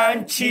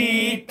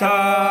 Panchita.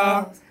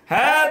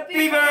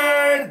 Happy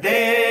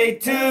birthday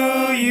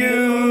to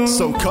you.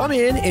 So come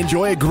in,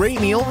 enjoy a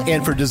great meal,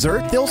 and for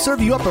dessert, they'll serve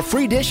you up a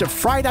free dish of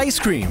fried ice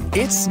cream.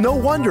 It's no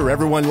wonder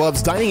everyone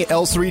loves dining at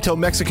El Cerrito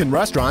Mexican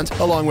Restaurant,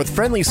 along with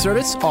friendly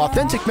service,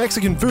 authentic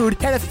Mexican food,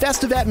 and a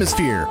festive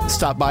atmosphere.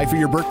 Stop by for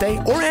your birthday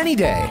or any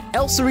day.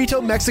 El Cerrito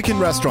Mexican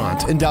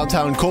Restaurant in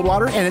downtown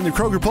Coldwater and in the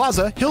Kroger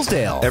Plaza,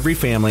 Hillsdale. Every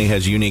family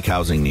has unique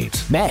housing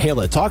needs. Matt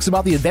Hallett talks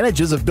about the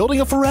advantages of building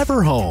a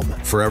forever home.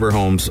 Forever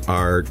homes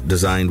are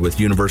designed with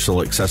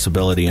universal accessibility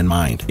in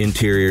mind.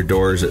 Interior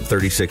doors at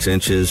 36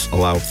 inches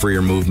allow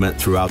freer movement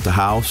throughout the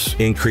house,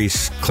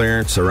 increase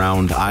clearance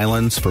around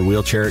islands for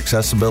wheelchair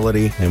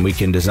accessibility, and we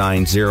can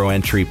design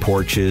zero-entry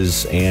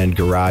porches and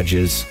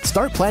garages.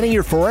 Start planning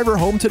your forever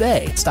home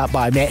today. Stop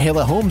by Matt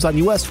Hallett Homes on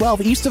US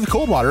 12 east of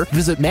Coldwater.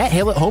 Visit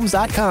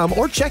MattHallettHomes.com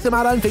or check them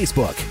out on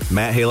Facebook.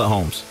 Matt Hallett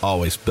Homes,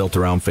 always built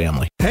around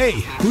family.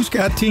 Hey, who's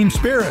got team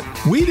spirit?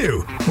 We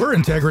do. We're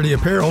Integrity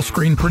Apparel,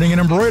 Screen Printing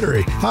and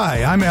Embroidery.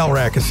 Hi, I'm Al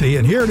Rackesee,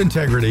 and here at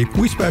Integrity,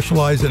 we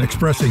specialize in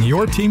expressing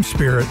your team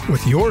spirit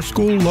with your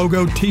school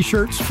logo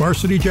t-shirts,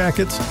 varsity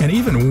jackets, and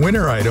even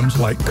winter items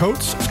like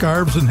coats,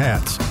 scarves, and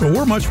hats. But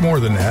we're much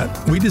more than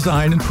that. We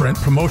design and print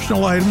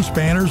promotional items,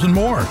 banners, and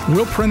more.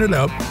 We'll print it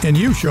up, and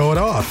you show it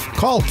off.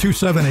 Call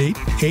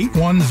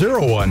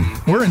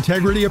 278-8101. We're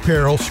Integrity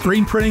Apparel,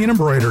 Screen Printing and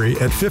Embroidery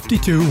at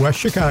 52 West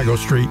Chicago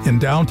Street in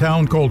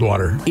downtown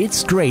Coldwater.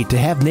 It's great to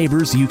have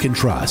neighbors you can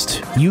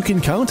trust, you can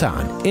count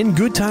on, in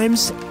good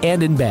times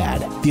and in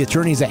bad. The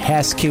attorneys at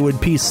Hass Kaywood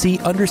PC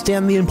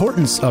understand the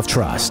importance of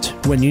trust.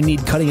 When you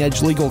need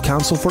cutting-edge legal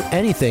counsel for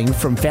anything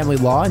from family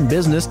law and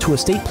business to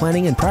estate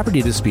planning and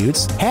property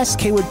disputes, Hass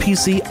Kaywood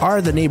PC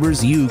are the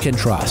neighbors you can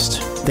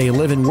trust. They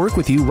live and work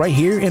with you right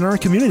here in our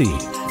community.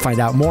 Find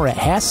out more at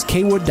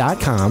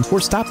HassKaywood.com or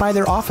stop by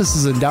their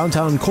offices in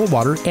downtown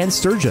Coldwater and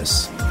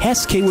Sturgis.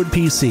 Hass Kaywood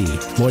PC.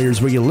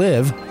 Lawyers where you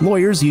live,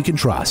 lawyers you can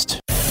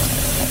trust.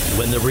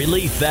 When the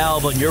relief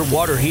valve on your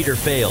water heater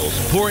fails,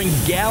 pouring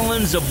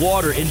gallons of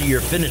water into your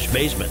finished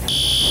basement,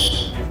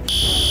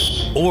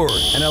 or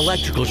an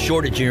electrical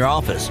shortage in your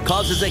office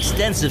causes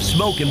extensive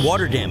smoke and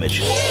water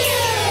damage,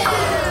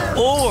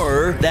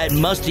 or that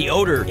musty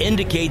odor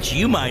indicates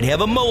you might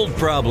have a mold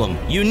problem,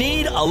 you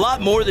need a lot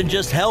more than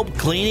just help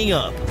cleaning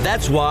up.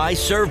 That's why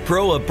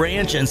ServPro of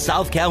Branch and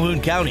South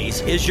Calhoun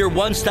counties is your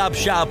one-stop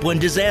shop when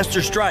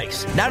disaster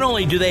strikes. Not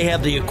only do they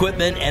have the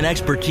equipment and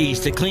expertise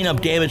to clean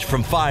up damage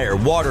from fire,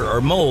 water,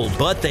 or mold,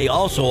 but they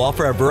also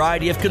offer a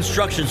variety of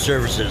construction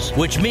services,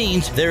 which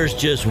means there's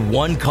just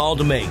one call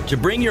to make to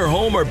bring your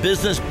home or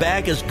business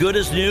back as good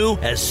as new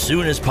as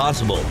soon as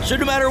possible. So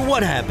no matter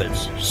what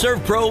happens,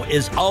 ServPro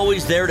is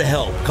always there to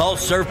help. Call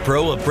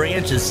ServPro of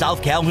Branch in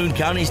South Calhoun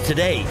counties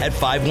today at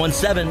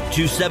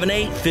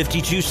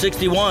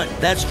 517-278-5261.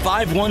 That's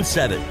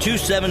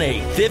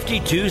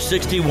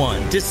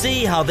 517-278-5261 to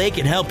see how they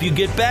can help you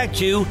get back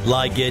to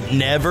like it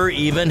never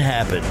even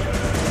happened.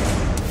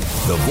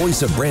 The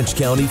voice of Branch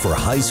County for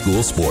high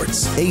school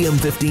sports. AM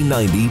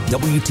 1590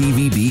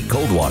 WTVB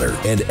Coldwater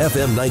and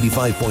FM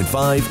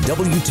 95.5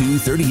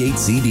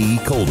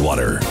 W238CD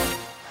Coldwater.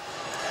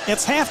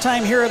 It's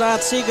halftime here at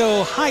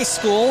Otsego High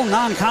School,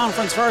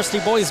 non-conference varsity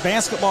boys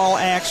basketball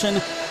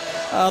action.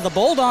 The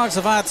Bulldogs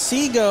of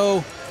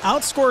Otsego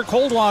outscored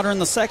Coldwater in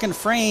the second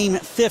frame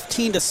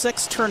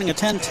 15-6, turning a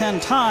 10-10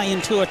 tie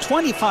into a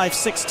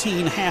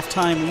 25-16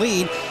 halftime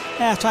lead.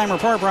 Halftime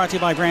report brought to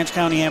you by Branch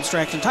County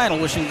Abstract and Title,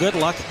 wishing good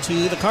luck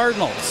to the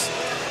Cardinals.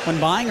 When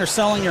buying or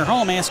selling your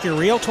home, ask your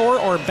realtor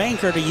or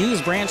banker to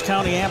use Branch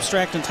County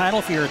Abstract and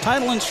Title for your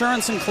title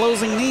insurance and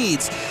closing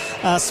needs.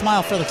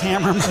 Smile for the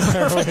camera.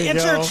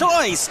 It's your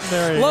choice.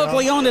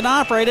 Locally owned and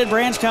operated,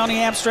 Branch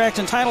County Abstract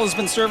and Title has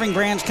been serving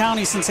Branch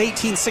County since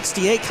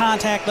 1868.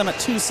 Contact them at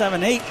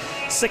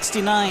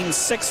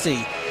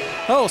 278-6960.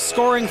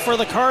 Scoring for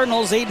the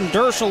Cardinals, Aiden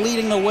Dershel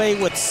leading the way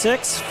with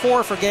 6,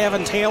 4 for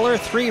Gavin Taylor,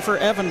 3 for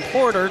Evan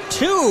Porter,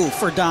 2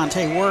 for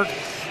Dante Work,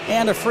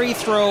 and a free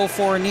throw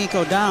for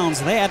Nico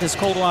Downs. That is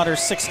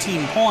Coldwater's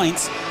 16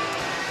 points.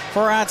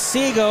 For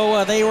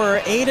Otsego, they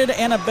were aided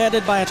and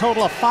abetted by a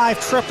total of 5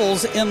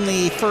 triples in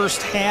the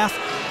first half.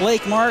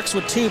 Blake Marks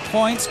with 2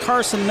 points,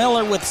 Carson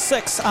Miller with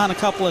 6 on a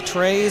couple of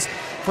trays,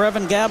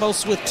 Brevin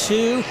Gabos with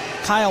 2,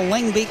 Kyle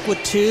Lingbeek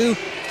with 2,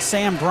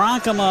 Sam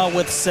Bronkema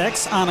with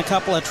 6 on a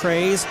couple of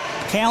trays,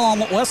 Callum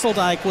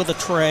Wesseldike with a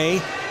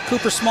tray,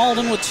 Cooper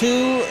Smalden with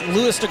 2,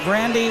 Louis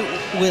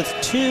DeGrande with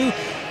 2.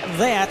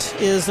 That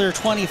is their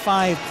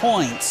 25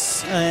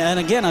 points. And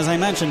again, as I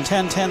mentioned,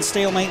 10-10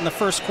 stalemate in the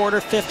first quarter,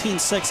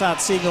 15-6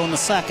 Otsego in the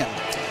second.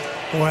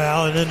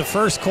 Well, and in the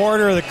first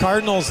quarter, the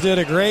Cardinals did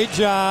a great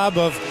job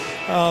of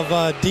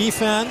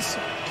defense.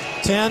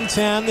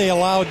 10-10. They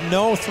allowed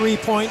no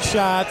three-point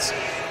shots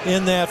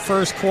in that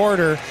first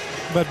quarter.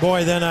 But,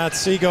 boy, then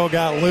Otsego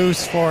got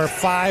loose for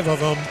 5 of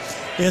them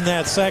in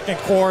that second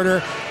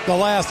quarter. The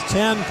last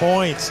 10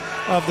 points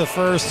of the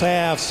first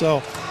half.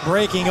 So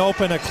breaking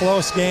open a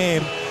close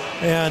game.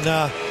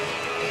 And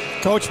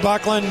Coach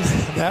Buckland,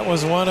 that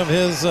was one of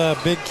his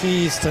big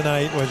keys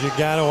tonight, was you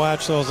got to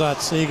watch those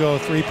Otsego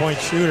three-point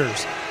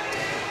shooters.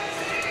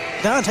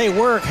 Dante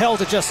Work held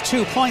to just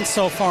 2 points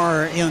so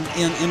far in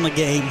the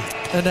game.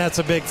 And that's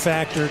a big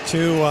factor,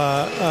 too,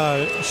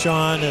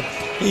 Sean. And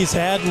he's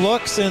had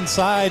looks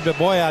inside, but,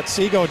 boy,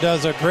 Otsego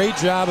does a great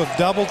job of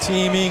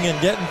double-teaming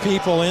and getting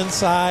people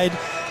inside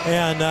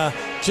and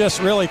just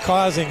really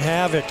causing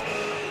havoc.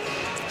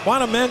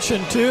 Want to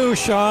mention, too,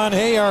 Sean,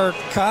 hey, our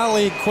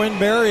colleague Quinn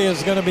Berry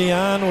is going to be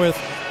on with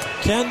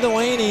Ken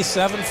Delaney,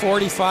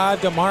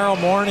 7:45 tomorrow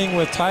morning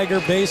with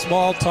Tiger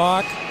Baseball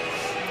Talk.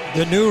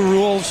 The new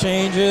rule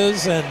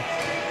changes, and,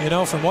 you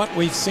know, from what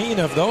we've seen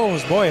of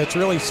those, boy, it's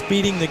really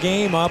speeding the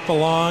game up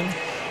along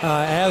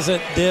as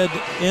it did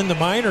in the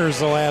minors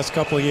the last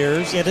couple of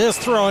years. It is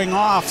throwing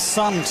off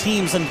some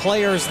teams and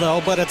players,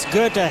 though, but it's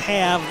good to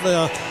have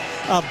the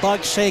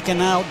bug shaken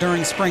out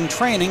during spring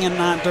training and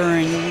not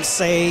during,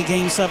 say,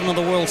 Game 7 of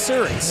the World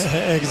Series.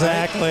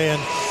 Exactly,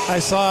 and I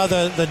saw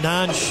the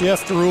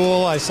non-shift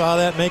rule. I saw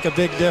that make a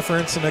big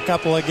difference in a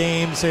couple of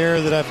games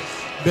here that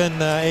I've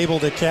been able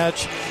to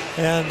catch.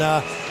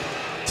 And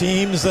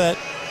teams that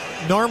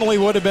normally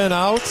would have been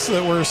outs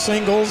that were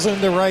singles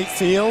into right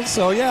field.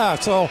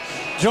 So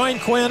join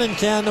Quinn and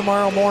Ken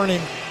tomorrow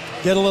morning.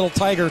 Get a little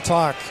Tiger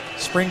talk,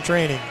 spring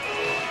training.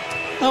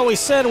 Well, we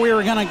said we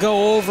were going to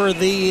go over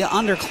the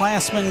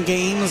underclassmen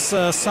games,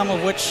 some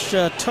of which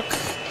took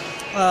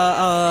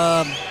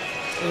a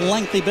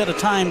lengthy bit of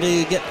time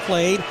to get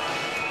played.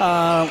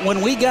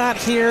 When we got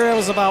here, it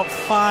was about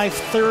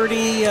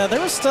 5:30. There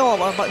was still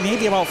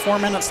maybe about 4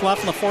 minutes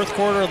left in the fourth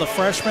quarter of the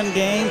freshman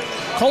game.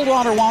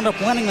 Coldwater wound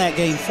up winning that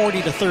game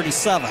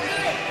 40-37.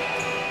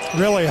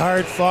 Really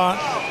hard-fought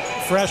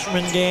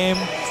freshman game.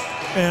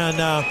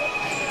 And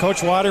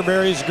Coach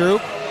Waterbury's group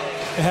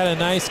had a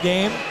nice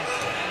game.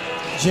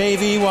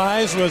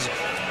 JV-wise was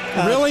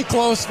really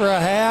close for a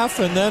half,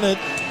 and then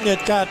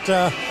it got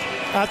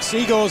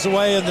Otsego's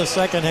away in the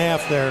second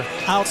half there.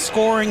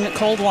 Outscoring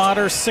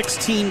Coldwater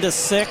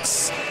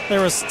 16-6. There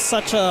was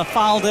such a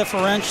foul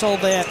differential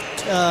that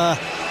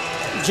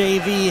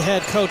JV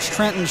head coach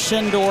Trenton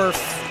Schindorf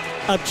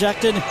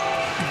objected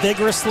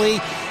vigorously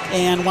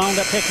and wound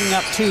up picking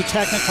up 2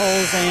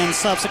 technicals, and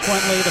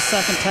subsequently the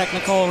second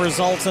technical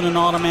results in an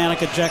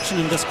automatic ejection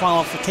and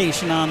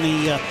disqualification on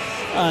the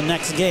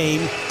next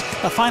game.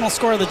 The final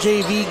score of the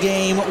JV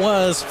game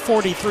was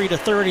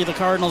 43-30. The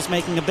Cardinals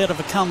making a bit of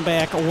a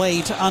comeback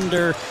late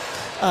under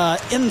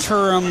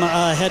interim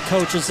head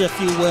coaches, if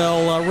you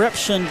will, Rip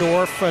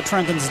Schindorf,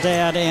 Trenton's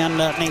dad, and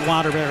Nate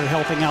Waterbury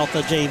helping out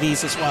the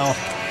JVs as well.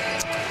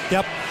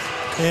 Yep.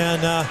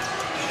 And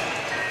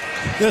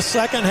this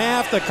second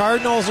half, the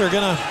Cardinals are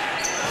going to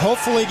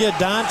hopefully get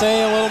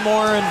Dante a little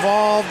more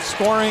involved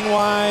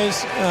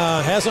scoring-wise.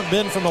 Hasn't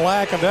been from a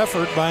lack of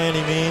effort by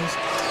any means.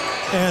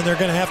 And they're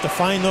going to have to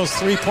find those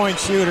three-point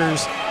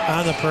shooters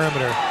on the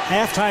perimeter.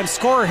 Halftime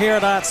score here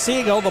at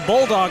Otsego. The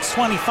Bulldogs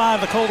 25,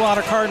 the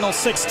Coldwater Cardinals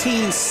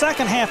 16.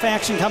 Second half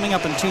action coming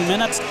up in 2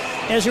 minutes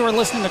as you are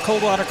listening to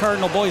Coldwater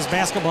Cardinal boys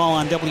basketball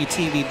on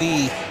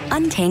WTVB.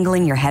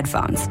 Untangling your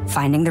headphones,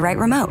 finding the right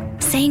remote,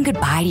 saying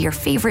goodbye to your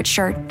favorite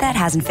shirt that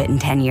hasn't fit in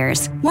 10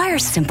 years. Why are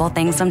simple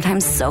things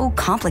sometimes so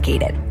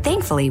complicated?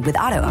 Thankfully, with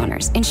Auto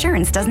Owners,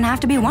 insurance doesn't have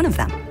to be one of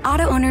them.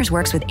 Auto Owners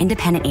works with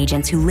independent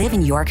agents who live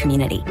in your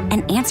community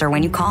and answer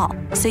when you call,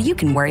 so you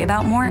can worry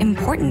about more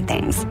important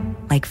things,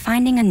 like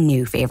finding a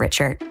new favorite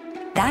shirt.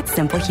 That's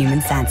simple human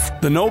sense.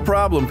 The No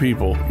Problem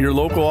people. Your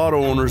local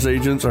Auto Owners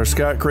agents are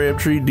Scott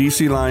Crabtree,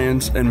 DC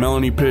Lyons, and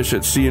Melanie Pish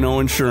at C&O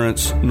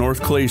Insurance,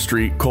 North Clay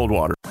Street,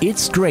 Coldwater.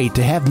 It's great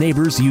to have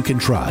neighbors you can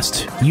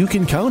trust, you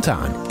can count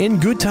on, in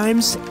good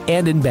times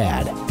and in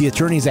bad. The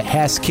attorneys at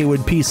Hass Kaywood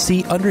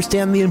PC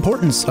understand the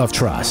importance of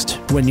trust.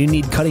 When you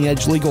need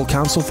cutting-edge legal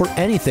counsel for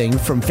anything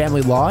from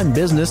family law and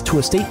business to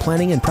estate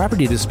planning and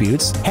property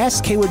disputes,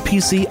 Hass Kaywood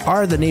PC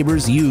are the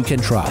neighbors you can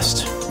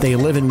trust. They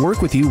live and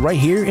work with you right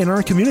here in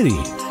our community.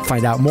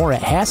 Find out more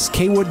at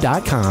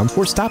HessKwood.com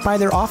or stop by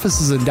their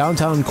offices in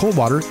downtown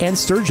Coldwater and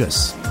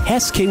Sturgis.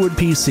 Hess Kwood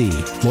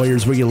PC.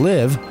 Lawyers where you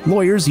live,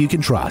 lawyers you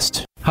can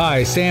trust.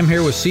 Hi, Sam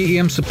here with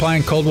CEM Supply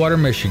in Coldwater,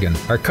 Michigan.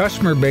 Our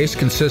customer base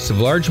consists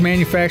of large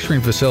manufacturing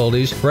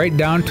facilities right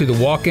down to the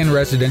walk-in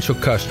residential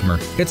customer.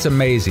 It's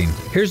amazing.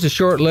 Here's a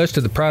short list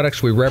of the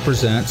products we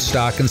represent,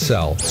 stock, and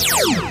sell.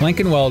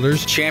 Lincoln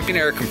Welders, Champion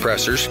Air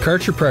Compressors,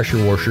 Karcher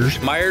Pressure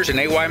Washers, Myers and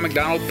AY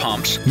McDonald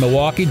Pumps,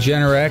 Milwaukee,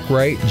 Generac,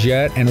 Wright,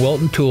 Jet, and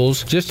Wilton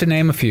Tools, just to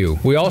name a few.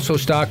 We also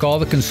stock all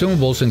the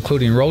consumables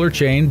including roller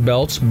chain,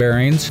 belts,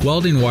 bearings,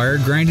 welding wire,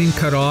 grinding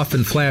cutoff,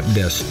 and flap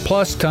discs,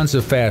 plus tons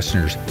of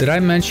fasteners. Did I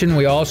mention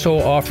we also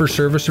offer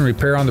service and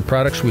repair on the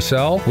products we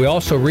sell? We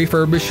also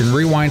refurbish and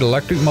rewind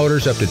electric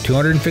motors up to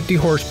 250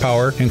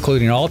 horsepower,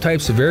 including all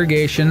types of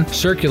irrigation,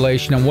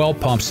 circulation, and well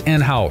pumps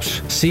in-house.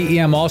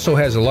 CEM also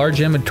has a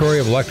large inventory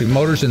of electric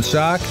motors in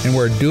stock, and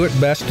we're a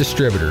do-it-best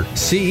distributor.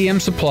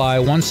 CEM Supply,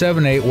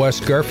 178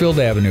 West Garfield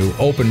Avenue,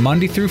 open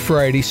Monday through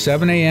Friday,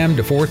 7 a.m.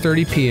 to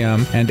 4:30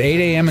 p.m. and 8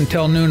 a.m.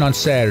 until noon on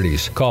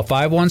Saturdays. Call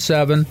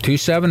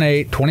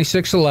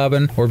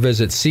 517-278-2611 or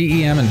visit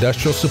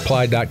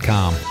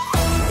cemindustrialsupply.com.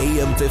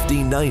 AM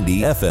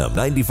 1590, FM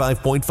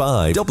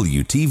 95.5,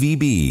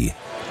 WTVB.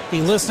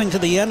 Be listening to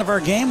the end of our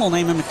game. We'll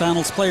name a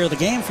McDonald's Player of the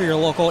Game for your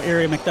local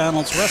area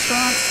McDonald's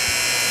restaurant.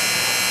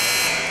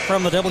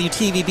 From the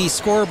WTVB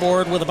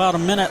scoreboard with about a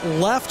minute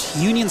left,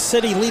 Union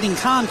City leading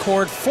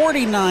Concord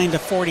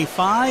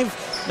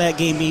 49-45. That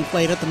game being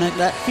played at the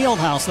that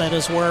Fieldhouse. That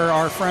is where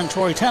our friend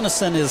Troy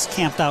Tennyson is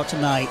camped out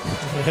tonight.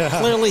 Yeah.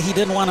 Clearly he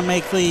didn't want to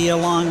make the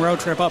long road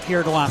trip up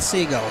here to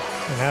Otsego.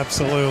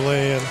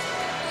 Absolutely. And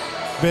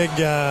big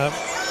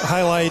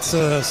highlights,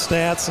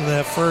 stats in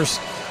that first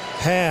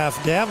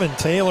half. Gavin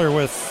Taylor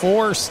with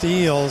 4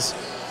 steals.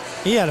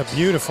 He had a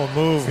beautiful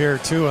move here,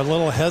 too. A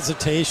little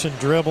hesitation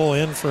dribble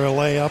in for a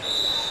layup.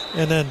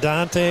 And then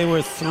Dante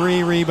with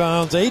 3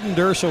 rebounds. Aiden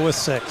Dershel with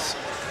 6.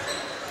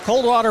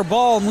 Coldwater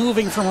ball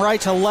moving from right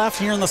to left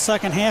here in the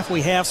second half.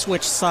 We have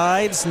switched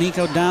sides.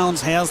 Nico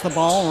Downs has the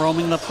ball,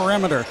 roaming the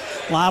perimeter.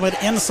 Lob it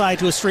inside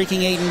to a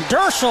streaking Aiden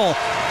Dershel.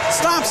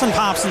 Stops and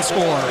pops and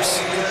scores.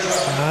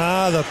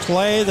 The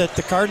play that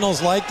the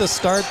Cardinals like to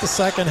start the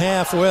second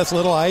half with.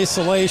 Little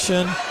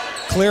isolation.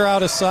 Clear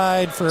out a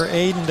side for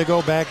Aiden to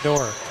go back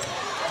door.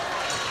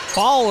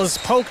 Ball was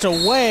poked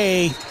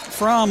away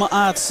from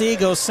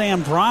Otsego.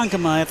 Sam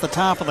Bronkema at the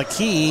top of the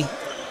key.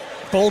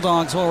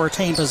 Bulldogs will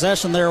retain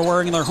possession. They're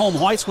wearing their home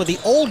whites with the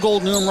old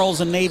gold numerals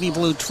and navy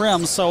blue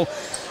trim. So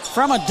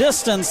from a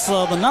distance,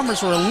 the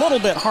numbers were a little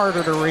bit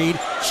harder to read.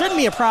 Shouldn't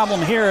be a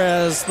problem here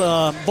as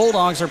the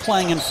Bulldogs are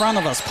playing in front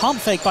of us. Pump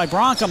fake by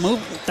Bronca,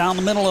 moved down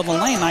the middle of the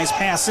lane. Nice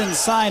pass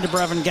inside to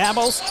Brevin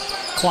Gabos.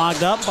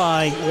 Clogged up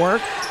by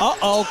Work.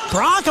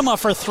 Bronkema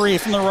for 3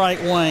 from the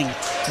right wing.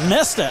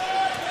 Missed it.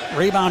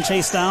 Rebound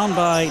chased down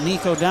by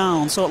Nico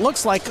Downs. So it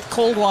looks like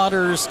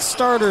Coldwater's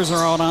starters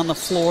are out on the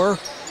floor.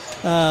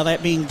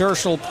 That being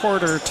Dershel,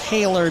 Porter,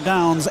 Taylor,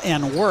 Downs,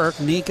 and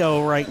Work.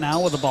 Nico right now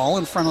with the ball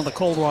in front of the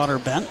Coldwater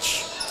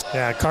bench.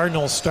 Yeah,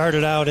 Cardinals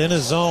started out in a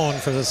zone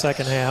for the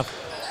second half.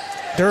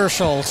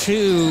 Dershel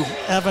to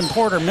Evan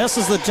Porter.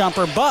 Misses the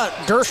jumper, but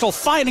Dershel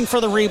fighting for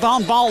the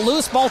rebound. Ball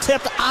loose, ball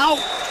tipped out.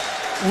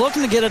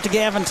 Looking to get it to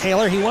Gavin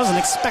Taylor. He wasn't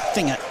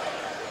expecting it.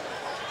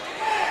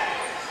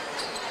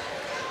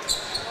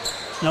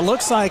 It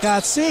looks like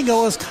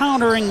Otsego is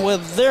countering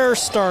with their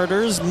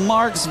starters,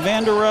 Marks,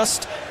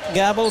 Vanderust,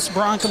 Gabos,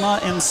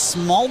 Bronkema, and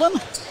Smalden.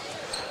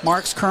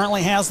 Marks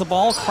currently has the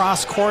ball,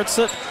 cross-courts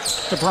it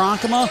to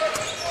Bronkema.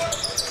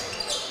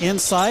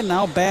 Inside,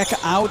 now back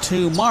out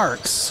to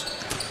Marks.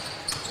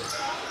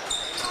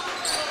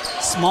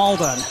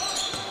 Smalden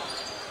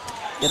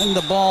getting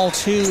the ball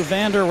to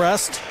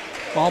Vanderust.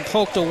 Ball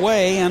poked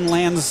away and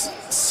lands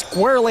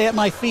squarely at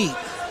my feet.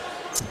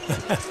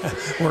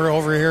 We're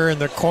over here in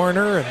the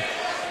corner, and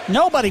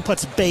nobody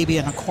puts baby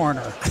in a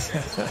corner.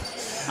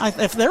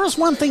 If there was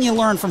one thing you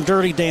learned from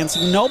Dirty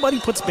Dancing,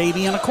 nobody puts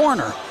baby in a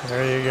corner.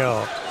 There you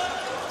go.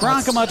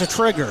 Bronkema to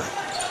trigger.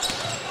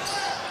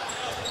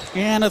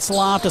 And it's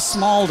lobbed to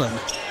Smalden.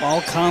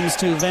 Ball comes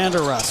to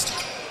Vanderust.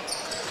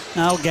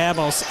 Now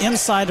Gabos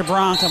inside to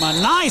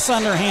Bronkema. Nice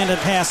underhanded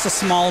pass to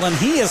Smalden.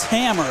 He is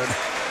hammered.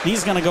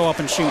 He's going to go up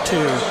and shoot 2.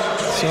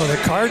 So the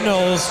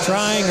Cardinals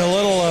trying a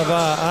little of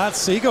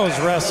Otsego's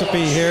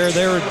recipe here.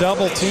 They were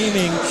double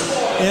teaming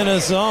in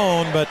a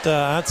zone, but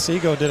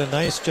Otsego did a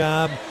nice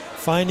job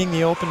finding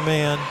the open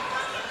man.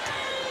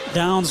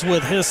 Downs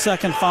with his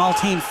second foul,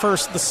 team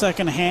first the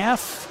second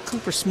half.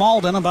 Cooper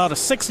Smalden, about a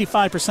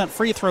 65%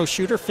 free throw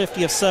shooter,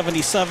 50 of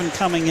 77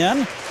 coming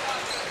in.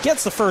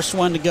 Gets the first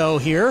one to go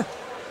here.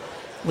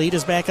 Lead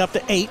is back up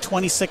to 8,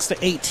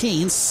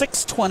 26-18.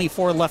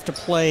 6:24 left to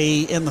play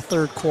in the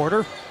third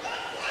quarter.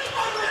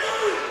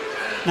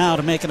 Now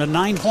to make it a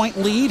 9-point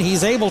lead,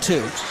 he's able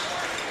to.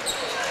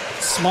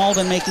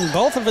 Smalden making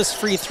both of his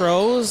free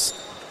throws.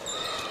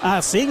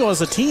 Otsego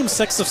as a team,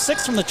 6 of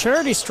 6 from the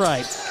charity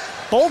stripe.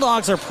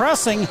 Bulldogs are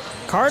pressing.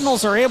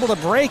 Cardinals are able to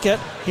break it.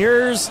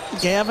 Here's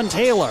Gavin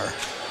Taylor.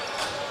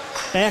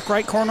 Back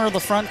right corner of the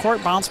front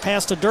court, bounce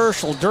pass to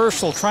Derschel.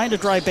 Derschel trying to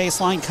drive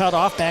baseline, cut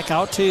off, back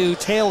out to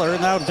Taylor.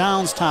 Now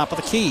Downs top of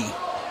the key.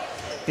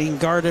 Being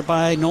guarded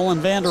by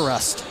Nolan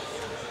Vanderust.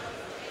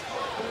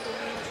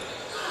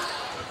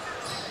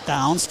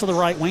 Downs to the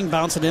right wing,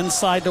 bounce it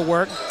inside to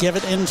work, give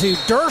it into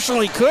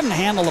Derschel. He couldn't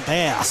handle the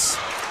pass.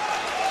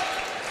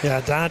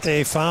 Yeah,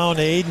 Dante found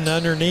Aiden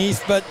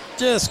underneath, but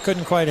just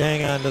couldn't quite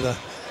hang on to the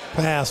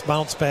pass,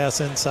 bounce pass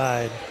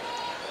inside.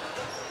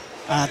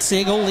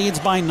 Otsego leads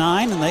by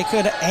 9, and they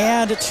could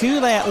add to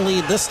that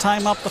lead, this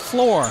time up the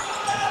floor.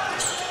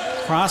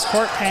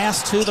 Cross-court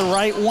pass to the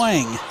right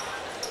wing.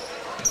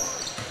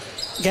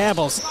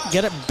 Gabbles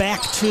get it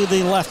back to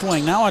the left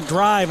wing. Now a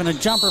drive and a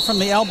jumper from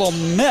the elbow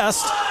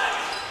missed.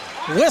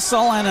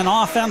 Whistle and an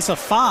offensive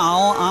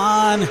foul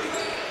on,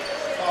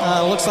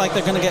 looks like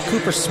they're going to get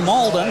Cooper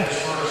Smalden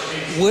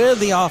with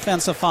the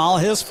offensive foul,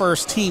 his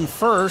first, team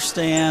first,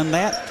 and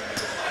that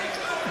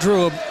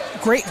drew a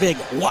great big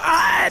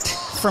what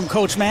from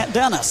Coach Matt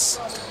Dennis.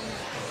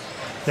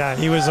 Yeah,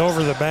 he was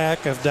over the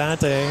back of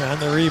Dante on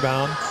the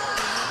rebound.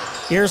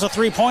 Here's a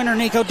three-pointer,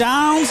 Nico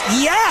Downs.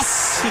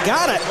 Yes, he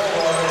got it.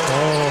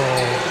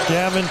 Oh,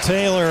 Gavin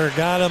Taylor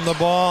got him the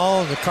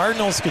ball. The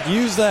Cardinals could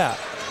use that.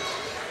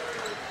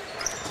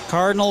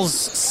 Cardinals'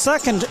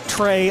 second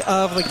tray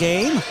of the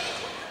game.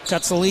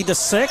 Cuts the lead to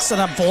 6, and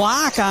a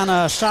block on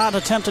a shot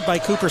attempted by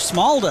Cooper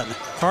Smalden.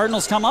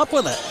 Cardinals come up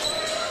with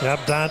it.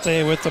 Yep,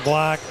 Dante with the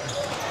block.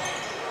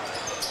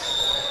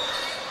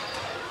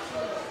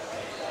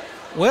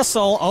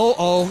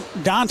 Whistle,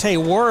 Dante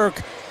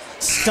Work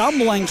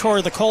stumbling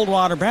toward the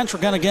Coldwater bench. We're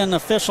going to get an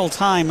official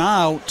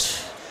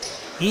timeout.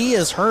 He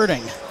is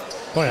hurting.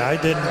 Boy, I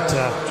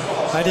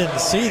didn't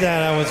see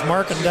that. I was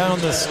marking down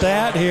the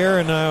stat here,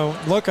 and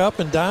I look up,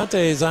 and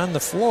Dante's on the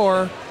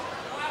floor.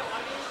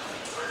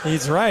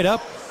 He's right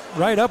up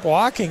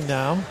walking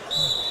now.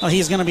 Well,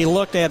 he's going to be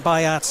looked at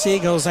by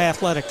Otsego's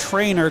athletic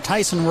trainer.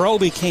 Tyson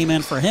Roby came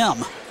in for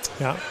him.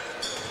 Yeah.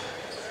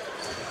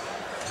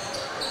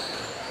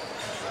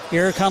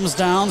 Here comes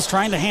Downs,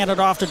 trying to hand it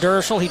off to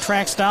Derschel. He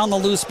tracks down the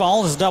loose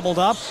ball, is doubled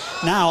up.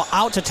 Now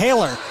out to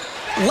Taylor.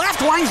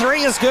 Left wing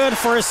three is good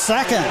for his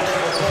second.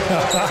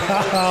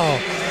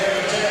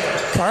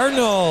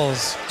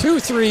 Cardinals, 2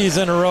 threes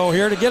in a row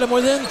here to get him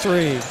within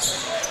 3.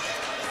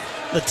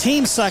 The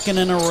team second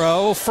in a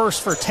row.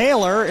 First for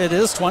Taylor. It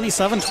is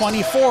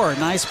 27-24.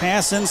 Nice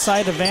pass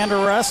inside to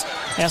Vanderust.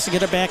 Has to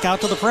get it back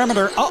out to the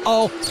perimeter.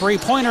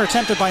 Three-pointer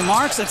attempted by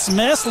Marks. It's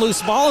missed.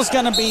 Loose ball is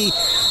going to be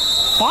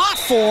fought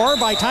for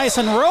by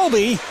Tyson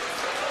Roby.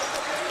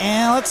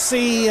 And let's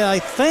see, I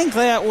think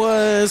that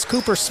was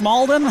Cooper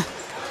Smalden.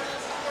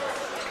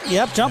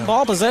 Yep, jump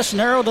ball, possession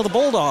arrow to the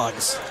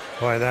Bulldogs.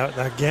 Boy, that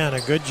again,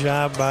 a good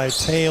job by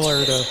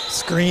Taylor to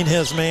screen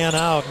his man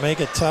out, make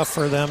it tough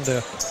for them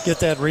to get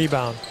that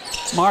rebound.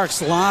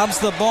 Marks lobs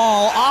the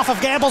ball off of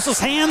Gabbles'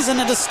 hands, and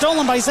it is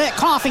stolen by Zach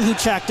Coughing, who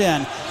checked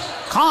in.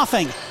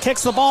 Coughing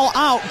kicks the ball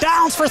out.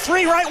 Downs for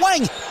 3, right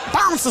wing.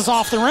 Bounces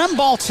off the rim,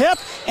 ball tip,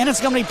 and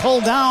it's going to be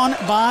pulled down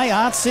by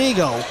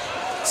Otsego.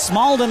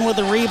 Smalden with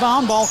the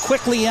rebound, ball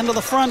quickly into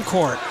the front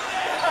court.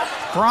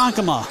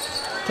 Bronkema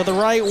to the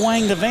right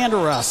wing to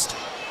Vanderust.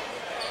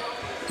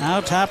 Now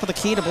top of the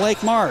key to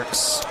Blake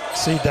Marks.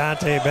 See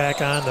Dante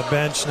back on the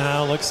bench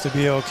now. Looks to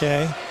be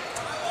okay.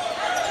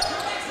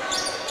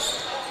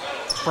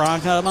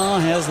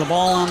 Bronkema has the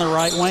ball on the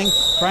right wing.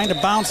 Trying to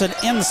bounce it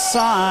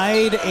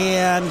inside,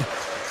 and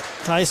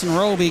Tyson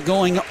Roby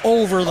going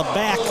over the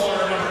back.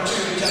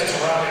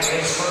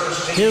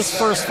 His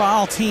first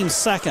foul, team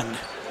second.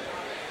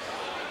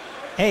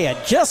 Hey, I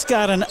just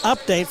got an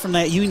update from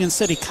that Union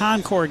City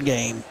Concord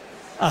game.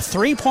 A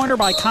three-pointer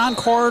by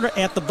Concord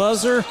at the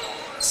buzzer,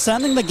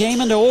 sending the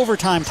game into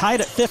overtime,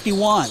 tied at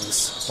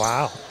 51s.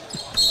 Wow.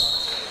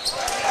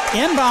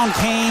 Inbound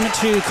came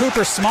to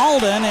Cooper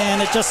Smalden,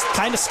 and it just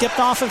kind of skipped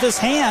off of his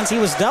hands. He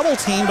was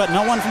double-teamed, but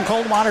no one from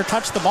Coldwater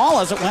touched the ball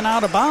as it went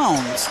out of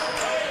bounds.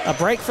 A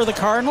break for the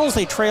Cardinals.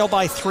 They trail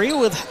by 3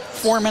 with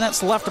 4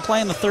 minutes left to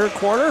play in the third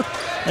quarter.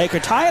 They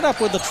could tie it up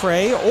with the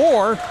tray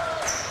or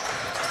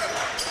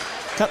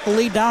cut the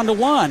lead down to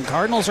 1.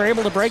 Cardinals are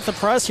able to break the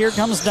press. Here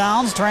comes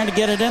Downs trying to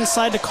get it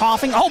inside to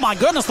Coughing. Oh my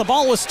goodness, the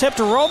ball was tipped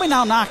to Roby,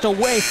 now knocked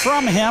away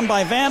from him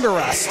by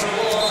Vanderust.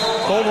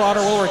 Coldwater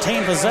will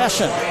retain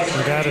possession.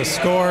 We got a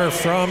score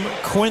from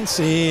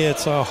Quincy.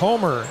 It's a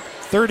homer.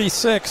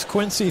 36,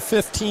 Quincy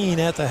 15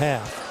 at the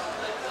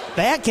half.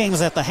 That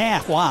game's at the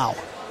half, wow.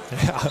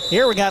 Yeah.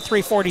 Here we got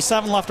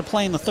 3:47 left to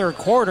play in the third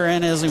quarter,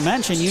 and as we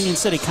mentioned, Union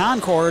City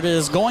Concord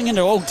is going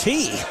into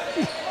OT.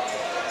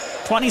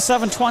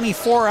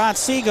 27-24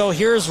 Otsego.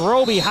 Here's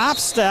Roby, hop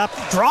step,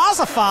 draws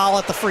a foul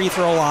at the free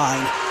throw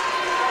line.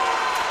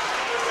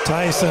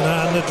 Tyson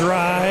on the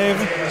drive,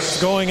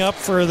 going up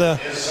for the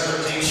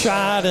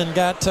shot and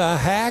got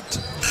hacked.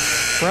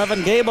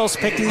 Brevin Gabos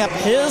picking up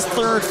his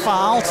third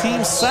foul,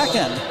 team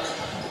second.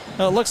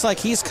 It looks like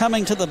he's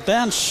coming to the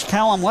bench.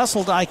 Callum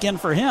Wesseldike in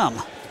for him.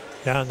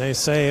 Yeah, and they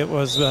say it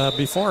was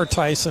before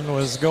Tyson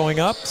was going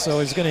up,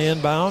 so he's going to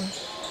inbound.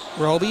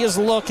 Roby is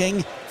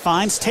looking,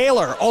 Finds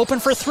Taylor, open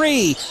for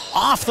three.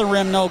 Off the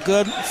rim, no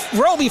good.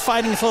 Roby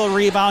fighting for the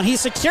rebound. He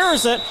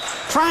secures it,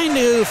 trying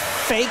to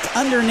fake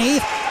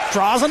underneath.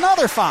 Draws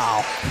another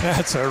foul.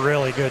 That's a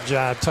really good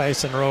job,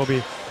 Tyson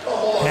Roby.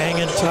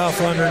 Hanging tough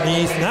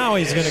underneath. Now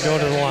he's going to go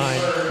to the line.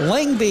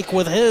 Langbeek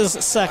with his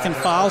second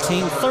foul,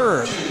 team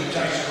third.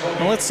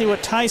 Well, let's see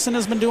what Tyson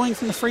has been doing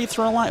from the free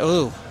throw line.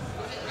 Ooh,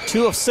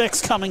 2 of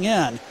 6 coming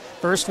in.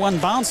 First one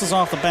bounces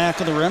off the back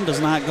of the rim,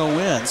 does not go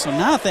in. So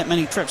not that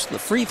many trips to the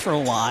free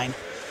throw line.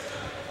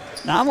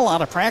 Not a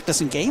lot of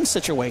practice in game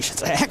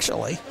situations,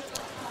 actually.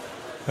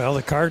 Well,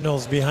 the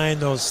Cardinals behind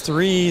those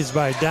threes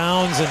by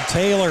Downs and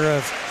Taylor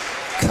have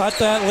cut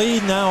that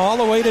lead now all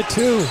the way to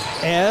 2.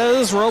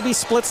 As Roby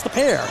splits the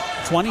pair,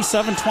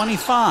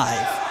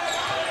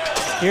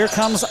 27-25. Here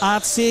comes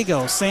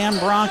Otsego. Sam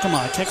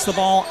Bronkema kicks the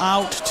ball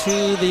out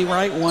to the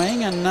right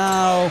wing, and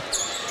now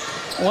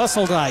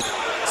Wesseldijk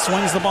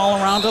swings the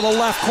ball around to the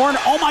left corner.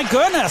 Oh my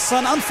goodness,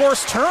 an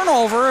unforced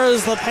turnover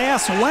as the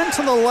pass went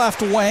to the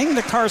left wing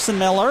to Carson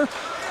Miller,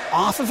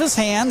 off of his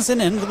hands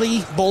and into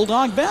the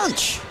Bulldog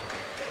bench.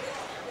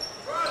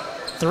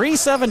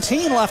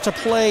 3:17 left to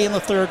play in the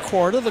third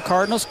quarter. The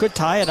Cardinals could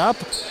tie it up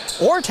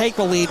or take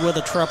the lead with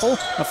a triple.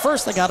 But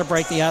first they got to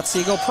break the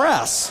Otsego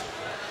press.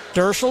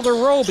 Dershel to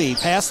Roby,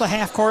 past the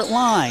half-court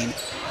line.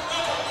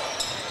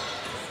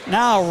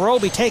 Now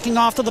Roby taking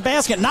off to the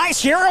basket.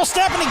 Nice Euro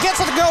step, and he gets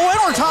it to go in.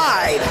 We're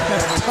tied.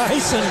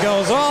 Tyson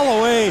goes all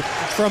the way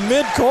from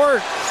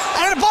midcourt.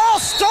 And the ball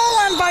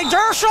stolen by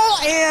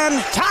Dershel, and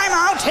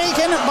timeout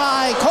taken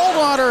by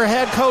Coldwater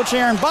head coach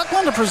Aaron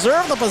Buckland to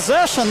preserve the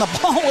possession. The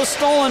ball was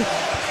stolen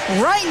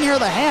right near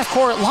the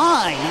half-court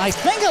line. I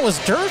think it was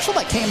Dershel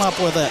that came up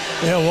with it.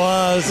 It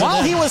was.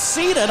 While he was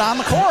seated on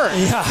the court.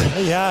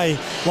 Yeah, he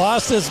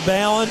lost his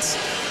balance.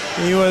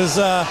 He was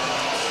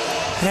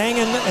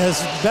hanging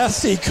as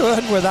best he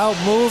could without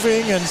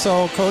moving, and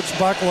so Coach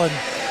Buckland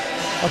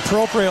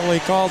appropriately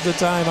called the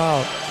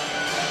timeout.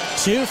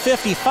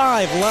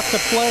 2:55 left to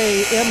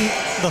play in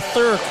the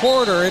third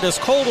quarter. It is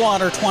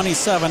Coldwater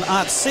 27,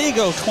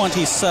 Otsego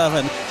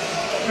 27.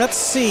 Let's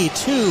see,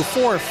 2,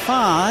 4,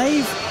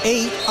 5,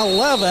 8,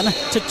 11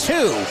 to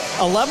 2.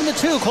 11 to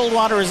 2,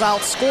 Coldwater is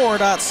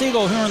outscored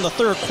Otsego here in the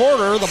third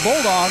quarter. The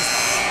Bulldogs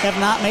have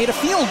not made a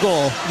field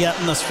goal yet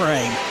in this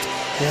frame.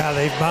 Yeah,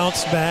 they've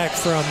bounced back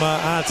from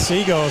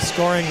Otsego,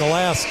 scoring the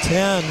last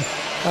 10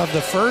 of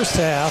the first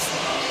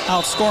half.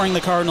 Outscoring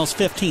the Cardinals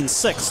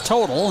 15-6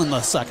 total in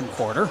the second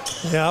quarter.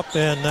 Yep,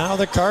 and now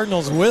the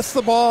Cardinals with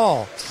the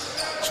ball.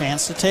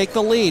 Chance to take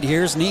the lead.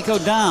 Here's Nico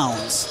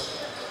Downs.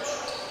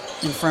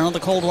 In front of the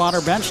Coldwater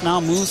bench, now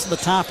moves to the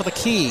top of the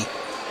key.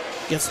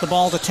 Gets the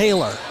ball to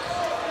Taylor.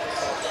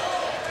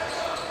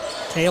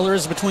 Taylor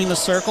is between the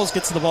circles,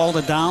 gets the ball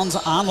to Downs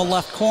on the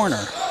left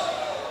corner.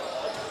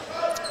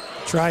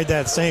 Tried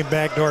that same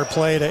backdoor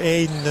play to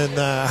Aiden, and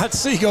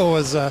Otsego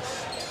was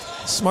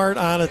smart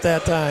on it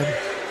that time.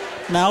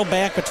 Now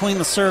back between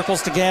the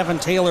circles to Gavin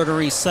Taylor to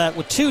reset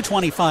with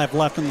 2:25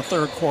 left in the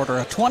third quarter.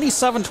 A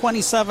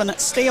 27-27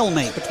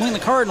 stalemate between the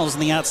Cardinals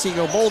and the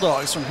Otsego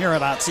Bulldogs from here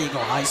at Otsego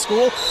High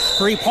School.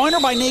 Three-pointer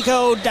by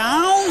Nico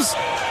Downs.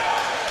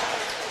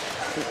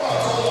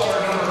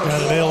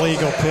 Got an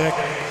illegal pick.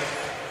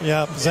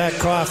 Yep, Zach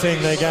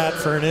Coughing they got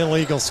for an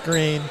illegal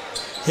screen.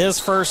 His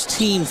first,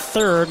 team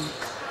third.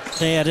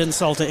 They had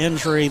insult to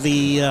injury.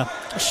 The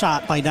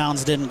shot by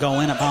Downs didn't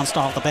go in. It bounced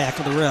off the back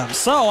of the rim.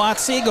 So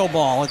Otsego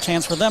ball, a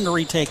chance for them to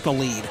retake the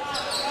lead.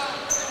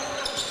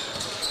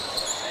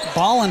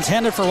 Ball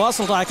intended for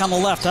Wesseldijk on the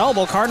left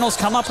elbow. Cardinals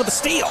come up with a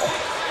steal.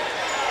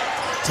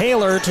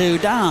 Taylor to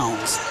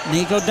Downs.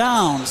 Nico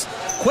Downs.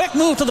 Quick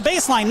move to the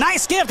baseline.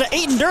 Nice give to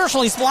Aiden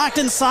Dershel. He's blocked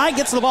inside.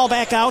 Gets the ball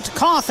back out to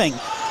Coughing.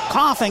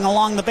 Coughing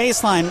along the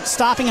baseline,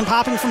 stopping and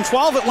popping from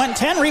 12. It went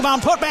 10.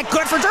 Rebound put back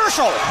good for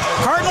Dershel.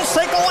 Cardinals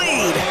take the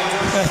lead.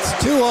 That's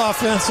 2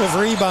 offensive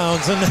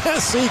rebounds in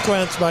that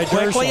sequence by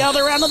Dershel. Quickly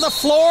other end of the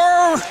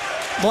floor.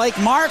 Blake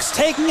Marks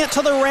taking it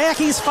to the rack.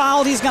 He's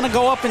fouled. He's going to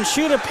go up and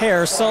shoot a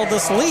pair. So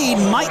this lead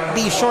might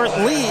be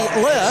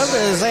short-lived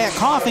as Zach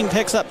Coughing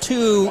picks up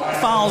 2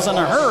 fouls in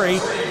a hurry.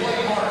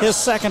 His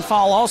second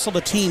foul also the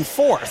team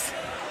fourth.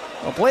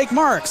 Well, Blake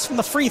Marks from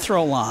the free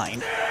throw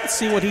line. Let's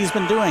see what he's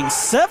been doing.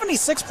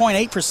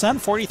 76.8%,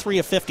 43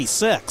 of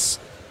 56.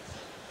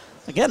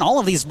 Again, all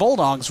of these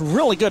Bulldogs,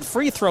 really good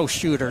free throw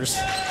shooters.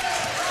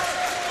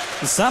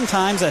 And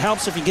sometimes it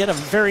helps if you get a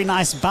very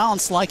nice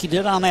bounce like he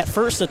did on that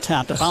first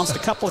attempt. It bounced a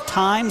couple of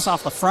times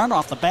off the front,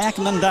 off the back,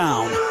 and then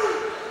down.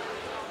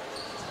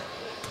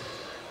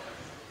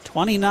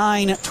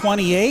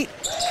 29-28.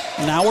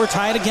 Now we're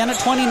tied again at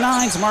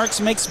 29. Marks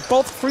makes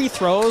both free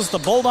throws. The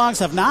Bulldogs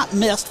have not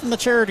missed from the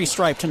charity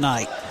stripe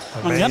tonight.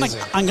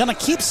 I'm gonna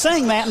keep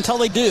saying that until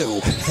they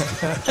do.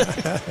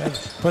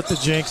 Put the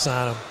jinx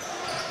on them.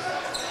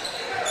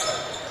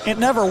 It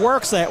never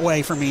works that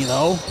way for me,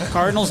 though.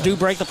 Cardinals do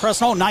break the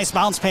press. Oh, nice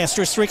bounce pass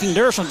to streaking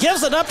Dershel.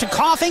 Gives it up to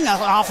Coughing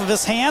off of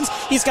his hands.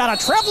 He's got a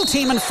triple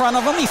team in front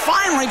of him. He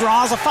finally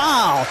draws a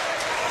foul.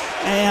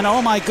 And,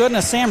 oh, my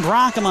goodness, Sam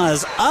Bronkema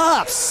is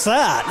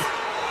upset.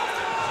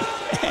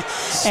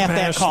 at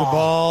that call. The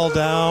ball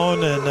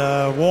down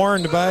and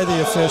warned by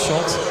the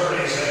officials.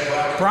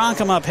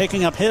 Bronkema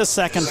picking up his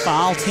second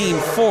foul, team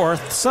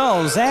fourth.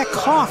 So Zach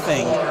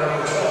Coughing,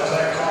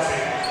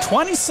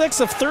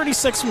 26 of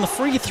 36 from the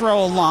free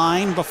throw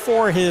line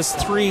before his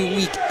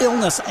 3-week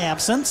illness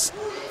absence.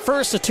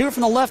 First of 2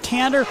 from the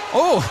left-hander.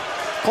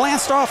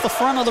 Glanced off the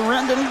front of the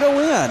rim, didn't go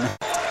in.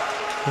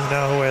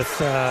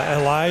 With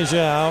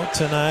Elijah out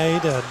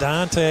tonight,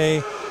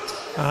 Dante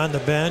on the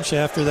bench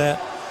after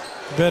that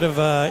bit of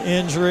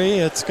injury.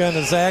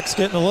 Zach's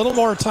getting a little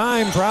more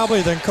time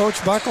probably than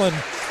Coach Buckland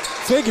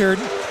figured.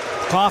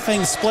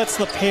 Coughing splits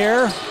the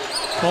pair.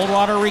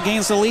 Coldwater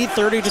regains the lead,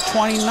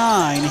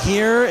 30-29.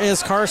 Here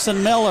is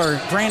Carson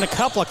Miller. Drained a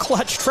couple of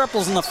clutch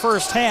triples in the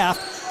first half.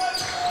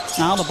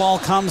 Now the ball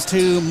comes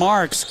to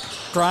Marks.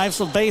 Drives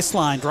the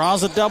baseline,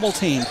 draws a double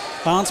team.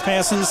 Bounce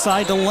pass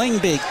inside to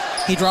Lingby.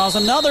 He draws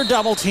another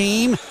double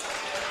team.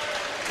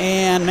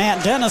 And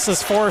Matt Dennis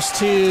is forced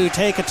to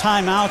take a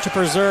timeout to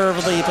preserve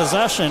the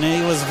possession.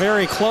 He was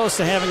very close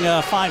to having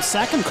a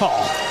 5-second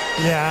call.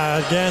 Yeah,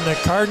 again, the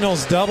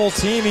Cardinals double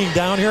teaming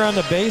down here on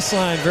the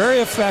baseline very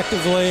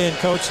effectively, and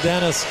Coach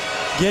Dennis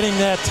getting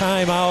that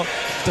timeout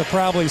to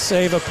probably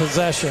save a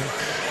possession.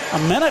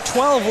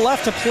 1:12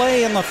 left to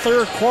play in the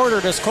third quarter.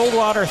 Does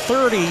Coldwater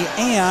 30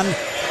 and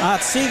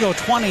Otsego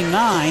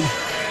 29.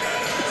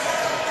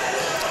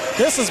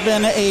 This has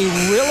been a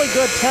really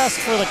good test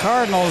for the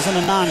Cardinals in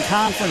a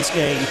non-conference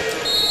game.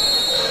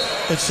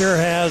 It sure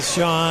has,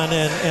 Sean,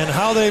 and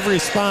how they've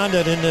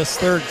responded in this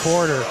third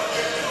quarter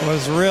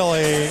was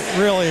really,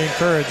 really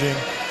encouraging.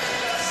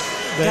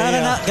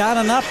 Got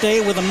an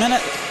update with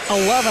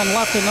 1:11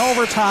 left in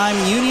overtime.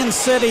 Union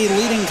City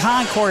leading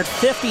Concord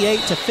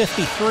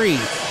 58-53.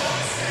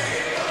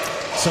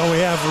 So we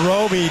have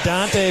Roby,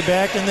 Dante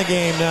back in the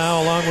game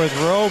now, along with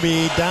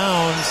Roby,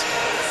 Downs,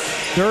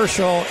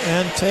 Derschel,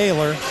 and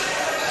Taylor.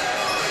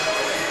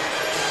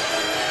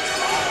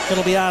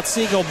 It'll be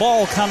Otsego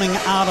ball coming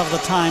out of the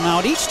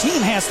timeout. Each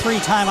team has 3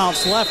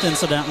 timeouts left,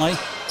 incidentally.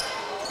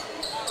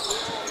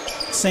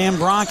 Sam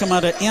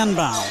Bronkema to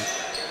inbound.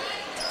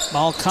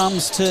 Ball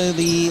comes to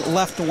the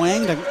left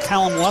wing to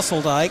Callum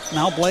Wesseldike.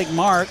 Now Blake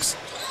Marks.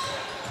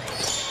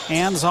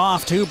 Hands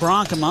off to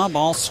Bronkema.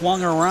 Ball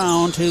swung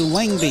around to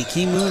Lingbeek.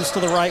 He moves to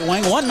the right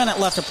wing. 1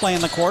 minute left to play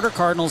in the quarter.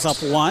 Cardinals up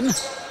 1.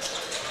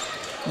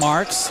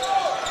 Marks.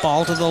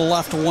 Ball to the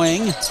left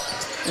wing.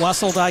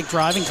 Wesseldike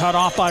driving, cut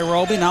off by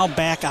Roby. Now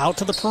back out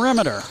to the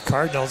perimeter.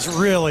 Cardinals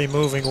really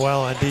moving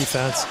well on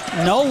defense.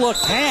 No look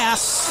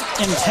pass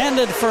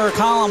intended for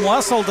Colin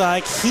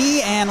Wesseldike.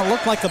 He and it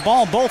looked like the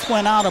ball both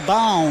went out of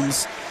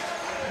bounds.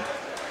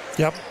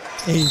 Yep,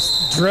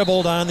 he's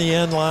dribbled on the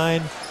end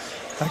line.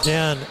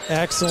 Again,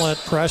 excellent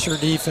pressure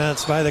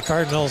defense by the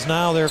Cardinals.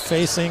 Now they're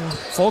facing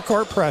full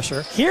court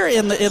pressure. Here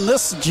in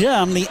this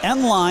gym, the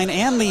end line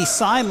and the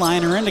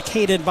sideline are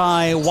indicated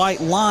by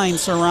white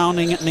lines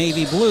surrounding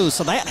navy blue,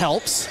 so that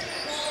helps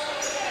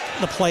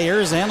the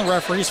players and the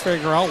referees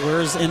figure out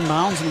where's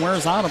inbounds and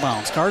where's out of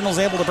bounds. Cardinals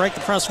able to break the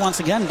press once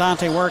again.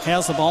 Dante Work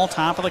has the ball,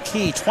 top of the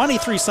key.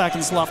 23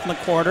 seconds left in the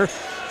quarter.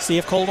 See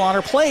if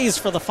Coldwater plays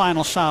for the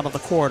final shot of the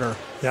quarter.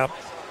 Yep.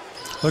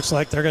 Looks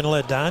like they're going to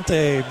let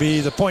Dante be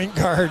the point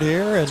guard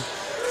here. And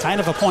kind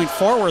of a point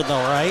forward,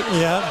 though, right?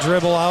 Yeah,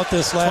 dribble out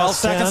this last 12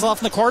 seconds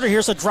left in the quarter.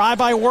 Here's a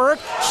drive-by Work.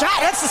 Shot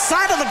hits the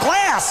side of the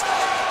glass.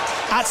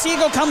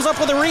 Otsego comes up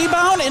with a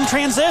rebound in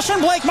transition.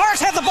 Blake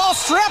Marks had the ball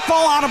stripped,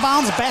 ball out of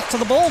bounds, back to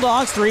the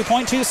Bulldogs.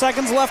 3.2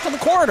 seconds left in the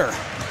quarter.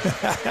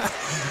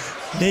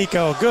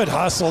 Nico, good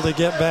hustle to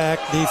get back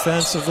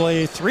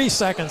defensively. 3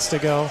 seconds to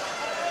go.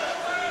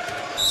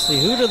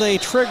 See, who do they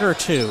trigger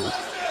to?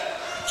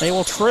 They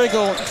will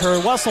trigger to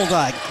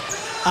Wesseldike.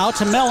 Out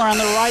to Miller on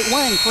the right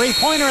wing.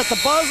 Three-pointer at the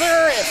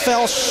buzzer. It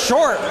fell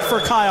short for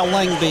Kyle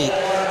Lingby.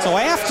 So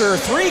after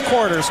 3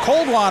 quarters,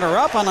 Coldwater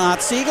up on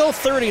Otsego,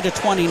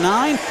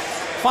 30-29.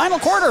 Final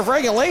quarter of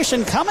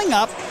regulation coming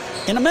up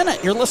in a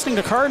minute. You're listening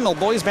to Cardinal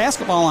Boys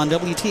Basketball on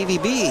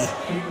WTVB.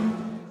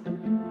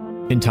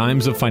 In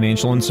times of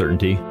financial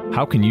uncertainty,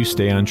 how can you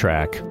stay on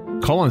track?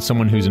 Call on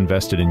someone who's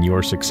invested in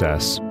your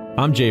success.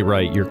 I'm Jay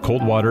Wright, your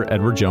Coldwater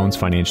Edward Jones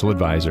financial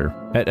advisor.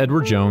 At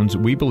Edward Jones,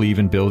 we believe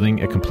in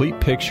building a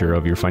complete picture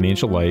of your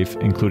financial life,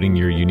 including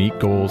your unique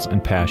goals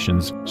and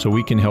passions, so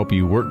we can help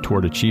you work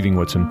toward achieving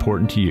what's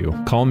important to you.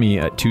 Call me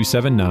at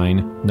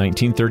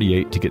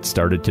 279-1938 to get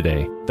started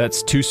today.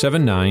 That's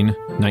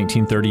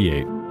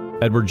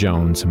 279-1938. Edward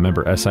Jones,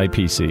 member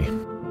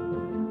SIPC.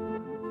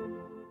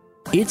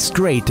 It's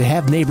great to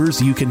have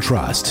neighbors you can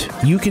trust,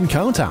 you can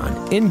count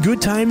on, in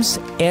good times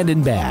and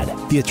in bad.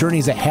 The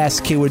attorneys at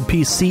Hass-Kaywood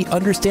PC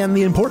understand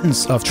the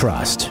importance of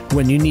trust.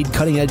 When you need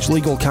cutting-edge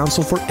legal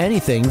counsel for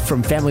anything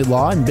from family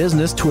law and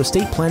business to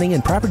estate planning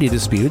and property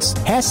disputes,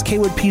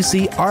 Hass-Kaywood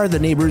PC are the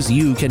neighbors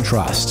you can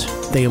trust.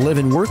 They live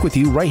and work with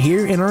you right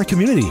here in our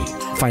community.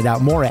 Find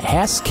out more at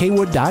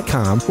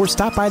HassKaywood.com or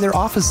stop by their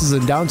offices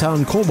in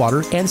downtown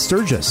Coldwater and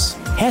Sturgis.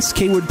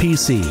 Hass-Kaywood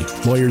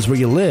PC. Lawyers where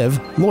you live,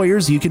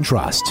 lawyers you can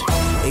trust.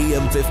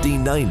 AM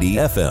 1590,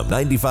 FM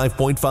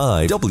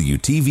 95.5,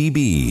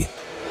 WTVB.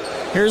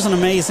 Here's an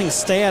amazing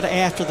stat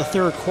after the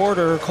third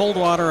quarter.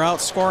 Coldwater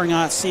outscoring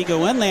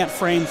Otsego in that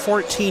frame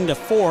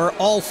 14-4.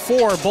 All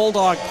 4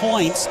 Bulldog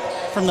points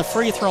from the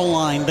free throw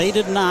line. They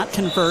did not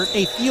convert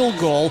a field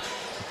goal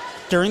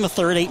during the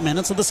third 8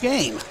 minutes of this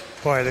game.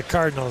 Boy, the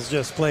Cardinals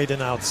just played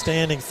an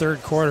outstanding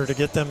third quarter to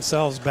get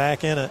themselves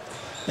back in it.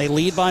 They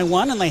lead by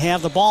 1, and they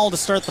have the ball to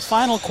start the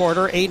final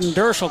quarter. Aiden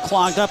Derschel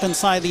clogged up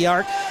inside the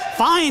arc.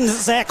 Finds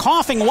Zach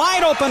Coughing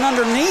wide open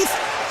underneath.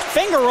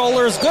 Finger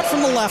roller is good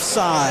from the left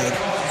side.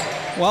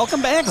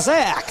 Welcome back,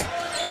 Zach.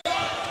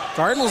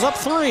 Cardinals up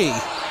 3.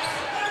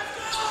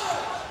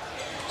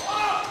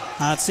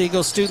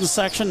 Otsego student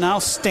section now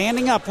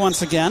standing up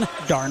once again.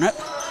 Darn it.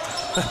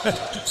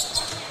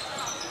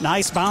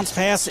 Nice bounce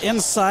pass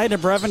inside to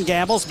Brevin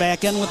Gabbles.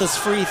 Back in with his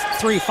free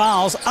 3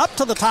 fouls. Up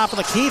to the top of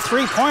the key.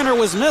 3-pointer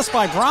was missed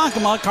by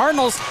Bronkema.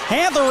 Cardinals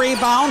had the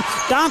rebound.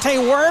 Dante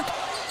Work.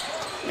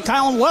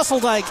 Kylan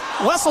Wesseldike.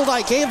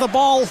 Wesseldike gave the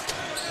ball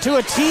to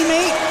a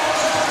teammate.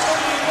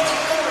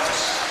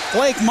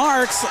 Blake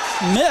Marks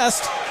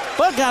missed,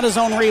 but got his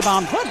own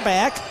rebound put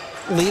back.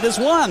 Lead is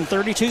 1,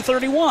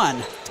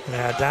 32-31.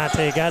 Yeah,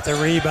 Dante got the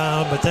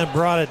rebound, but then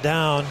brought it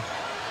down.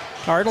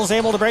 Cardinals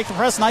able to break the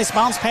press. Nice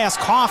bounce pass.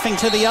 Coughing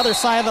to the other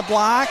side of the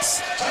blocks.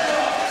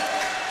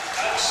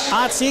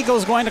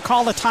 Otsego's going to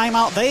call the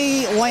timeout.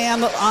 They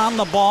land on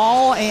the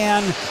ball,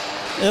 and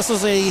this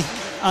is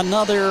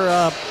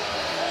another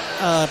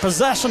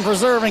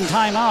possession-preserving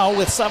timeout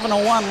with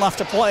 7:01 left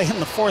to play in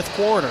the fourth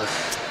quarter.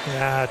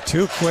 Yeah,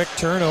 2 quick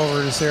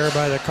turnovers here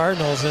by the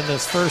Cardinals in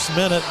this first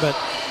minute, but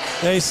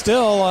they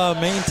still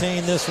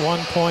maintain this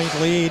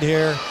 1-point lead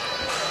here.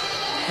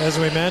 As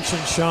we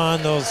mentioned,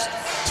 Sean, those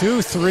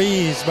 2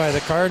 threes by the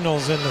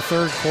Cardinals in the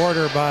third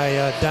quarter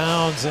by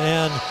Downs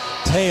and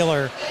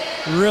Taylor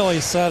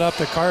really set up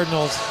the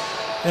Cardinals.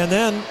 And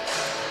then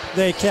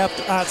they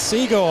kept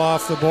Otsego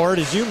off the board,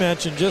 as you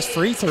mentioned, just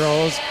free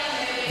throws.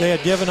 They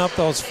had given up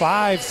those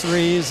 5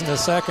 threes in the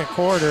second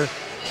quarter,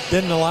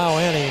 didn't allow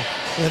any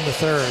in the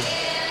third.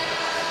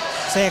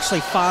 It's actually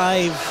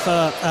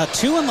 5,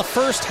 2 in the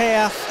first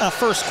half,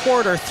 first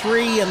quarter,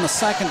 3 in the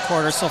second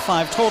quarter, so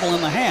 5 total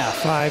in the half.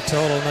 5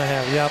 total in the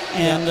half, yep.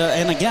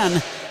 And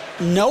again,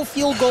 no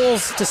field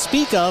goals to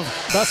speak of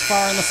thus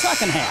far in the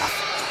second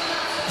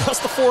half.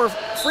 Just the 4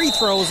 free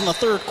throws in the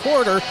third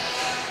quarter.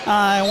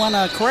 I want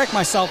to correct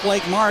myself.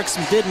 Blake Marks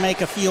did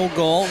make a field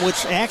goal,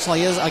 which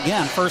actually is,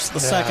 again, first of the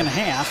second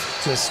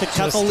half to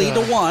cut the lead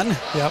to 1.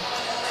 Yep.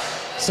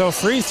 So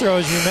free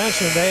throws, you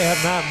mentioned, they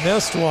have not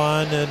missed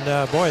one,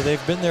 and boy,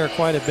 they've been there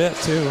quite a bit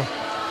too.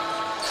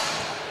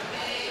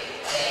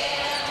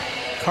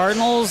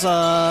 Cardinals,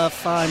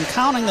 if I'm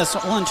counting this,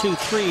 1, 2,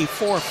 3,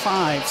 4,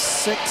 5,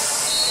 6,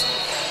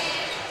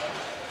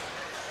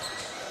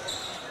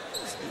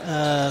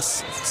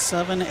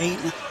 7, 8.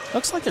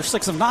 Looks like they're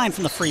 6 of 9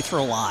 from the free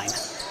throw line.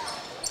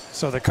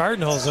 So the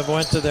Cardinals have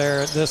went to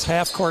this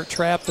half-court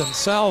trap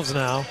themselves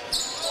now.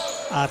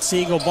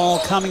 Otsego ball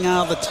coming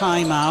out of the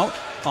timeout.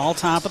 Ball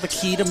top of the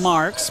key to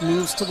Marks.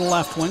 Moves to the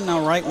left wing.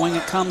 Now right wing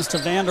it comes to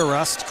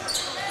Vanderrust.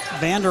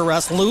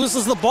 Vanderrust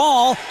loses the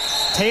ball.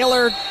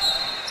 Taylor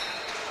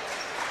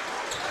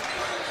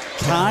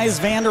ties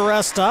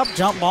Vanderrust up.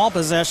 Jump ball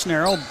possession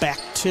arrow back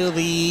to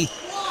the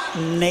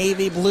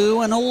navy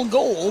blue and old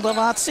gold of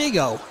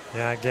Otsego.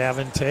 Yeah,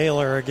 Gavin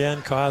Taylor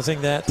again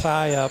causing that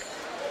tie-up.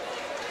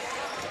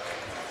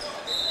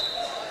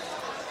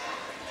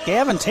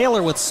 Gavin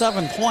Taylor with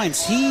 7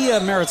 points. He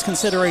merits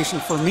consideration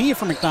for me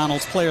for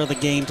McDonald's Player of the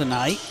Game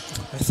tonight.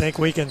 I think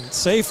we can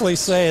safely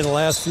say the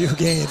last few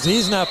games,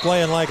 he's not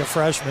playing like a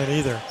freshman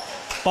either.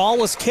 Ball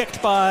was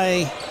kicked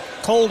by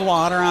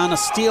Coldwater on a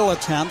steal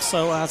attempt,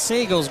 so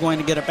Otsego is going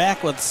to get it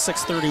back with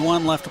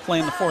 6:31 left to play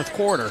in the fourth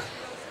quarter.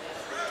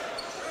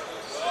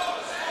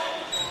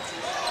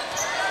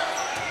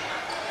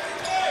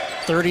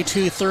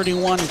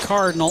 (32-31)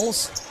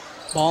 Cardinals.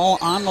 Ball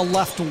on the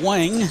left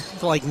wing,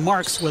 like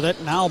Marks with it.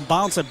 Now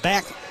bounce it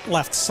back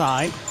left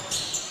side.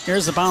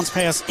 Here's the bounce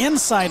pass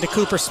inside to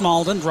Cooper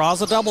Smalden.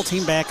 Draws a double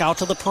team back out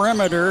to the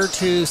perimeter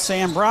to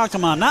Sam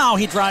Brockema. Now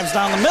he drives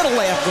down the middle,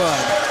 layup good.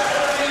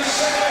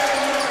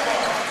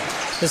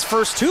 His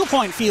first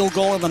 2-point field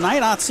goal of the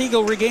night.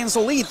 Otsego regains the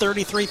lead,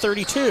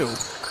 33-32.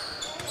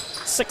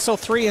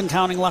 6:03 and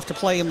counting left to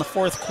play in the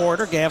fourth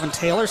quarter. Gavin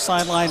Taylor,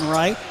 sideline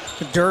right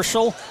to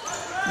Derschel.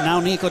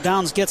 Now Nico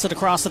Downs gets it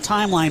across the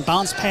timeline.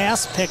 Bounce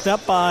pass picked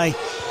up by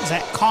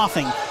Zach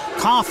Coughing.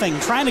 Coughing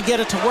trying to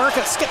get it to work.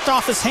 It skipped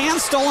off his hand.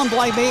 Stolen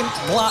by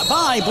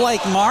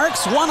Blake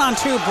Marks.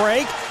 1-on-2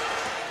 break.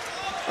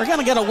 We're going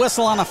to get a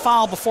whistle on a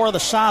foul before the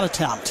shot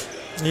attempt.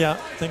 Yeah,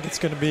 I think it's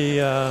going to be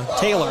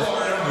Taylor.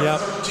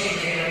 Yep.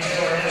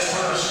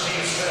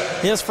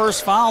 His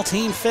first foul,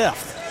 team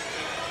 5th.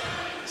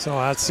 So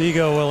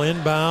Otsego will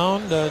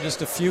inbound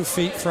just a few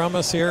feet from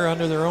us here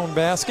under their own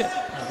basket.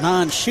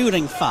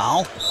 Non-shooting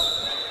foul.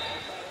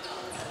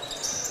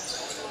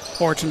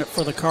 Fortunate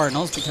for the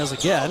Cardinals because,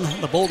 again,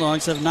 the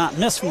Bulldogs have not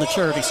missed from the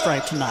charity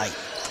stripe tonight.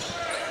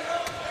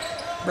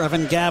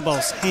 Brevin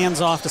Gabos hands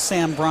off to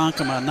Sam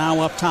Bronkema. Now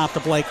up top to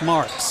Blake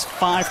Marks.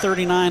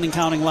 5:39 and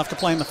counting left to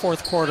play in the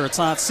fourth quarter. It's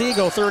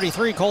Otsego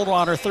 33,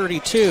 Coldwater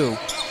 32.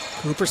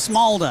 Cooper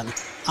Smalden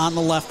on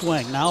the left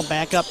wing. Now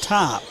back up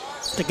top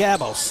to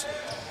Gabos.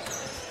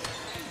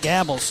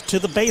 Gabos to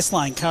the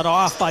baseline, cut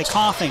off by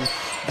Coughing.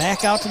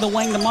 Back out to the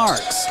wing to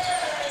Marks.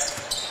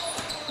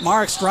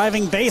 Marks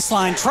driving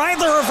baseline, tried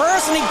the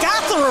reverse, and he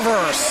got the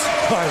reverse.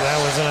 Boy, that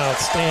was an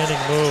outstanding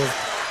move.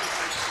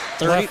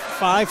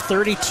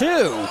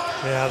 35-32.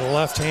 Yeah, the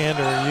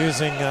left-hander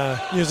using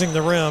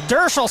the rim.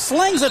 Derschel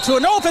slings it to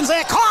an open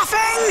Zach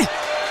Coughing.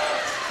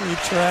 He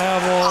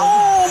traveled.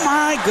 Oh,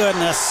 my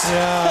goodness.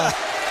 Yeah.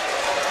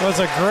 It was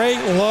a great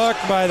look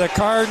by the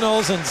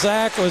Cardinals, and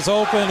Zach was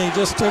open. He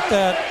just took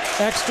that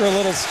extra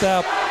little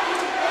step.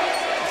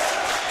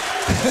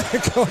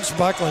 Coach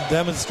Buckland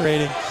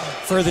demonstrating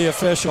for the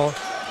official.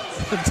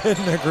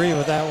 Didn't agree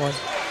with that one.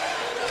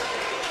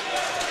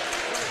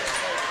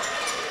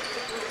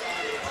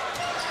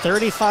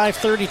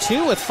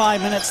 35-32 with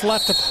 5 minutes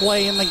left to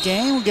play in the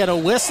game. We get a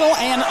whistle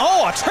and,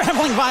 a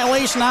traveling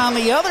violation on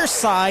the other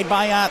side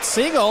by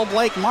Otsego.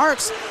 Blake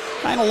Marks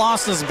kind of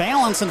lost his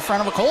balance in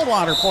front of a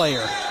Coldwater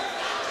player.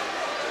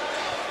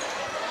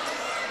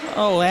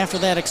 After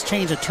that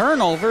exchange of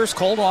turnovers,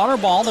 Coldwater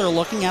ball, they're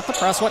looking at the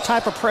press. What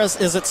type of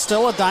press? Is it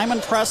still a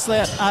diamond press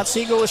that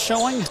Otsego is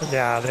showing?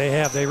 Yeah, they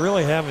have. They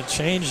really haven't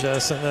changed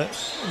this, and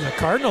the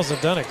Cardinals have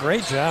done a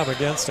great job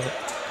against it.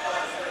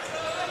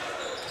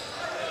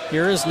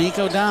 Here is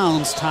Nico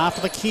Downs, top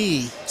of the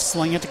key.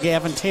 Sling it to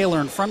Gavin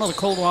Taylor in front of the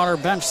Coldwater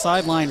bench,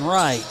 sideline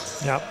right.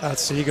 Yep,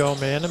 Otsego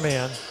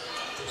man-to-man.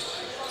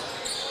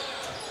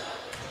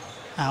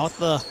 Now at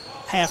the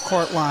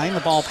half-court line,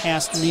 the ball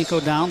passed to Nico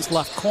Downs,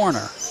 left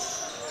corner.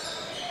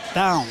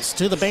 Downs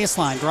to the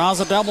baseline, draws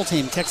a double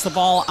team, kicks the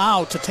ball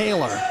out to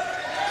Taylor.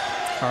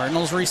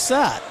 Cardinals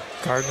reset.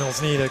 Cardinals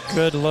need a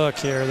good look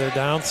here. They're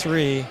down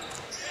 3.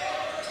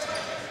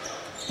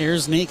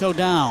 Here's Nico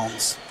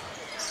Downs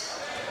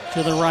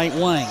to the right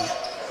wing.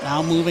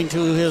 Now moving to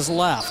his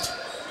left.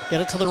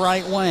 Get it to the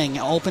right wing.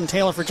 Open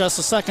Taylor for just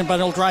a second, but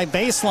he'll drive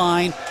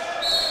baseline.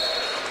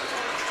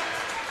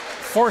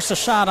 Force a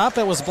shot up.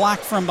 It was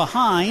blocked from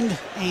behind,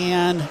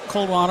 and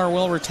Coldwater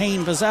will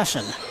retain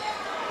possession.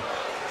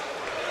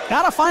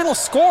 Got a final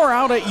score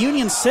out at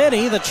Union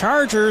City. The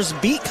Chargers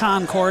beat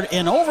Concord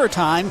in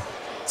overtime,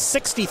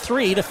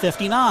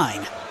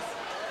 63-59.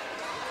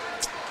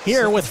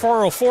 Here with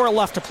 4:04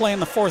 left to play in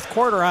the fourth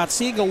quarter,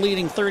 Otsego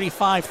leading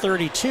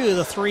 35-32.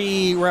 The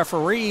 3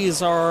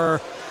 referees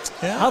are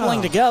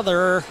huddling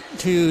together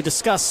to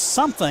discuss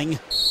something.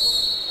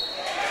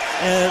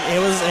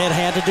 It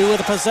had to do with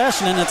the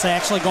possession, and it's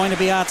actually going to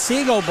be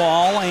Otsego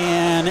ball,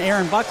 and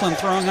Aaron Buckland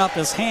throwing up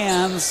his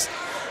hands,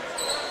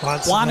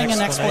 wanting an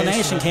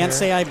explanation. Can't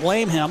say I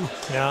blame him.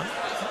 Yeah,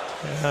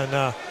 and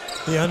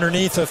the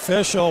underneath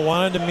official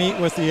wanted to meet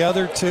with the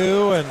other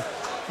 2,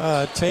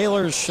 and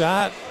Taylor's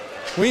shot,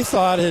 we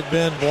thought had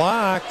been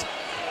blocked.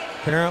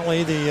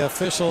 Apparently the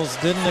officials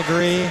didn't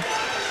agree.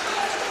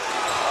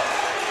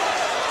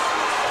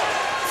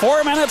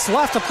 4 minutes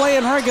left to play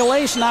in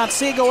regulation.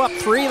 Otsego up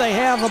 3. They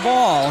have the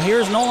ball.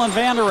 Here's Nolan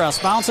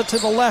Vanderust. Bounce it to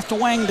the left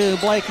wing to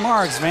Blake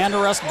Marks.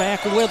 Vanderust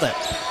back with it.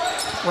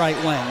 Right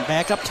wing.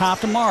 Back up top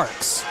to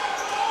Marks.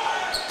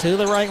 To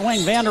the right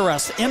wing.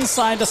 Vanderust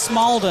inside to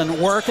Smalden.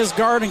 Work is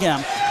guarding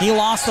him. He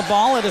lost the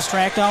ball. It is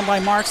tracked down by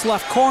Marks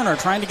left corner.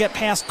 Trying to get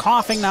past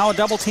Coughing. Now a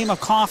double team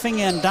of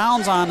Coughing and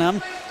Downs on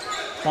him.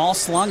 Ball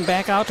slung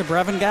back out to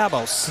Brevin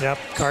Gabos. Yep.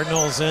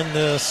 Cardinals in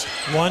this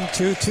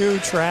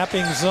 1-2-2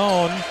 trapping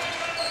zone.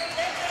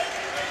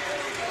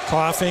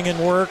 Coughing and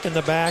Work in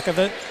the back of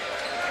it.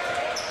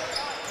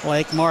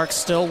 Blake Marks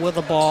still with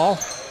the ball.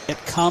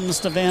 It comes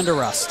to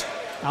Vanderust.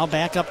 Now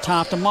back up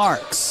top to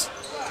Marks.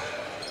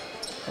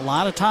 A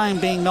lot of time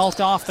being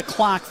milked off the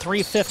clock.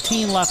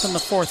 3:15 left in the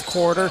fourth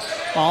quarter.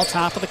 Ball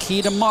top of the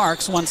key to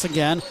Marks once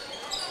again.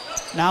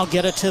 Now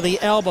get it to the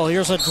elbow.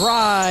 Here's a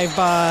drive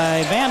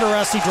by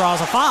Vanderust. He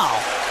draws a foul.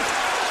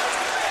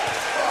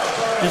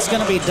 It's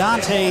going to be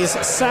Dante's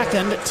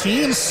second,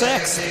 team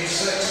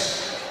 6th.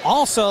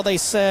 Also, they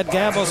said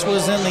Gabos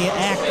was in the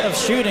act of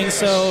shooting,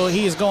 so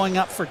he's going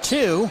up for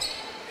 2.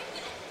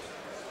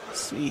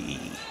 Let's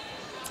see.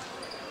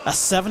 A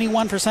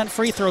 71%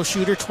 free throw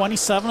shooter,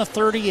 27 of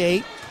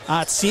 38.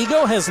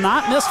 Otsego has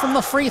not missed from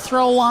the free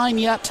throw line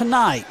yet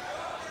tonight.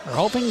 We're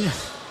hoping.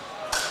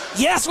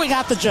 Yes, we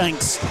got the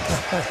jinx.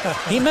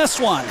 He missed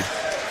one.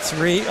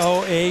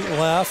 3:08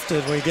 left,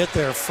 and we get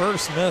their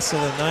first miss of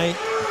the night.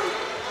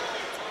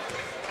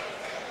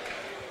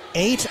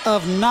 8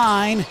 of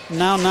 9,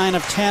 now 9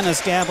 of 10 as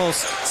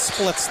Gabos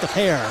splits the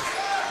pair.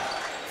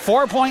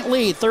 4-point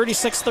lead,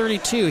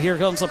 36-32. Here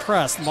comes the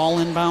press. The ball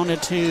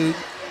inbounded to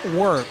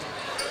Work.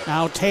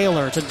 Now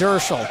Taylor to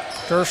Derschel.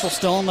 Derschel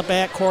still in the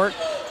backcourt.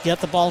 Get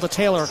the ball to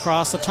Taylor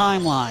across the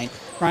timeline.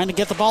 Trying to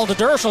get the ball to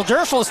Derschel.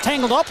 Derschel is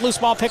tangled up. Loose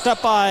ball picked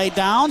up by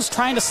Downs.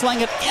 Trying to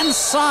sling it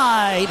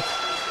inside.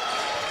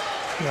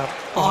 Yep.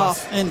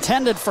 Off.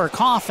 Intended for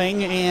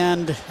Coughing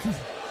and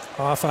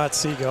off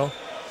Otsego.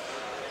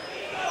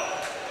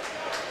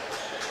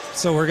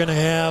 So we're going to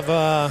have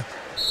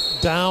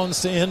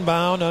Downs to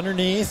inbound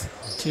underneath.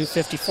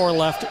 2:54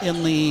 left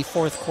in the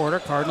fourth quarter.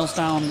 Cardinals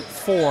down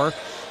 4.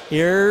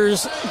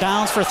 Here's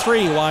Downs for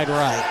 3, wide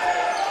right.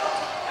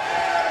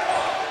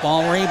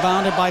 Ball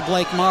rebounded by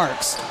Blake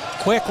Marks.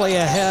 Quickly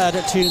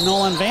ahead to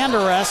Nolan Van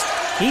Der Est.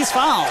 He's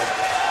fouled.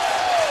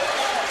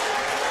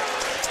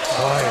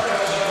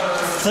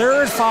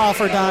 Third foul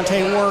for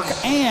Dante Work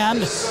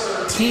and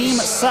team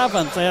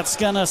 7th. That's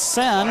going to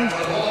send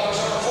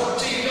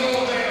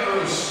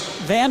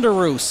Van Der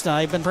Roost.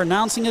 I've been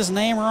pronouncing his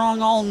name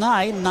wrong all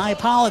night, and I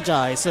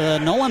apologize.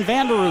 Nolan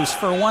Van Der Roost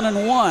for 1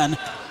 and 1.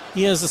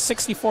 He is a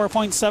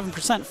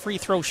 64.7% free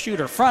throw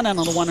shooter. Front end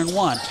on the 1 and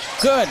 1.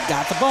 Good,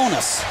 got the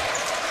bonus.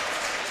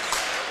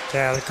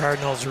 Yeah, the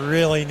Cardinals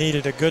really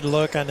needed a good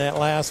look on that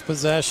last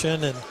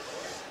possession and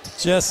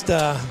just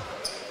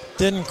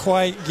didn't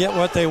quite get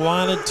what they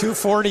wanted.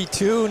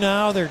 2:42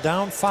 now, they're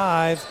down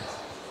 5.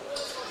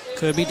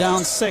 Could be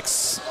down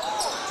 6.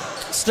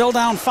 Still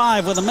down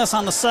 5 with a miss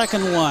on the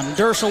second one.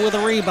 Dershel with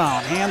a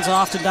rebound. Hands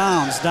off to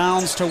Downs.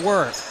 Downs to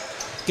Work.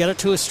 Get it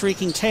to a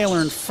streaking Taylor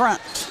in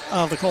front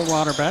of the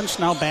Coldwater bench.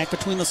 Now back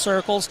between the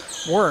circles.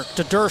 Work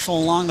to Dershel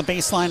along the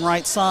baseline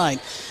right side.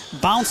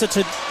 Bounce it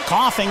to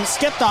Coughing.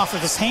 Skipped off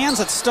of his hands.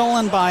 It's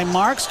stolen by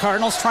Marks.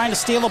 Cardinals trying to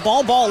steal the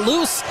ball. Ball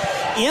loose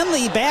in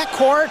the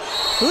backcourt.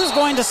 Who's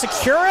going to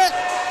secure it?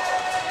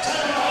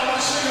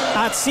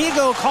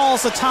 Otsego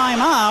calls a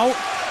timeout.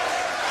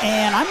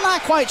 And I'm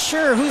not quite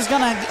sure who's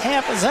going to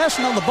have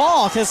possession of the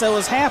ball because it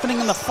was happening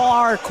in the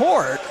far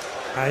court.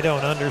 I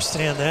don't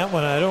understand that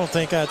one. I don't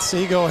think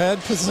Otsego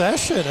had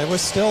possession. It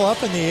was still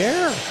up in the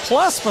air.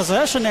 Plus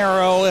possession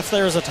arrow, if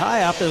there's a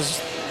tie-up,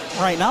 is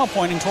right now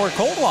pointing toward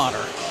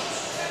Coldwater.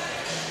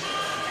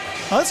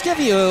 Let's give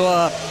you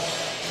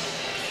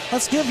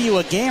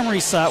a game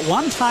reset.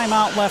 1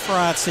 timeout left for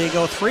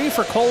Otsego, 3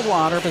 for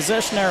Coldwater.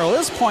 Possession arrow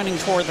is pointing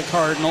toward the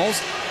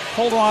Cardinals.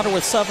 Coldwater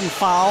with 7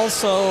 fouls,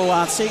 so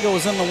Otsego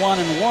is in the 1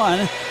 and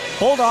 1.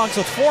 Bulldogs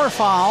with 4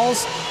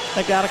 fouls.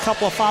 They've got a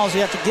couple of fouls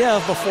yet to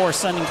give before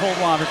sending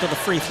Coldwater to the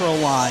free throw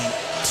line.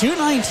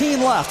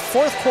 2:19 left,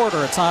 fourth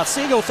quarter. It's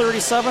Otsego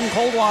 37,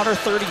 Coldwater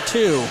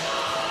 32.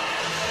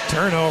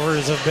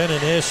 Turnovers have been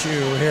an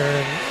issue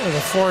here in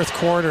the fourth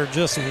quarter.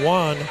 Just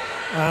 1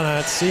 on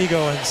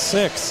Otsego and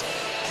 6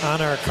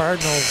 on our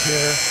Cardinals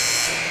here.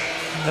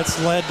 That's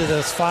led to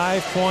this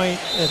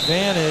 5-point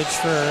advantage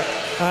for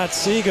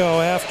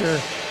Otsego after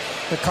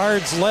the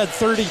Cards led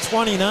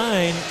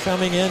 30-29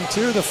 coming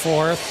into the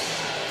fourth.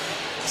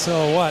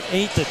 So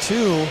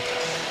 8-2.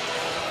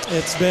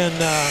 It's been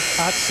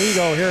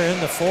Otsego here in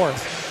the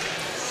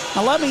fourth.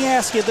 Now let me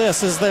ask you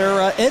this. Is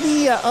there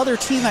any other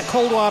team that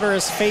Coldwater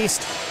has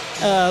faced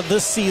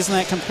this season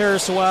that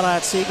compares to what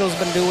Otsego's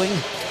been doing?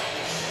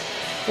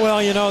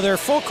 Well, you know, they're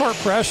full court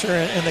pressure,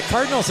 and the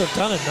Cardinals have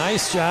done a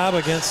nice job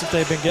against it.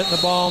 They've been getting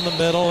the ball in the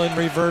middle and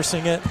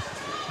reversing it.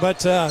 But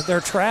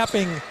they're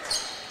trapping.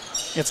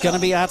 It's going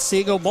to be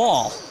Otsego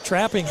ball.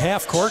 Trapping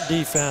half-court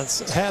defense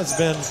has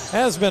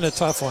been a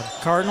tough one.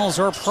 Cardinals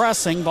are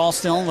pressing. Ball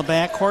still in the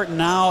backcourt.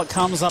 Now it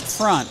comes up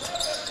front.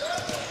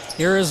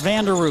 Here is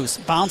Van Der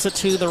Roost. Bounce it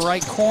to the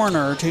right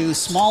corner to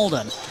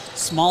Smalden.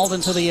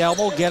 Smalden to the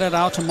elbow. Get it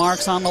out to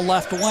Marks on the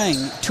left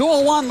wing.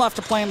 2:01 left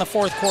to play in the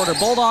fourth quarter.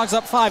 Bulldogs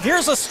up 5.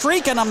 Here's a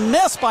streak and a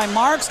miss by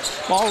Marks.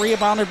 Ball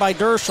rebounded by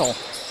Dershel.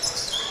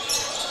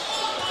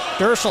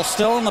 Dershel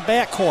still in the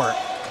backcourt.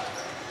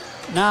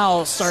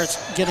 Now starts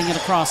getting it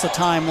across the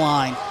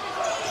timeline.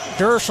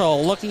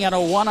 Dershel looking at a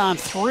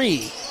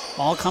 1-on-3.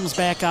 Ball comes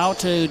back out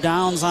to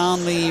Downs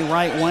on the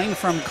right wing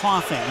from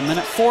Coughing.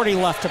 1:40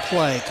 left to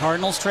play.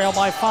 Cardinals trail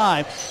by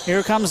 5.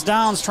 Here comes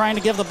Downs trying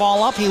to give the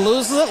ball up. He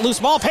loses it. Loose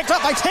ball picked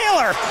up by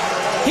Taylor.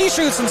 He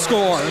shoots and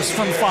scores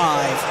from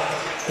 5.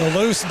 The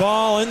loose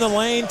ball in the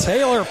lane.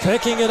 Taylor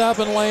picking it up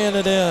and laying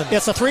it in.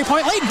 It's a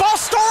 3-point lead. Ball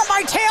stolen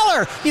by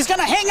Taylor. He's going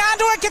to hang on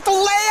to it, get the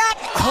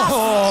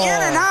layup.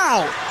 In and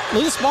out.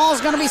 Loose ball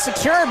is going to be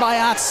secured by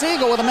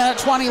Otsego with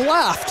 1:20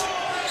 left.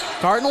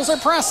 Cardinals are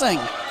pressing.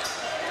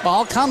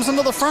 Ball comes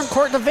into the front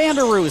court to Van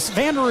Der Roost.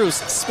 Van Der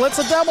Roost splits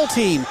a double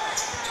team.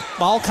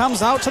 Ball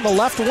comes out to the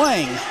left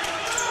wing.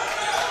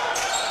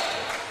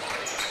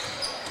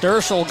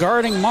 Dershel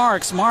guarding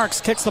Marks.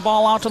 Marks kicks the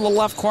ball out to the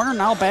left corner.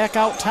 Now back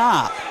out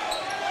top.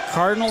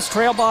 Cardinals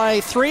trail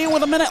by 3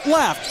 with 1 minute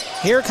left.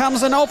 Here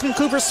comes an open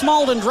Cooper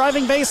Smalden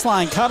driving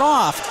baseline. Cut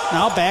off.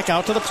 Now back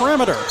out to the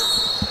perimeter.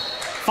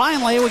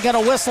 Finally, we get a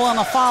whistle and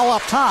a foul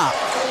up top.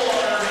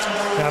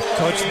 Yep,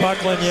 Coach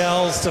Buckland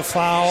yells to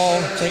foul.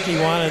 I think he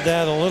wanted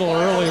that a little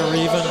earlier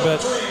even, but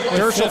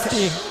Dershel,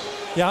 50.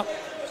 Yep.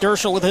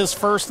 Dershel with his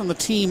first and the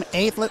team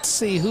 8th. Let's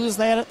see, who's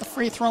that at the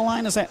free throw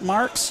line? Is that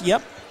Marks?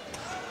 Yep.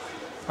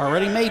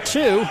 Already made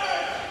 2.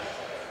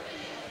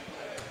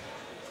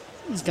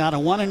 He's got a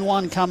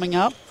 1-and-1 coming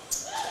up.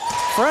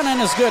 Front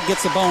end is good,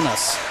 gets a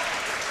bonus.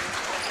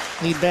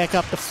 Lead back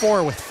up to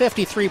 4 with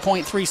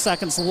 53.3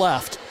 seconds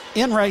left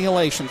in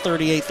regulation,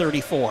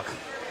 38-34.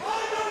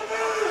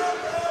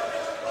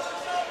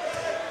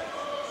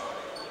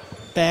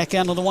 Back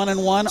end of the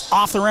 1-and-1.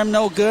 Off the rim,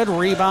 no good.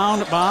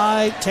 Rebound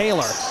by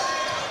Taylor.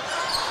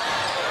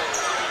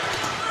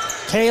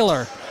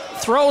 Taylor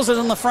throws it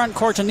in the front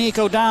court to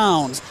Nico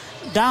Downs.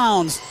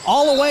 Downs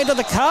all the way to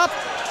the cup.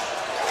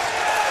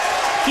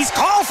 He's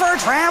called for a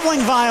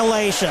traveling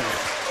violation.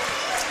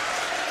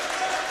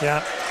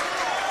 Yeah.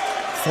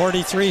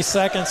 43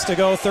 seconds to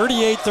go.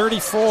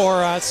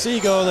 38-34.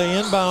 Otsego, they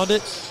inbound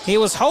it. He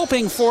was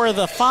hoping for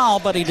the foul,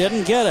 but he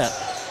didn't get it.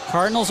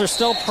 Cardinals are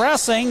still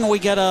pressing. We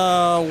get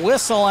a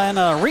whistle and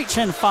a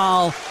reach-in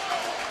foul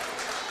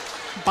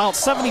about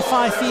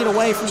 75 feet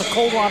away from the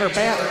Coldwater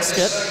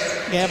basket.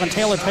 Gavin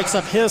Taylor picks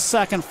up his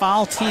second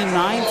foul, team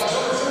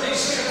 9th.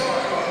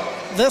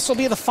 This will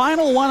be the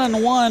final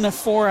 1-and-1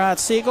 for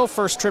Otsego.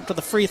 First trip to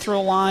the free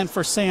throw line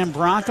for Sam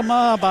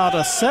Bronkema. About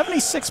a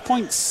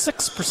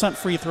 76.6%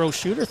 free throw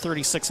shooter,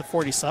 36 of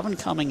 47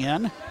 coming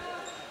in.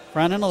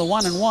 Run into the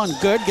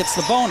 1-and-1. Good, gets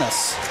the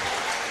bonus.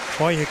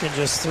 Boy, you can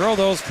just throw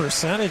those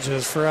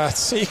percentages for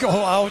Otsego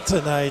out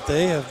tonight.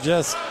 They have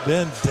just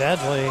been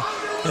deadly.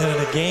 And in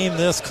a game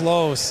this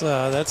close,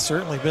 that's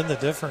certainly been the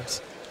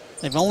difference.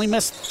 They've only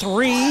missed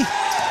 3.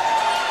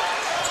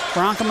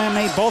 Bronkema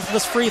made both of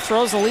his free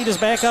throws. The lead is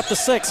back up to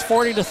 6,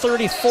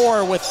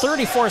 40-34 with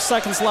 34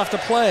 seconds left to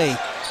play.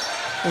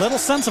 Little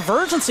sense of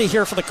urgency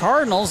here for the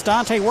Cardinals.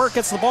 Dante Work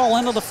gets the ball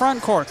into the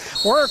front court.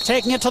 Work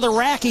taking it to the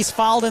rack. He's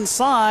fouled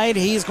inside.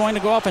 He's going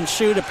to go up and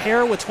shoot a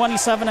pair with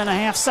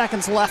 27.5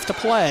 seconds left to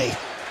play.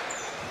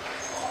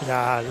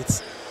 Yeah,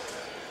 it's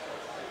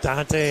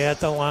Dante at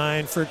the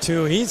line for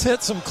 2. He's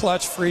hit some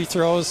clutch free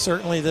throws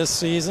certainly this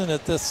season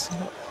at this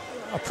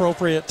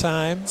appropriate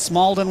time.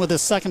 Smalden with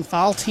his second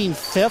foul, team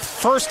 5th.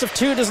 First of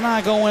 2 does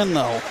not go in,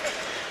 though.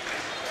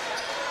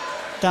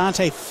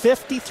 Dante,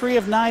 53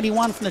 of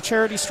 91 from the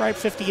charity stripe,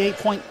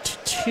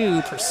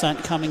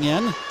 58.2% coming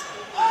in.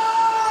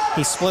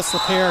 He splits the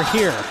pair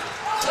here.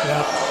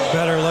 Yep,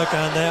 better look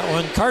on that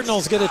one.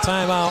 Cardinals get a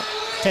timeout.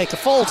 Take a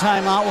full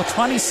timeout with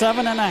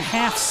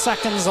 27.5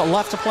 seconds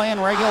left to play in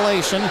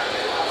regulation.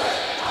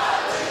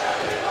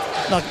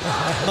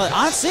 The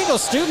Otsego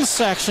student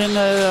section,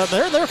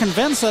 they're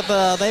convinced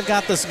that they've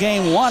got this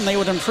game won. They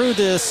would improve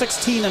to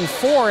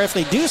 16-4 if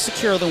they do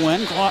secure the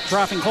win,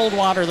 dropping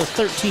Coldwater to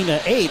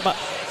 13-8. But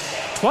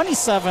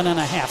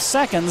 27.5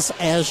 seconds,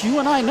 as you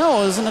and I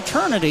know, is an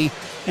eternity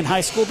in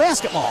high school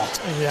basketball.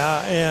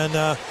 Yeah, and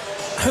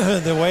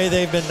the way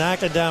they've been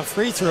knocking down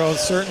free throws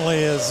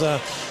certainly has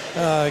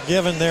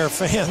given their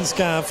fans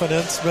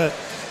confidence. But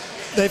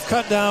they've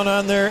cut down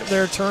on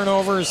their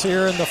turnovers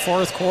here in the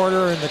fourth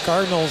quarter, and the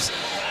Cardinals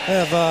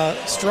have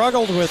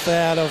struggled with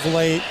that of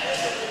late.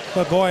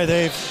 But boy,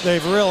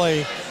 they've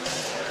really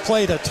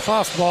played a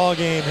tough ball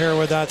game here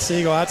with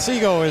Otsego.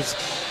 Otsego is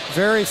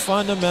very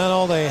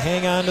fundamental. They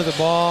hang on to the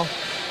ball,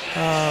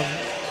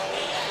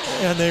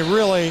 and they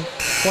really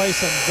play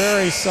some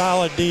very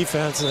solid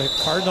defense. The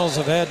Cardinals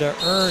have had to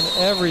earn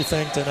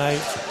everything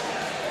tonight,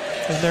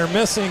 and they're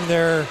missing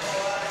their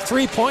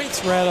 3-point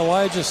threat,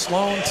 Elijah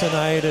Sloan,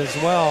 tonight as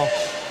well.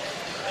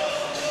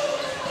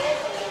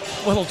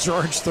 Little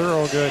George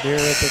Thorogood here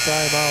at the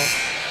timeout.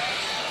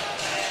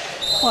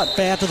 What,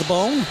 bad to the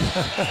bone?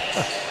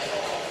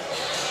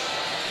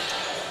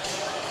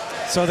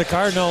 So the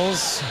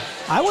Cardinals...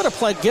 I would have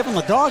played Giving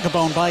the Dog a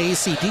Bone by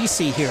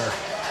AC/DC here.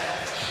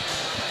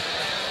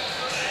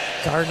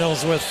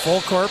 Cardinals with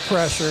full court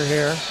pressure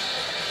here.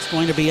 It's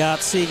going to be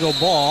Otsego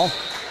ball.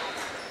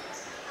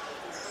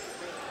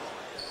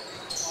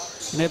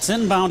 And it's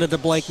inbounded to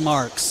Blake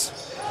Marks.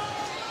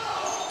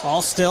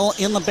 Ball still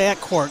in the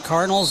backcourt.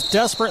 Cardinals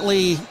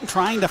desperately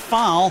trying to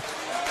foul.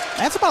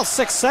 That's about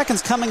 6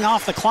 seconds coming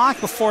off the clock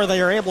before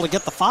they are able to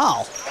get the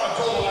foul.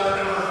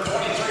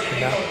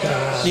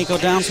 Nico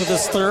Downs with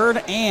his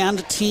 3rd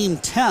and team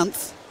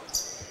 10th.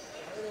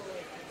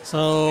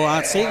 So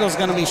Otsego's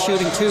going to be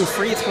shooting 2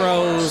 free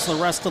throws the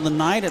rest of the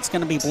night. It's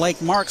going to be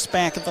Blake Marks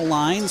back at the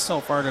line so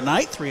far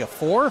tonight, 3 of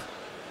 4.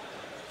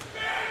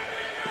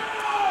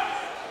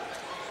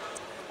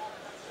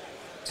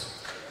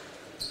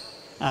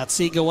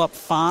 Otsego up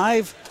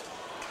 5.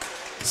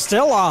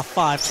 Still off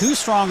 5. Too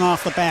strong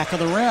off the back of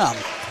the rim.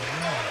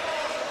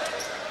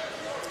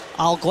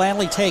 I'll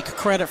gladly take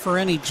credit for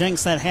any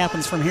jinx that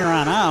happens from here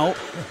on out.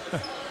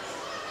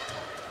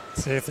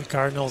 See if the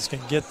Cardinals can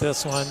get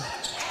this one.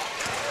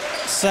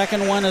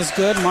 Second one is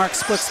good. Mark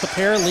splits the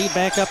pair, lead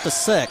back up to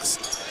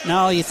 6.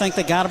 Now you think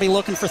they got to be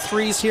looking for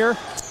threes here?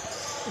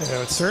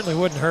 Yeah, it certainly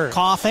wouldn't hurt.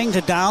 Coughing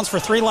to Downs for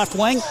 3 left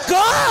wing.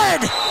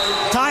 Good!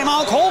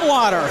 Timeout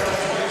Coldwater.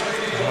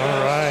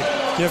 All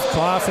right. Give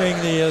Coughing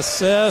the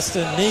assist,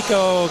 and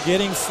Nico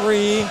getting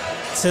free.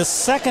 It's his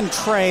second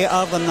tray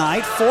of the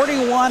night.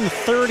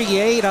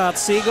 41-38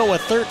 Otsego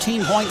with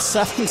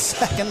 13.7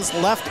 seconds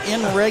left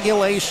in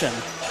regulation.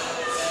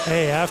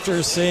 Hey,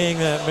 after seeing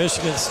that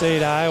Michigan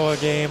State-Iowa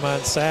game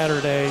on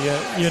Saturday,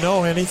 you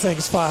know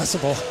anything's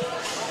possible.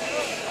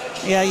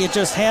 Yeah, you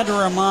just had to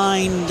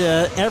remind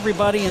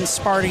everybody in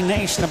Sparty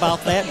Nation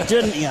about that,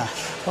 didn't you?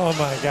 Oh,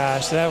 my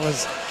gosh. That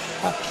was...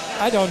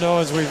 I don't know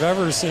as we've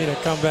ever seen a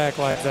comeback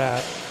like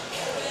that.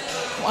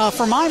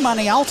 For my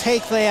money, I'll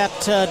take that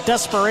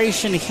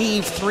desperation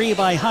heave 3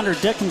 by Hunter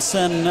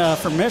Dickinson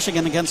for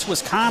Michigan against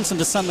Wisconsin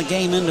to send the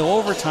game into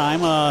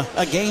overtime,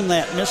 a game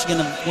that Michigan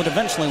would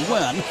eventually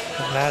win.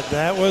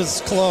 That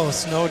was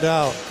close, no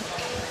doubt.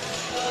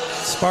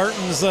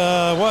 Spartans,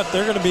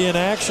 they're going to be in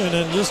action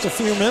in just a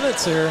few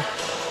minutes here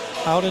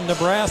out in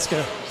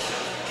Nebraska.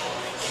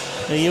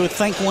 You would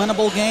think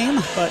winnable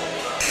game, but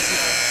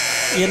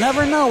you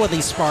never know with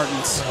these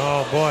Spartans.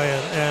 Oh, boy,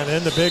 and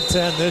in the Big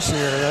Ten this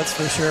year, that's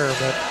for sure.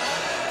 But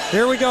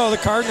here we go, the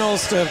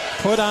Cardinals to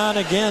put on,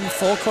 again,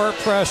 full-court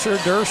pressure.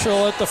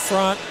 Derschel at the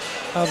front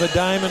of a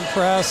diamond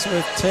press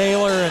with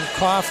Taylor and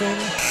Coffin.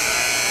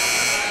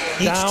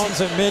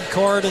 Downs at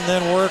midcourt and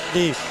then work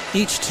deep.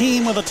 Each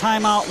team with a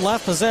timeout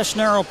left, possession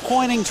arrow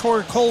pointing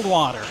toward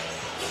Coldwater.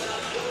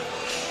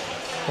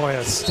 Boy,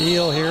 a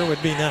steal here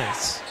would be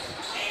nice.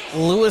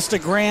 Lewis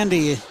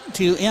DeGrande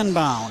to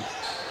inbound.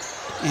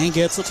 And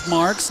gets it to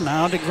Marks,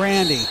 now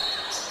DeGrande.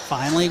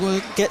 Finally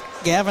we get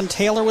Gavin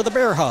Taylor with a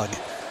bear hug.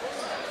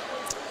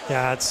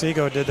 Yeah,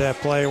 Otsego did that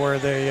play where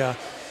they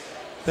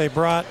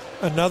brought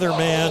another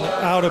man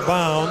out of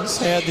bounds,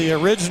 had the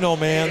original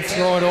man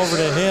throw it over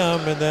to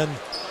him, and then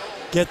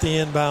get the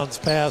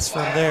inbounds pass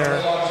from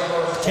there.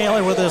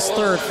 Taylor with his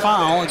third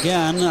foul.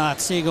 Again,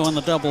 Otsego in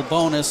the double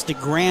bonus.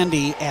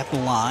 DeGrande at the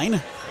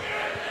line.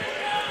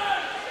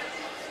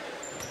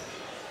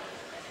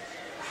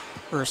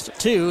 First at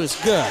 2 is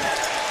good.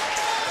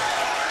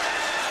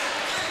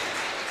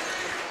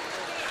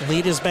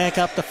 Lead is back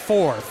up to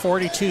 4.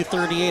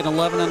 42-38,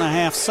 11 and a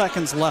half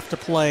seconds left to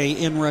play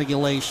in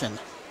regulation.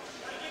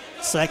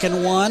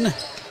 Second one.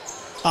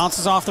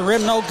 Bounces off the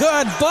rim, no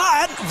good,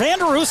 but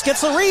Vanderroos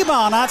gets the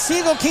rebound.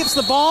 Otsego keeps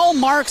the ball.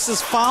 Marks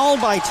is fouled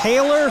by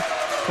Taylor.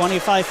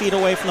 25 feet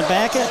away from the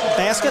basket.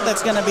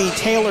 That's going to be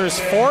Taylor's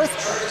fourth.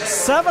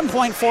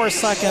 7.4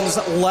 seconds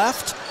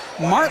left.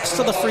 Marks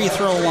to the free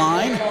throw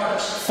line.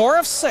 4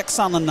 of 6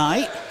 on the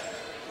night.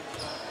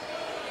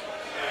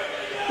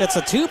 It's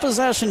a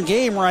 2-possession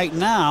game right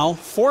now.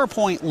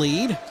 4-point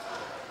lead.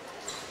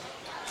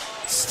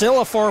 Still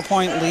a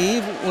 4-point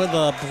lead with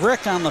a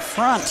brick on the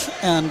front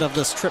end of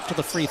this trip to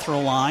the free throw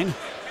line.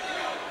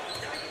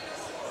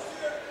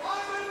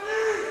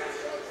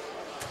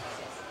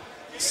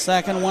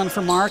 Second one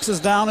for Marks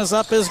is down, is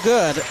up, is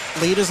good.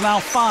 Lead is now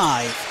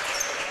 5.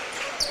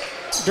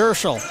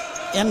 Derschel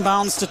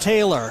inbounds to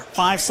Taylor.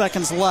 5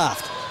 seconds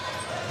left.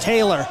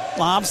 Taylor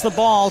lobs the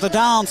ball to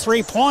Down.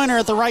 3-pointer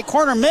at the right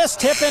corner. Missed.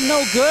 Tip in,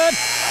 no good.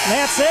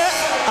 That's it.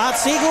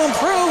 Otsego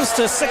improves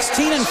to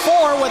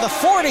 16-4 with a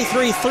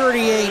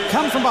 43-38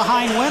 come from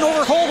behind win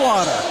over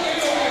Coldwater.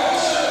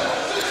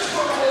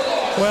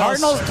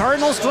 Well,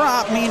 Cardinals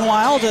drop,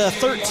 meanwhile, to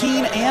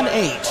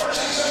 13-8.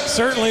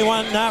 Certainly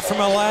not from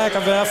a lack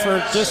of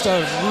effort, just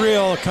a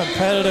real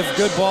competitive,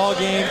 good ball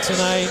game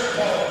tonight.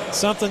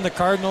 Something the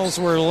Cardinals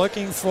were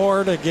looking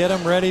for to get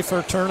them ready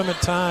for tournament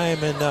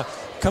time, and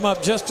come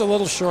up just a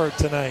little short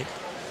tonight.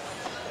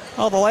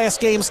 Well, the last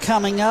game's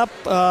coming up.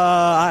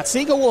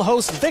 Otsego will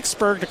host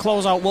Vicksburg to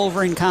close out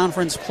Wolverine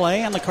Conference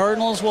play, and the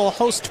Cardinals will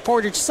host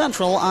Portage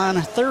Central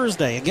on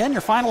Thursday. Again,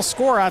 your final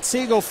score,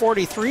 Otsego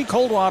 43,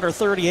 Coldwater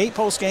 38.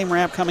 Post-game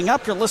wrap coming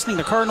up. You're listening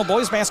to Cardinal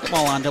Boys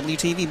Basketball on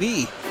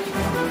WTVB.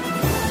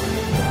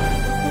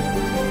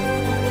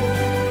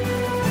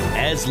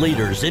 As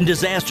leaders in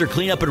disaster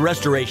cleanup and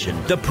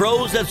restoration, the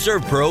pros at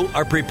ServPro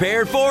are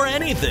prepared for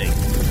anything.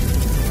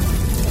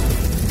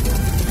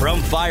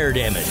 From fire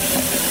damage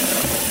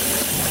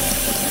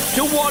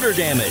to water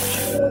damage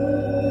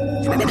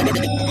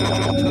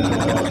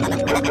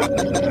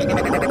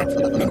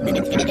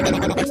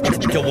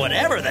to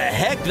whatever the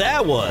heck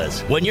that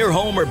was. When your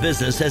home or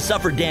business has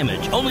suffered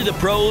damage, only the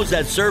pros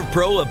at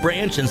ServPro of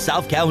Branch and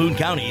South Calhoun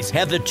counties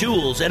have the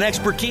tools and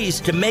expertise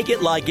to make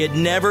it like it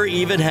never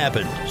even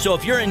happened. So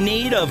if you're in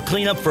need of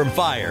cleanup from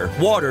fire,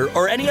 water,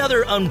 or any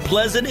other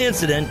unpleasant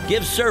incident,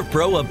 give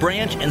ServPro of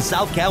Branch and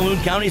South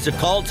Calhoun counties a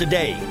call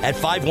today at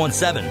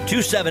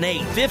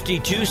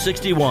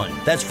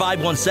 517-278-5261. That's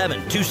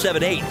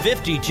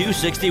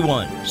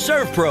 517-278-5261.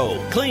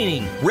 ServPro,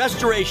 cleaning,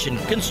 restoration,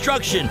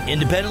 construction,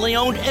 independently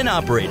owned and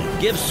operated.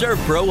 Give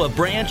ServPro of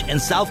Branch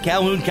and South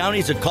Calhoun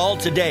counties a call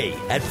today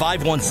at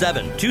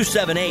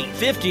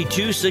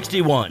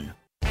 517-278-5261.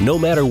 No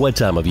matter what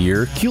time of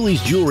year,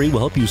 Cooley's Jewelry will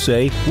help you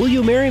say, "Will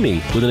you marry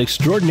me?" with an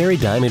extraordinary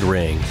diamond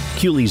ring.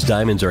 Cooley's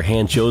diamonds are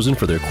hand-chosen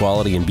for their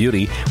quality and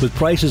beauty with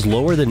prices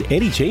lower than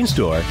any chain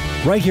store.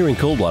 Right here in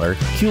Coldwater,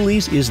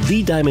 Cooley's is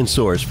the diamond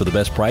source for the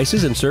best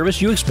prices and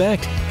service you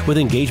expect. With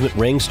engagement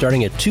rings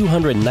starting at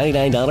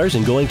 $299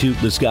 and going to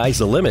the sky's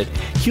the limit,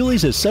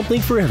 Cooley's has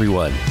something for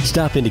everyone.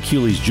 Stop into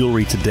Cooley's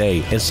Jewelry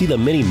today and see the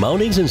many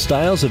mountings and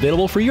styles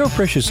available for your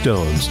precious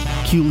stones.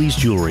 Cooley's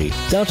Jewelry,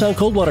 downtown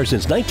Coldwater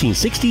since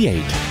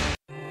 1968.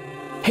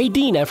 Hey,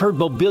 Dean, I've heard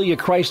Mobilia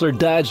Chrysler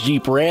Dodge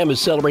Jeep Ram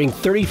is celebrating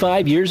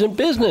 35 years in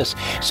business,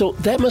 so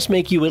that must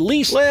make you at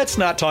least... Let's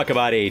not talk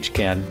about age,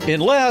 Ken,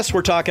 unless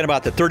we're talking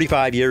about the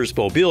 35 years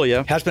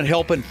Mobilia has been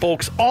helping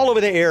folks all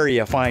over the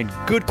area find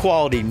good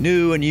quality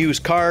new and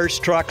used cars,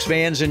 trucks,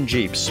 vans, and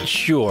Jeeps.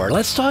 Sure,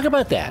 let's talk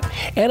about that.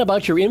 And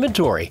about your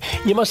inventory.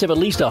 You must have at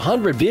least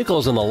 100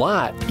 vehicles in the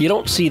lot. You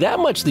don't see that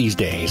much these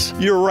days.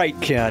 You're right,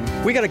 Ken.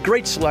 We got a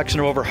great selection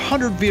of over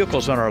 100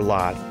 vehicles on our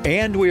lot,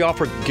 and we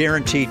offer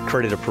guaranteed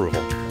credit approval.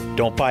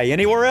 Don't buy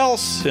anywhere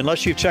else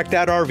unless you've checked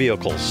out our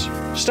vehicles.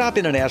 Stop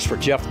in and ask for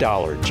Jeff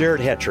Dollar,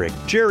 Jared Hetrick,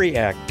 Jerry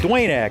Eck,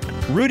 Dwayne Eck,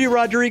 Rudy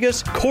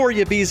Rodriguez, Corey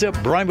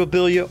Ibiza, Brian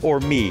Mobilia, or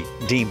me,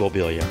 Dean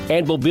Mobilia.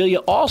 And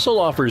Mobilia also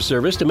offers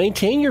service to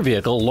maintain your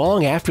vehicle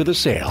long after the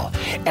sale.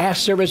 Ask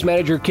Service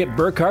Manager Kip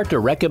Burkhart to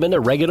recommend a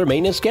regular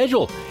maintenance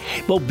schedule.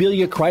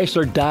 Mobilia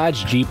Chrysler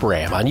Dodge Jeep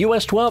Ram on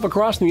US 12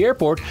 across from the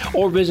airport,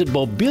 or visit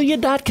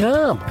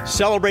Mobilia.com.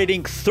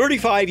 Celebrating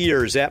 35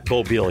 years at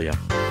Mobilia.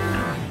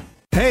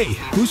 Hey,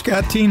 who's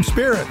got team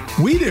spirit?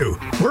 We do.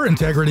 We're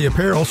Integrity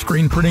Apparel,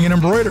 Screen Printing and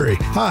Embroidery.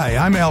 Hi,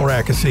 I'm Al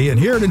Rackesee, and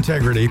here at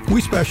Integrity, we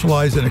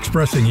specialize in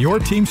expressing your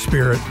team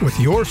spirit with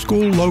your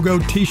school logo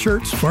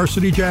t-shirts,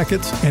 varsity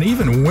jackets, and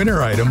even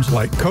winter items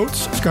like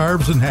coats,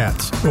 scarves, and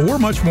hats. But we're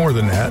much more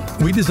than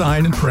that. We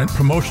design and print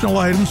promotional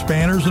items,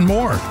 banners, and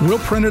more. We'll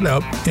print it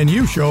up, and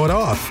you show it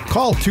off.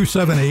 Call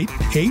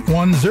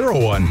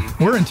 278-8101.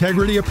 We're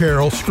Integrity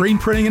Apparel, Screen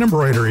Printing and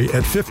Embroidery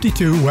at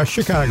 52 West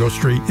Chicago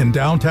Street in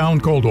downtown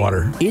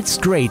Coldwater. It's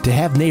great to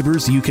have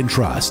neighbors you can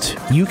trust,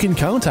 you can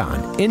count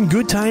on, in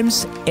good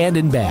times and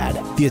in bad.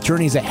 The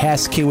attorneys at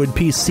Hass Kaywood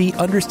PC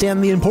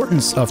understand the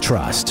importance of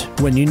trust.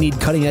 When you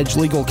need cutting-edge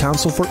legal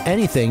counsel for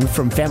anything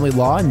from family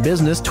law and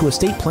business to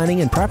estate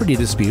planning and property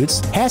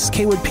disputes, Hass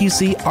Kaywood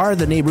PC are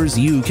the neighbors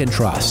you can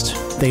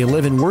trust. They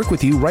live and work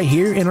with you right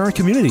here in our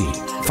community.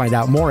 Find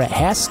out more at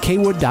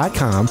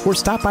HassKaywood.com or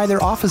stop by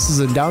their offices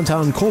in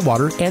downtown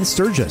Coldwater and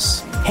Sturgis.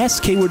 Hass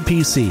Kaywood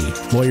PC.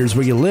 Lawyers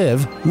where you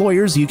live,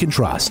 lawyers you can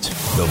trust.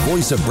 The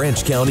voice of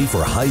Branch County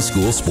for high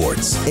school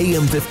sports.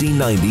 AM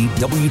 1590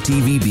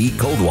 WTVB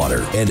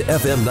Coldwater and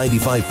FM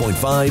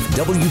 95.5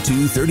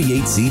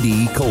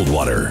 W238CD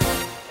Coldwater.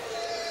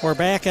 We're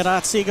back at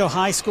Otsego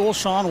High School.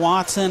 Sean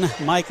Watson,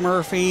 Mike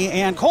Murphy,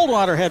 and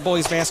Coldwater head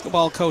boys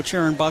basketball coach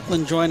Aaron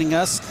Buckland joining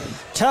us.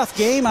 Tough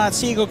game.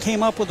 Otsego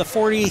came up with a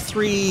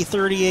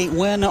 43-38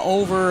 win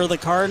over the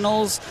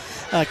Cardinals.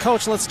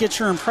 Coach, let's get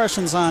your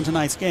impressions on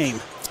tonight's game.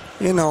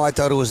 You know, I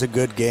thought it was a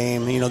good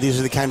game. You know, these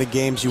are the kind of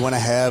games you want to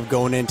have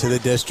going into the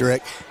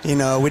district. You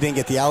know, we didn't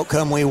get the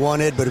outcome we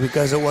wanted, but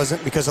because it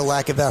wasn't because of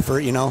lack of effort,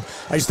 you know.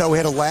 I just thought we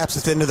had a lapse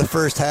at the end of the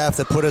first half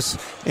that put us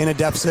in a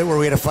deficit where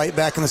we had to fight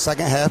back in the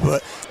second half.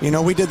 But, you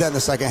know, we did that in the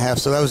second half.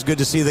 So that was good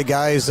to see the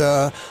guys,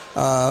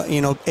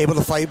 you know, able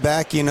to fight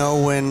back, you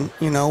know, when,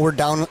 you know, we're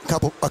down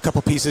a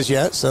couple pieces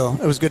yet. So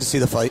it was good to see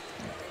the fight.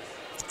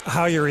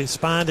 How you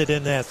responded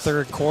in that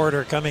third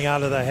quarter coming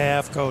out of the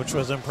half, Coach,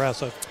 was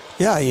impressive.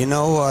 Yeah, you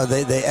know,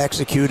 they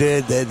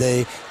executed.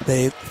 They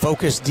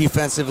focused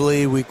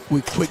defensively. We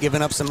quit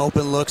giving up some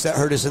open looks that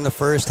hurt us in the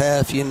first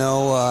half. You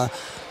know,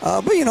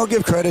 but you know,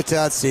 give credit to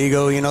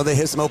Otsego. You know, they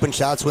hit some open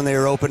shots when they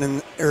were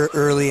open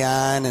early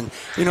on, and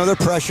you know, their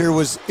pressure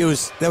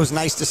that was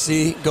nice to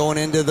see going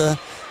into the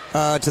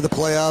to the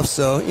playoffs.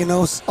 So you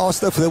know, all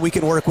stuff that we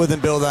can work with and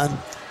build on.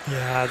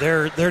 Yeah,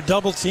 their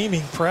double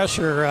teaming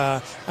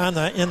pressure in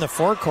the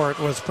forecourt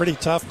was pretty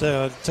tough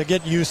to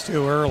get used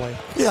to early.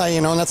 Yeah,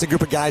 you know, and that's a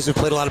group of guys who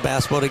played a lot of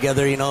basketball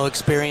together. You know,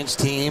 experienced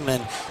team,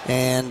 and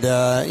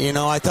you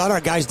know, I thought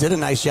our guys did a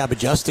nice job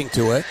adjusting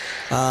to it.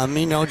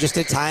 You know, just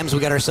at times we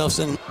got ourselves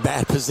in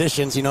bad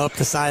positions. You know, up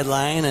the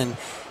sideline, and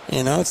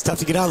you know, it's tough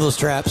to get out of those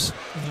traps.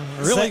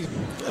 Really?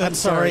 I'm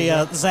sorry,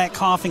 Zach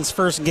Coffing's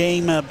first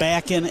game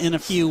back in a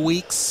few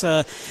weeks.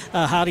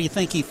 How do you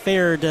think he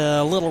fared?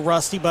 A little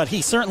rusty, but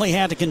he certainly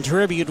had to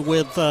contribute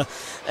with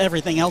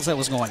everything else that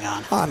was going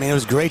on. I mean, it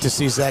was great to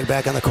see Zach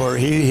back on the court.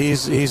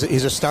 He's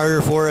a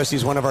starter for us.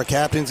 He's one of our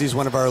captains. He's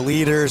one of our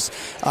leaders.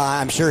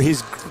 I'm sure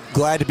he's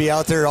glad to be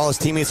out there. All his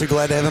teammates are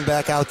glad to have him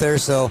back out there.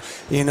 So,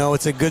 you know,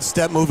 it's a good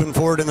step moving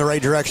forward in the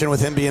right direction with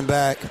him being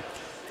back.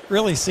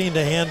 Really seemed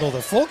to handle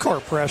the full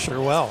court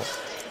pressure well.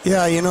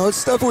 Yeah, you know, it's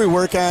stuff we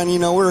work on. You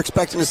know, we're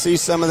expecting to see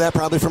some of that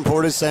probably from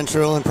Portage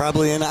Central and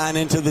probably on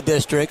into the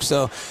district.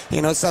 So,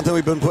 you know, it's something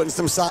we've been putting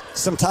some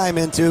time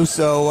into.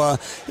 So,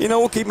 you know,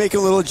 we'll keep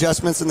making little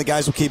adjustments, and the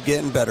guys will keep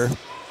getting better.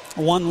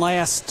 One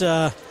last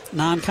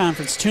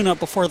non-conference tune-up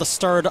before the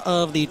start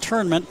of the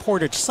tournament,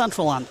 Portage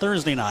Central on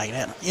Thursday night,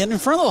 in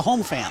front of the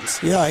home fans.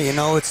 Yeah, you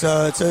know, it's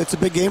a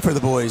big game for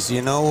the boys.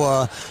 You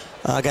know,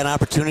 got an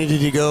opportunity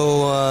to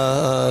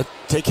go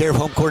take care of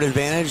home court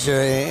advantage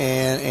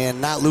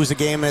and not lose a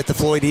game at the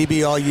Floyd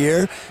Eby all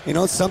year. You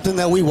know, it's something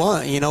that we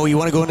want. You know, you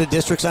want to go into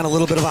districts on a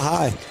little bit of a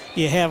high.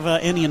 You have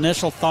any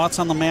initial thoughts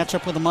on the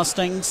matchup with the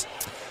Mustangs?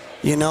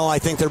 You know, I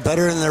think they're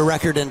better than their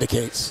record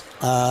indicates.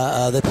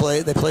 They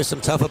play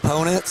some tough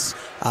opponents.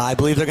 I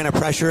believe they're going to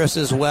pressure us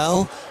as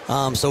well.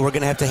 So we're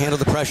going to have to handle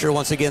the pressure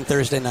once again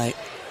Thursday night.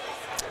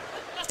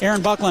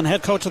 Aaron Buckland,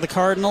 head coach of the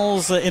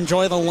Cardinals.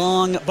 Enjoy the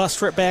long bus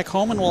trip back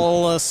home, and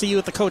we'll see you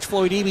at the Coach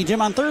Floyd Eby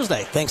Gym on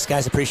Thursday. Thanks,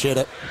 guys. Appreciate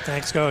it.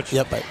 Thanks, Coach.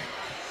 Yep, bye.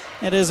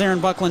 It is Aaron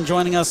Buckland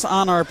joining us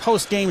on our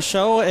post-game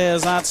show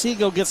as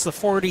Otsego gets the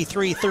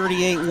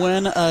 43-38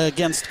 win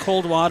against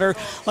Coldwater.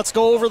 Let's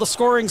go over the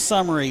scoring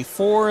summary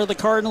for the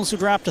Cardinals, who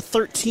dropped to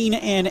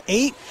 13-8.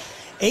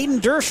 Aiden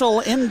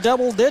Derschel in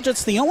double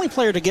digits, the only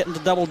player to get into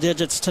double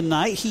digits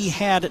tonight. He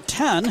had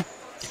 10. And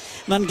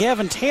then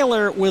Gavin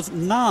Taylor with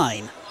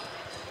 9.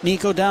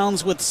 Nico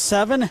Downs with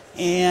 7,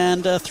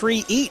 and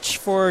 3 each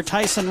for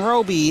Tyson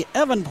Roby,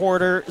 Evan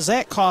Porter,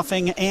 Zach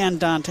Coughing,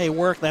 and Dante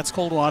Work. That's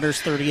Coldwater's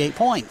 38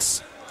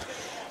 points.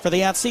 For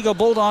the Otsego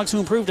Bulldogs, who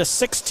improved to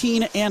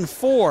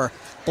 16-4,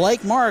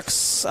 Blake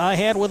Marks I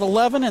had with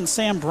 11, and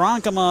Sam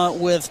Bronkema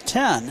with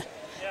 10.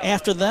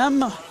 After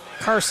them,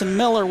 Carson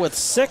Miller with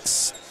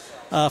 6.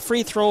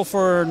 Free throw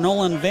for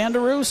Nolan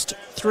Vanderoost,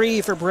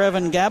 3 for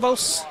Brevin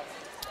Gabos,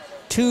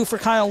 2 for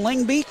Kyle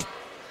Lingbeek,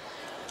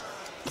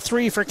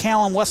 3 for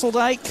Callum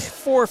Wesseldike,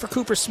 4 for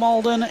Cooper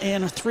Smalden,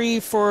 and 3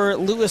 for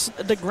Louis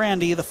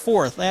DeGrande, the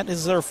 4th. That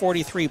is their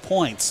 43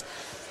 points.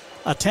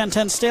 A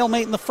 10-10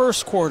 stalemate in the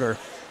first quarter.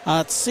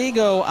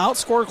 Otsego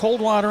outscored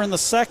Coldwater in the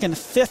second,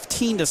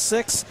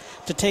 15-6,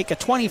 to take a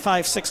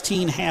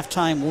 25-16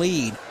 halftime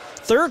lead.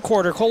 Third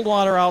quarter,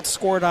 Coldwater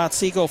outscored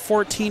Otsego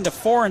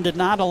 14-4 and did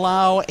not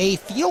allow a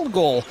field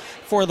goal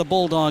for the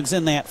Bulldogs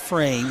in that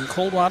frame.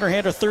 Coldwater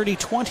had a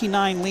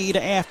 30-29 lead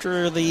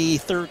after the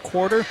third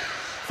quarter.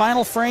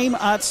 Final frame,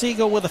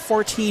 Otsego with a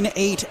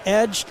 14-8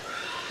 edge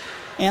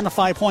and a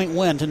 5-point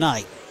win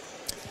tonight.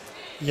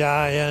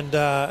 Yeah, and,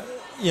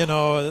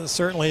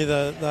 certainly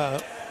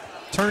the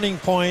turning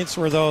points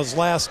were those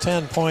last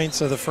 10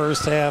 points of the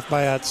first half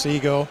by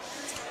Otsego.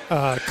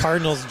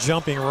 Cardinals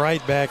jumping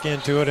right back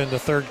into it in the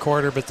third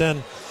quarter, but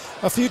then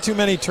a few too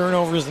many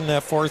turnovers in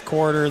that fourth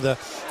quarter.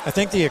 I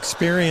think the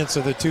experience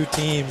of the two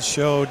teams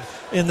showed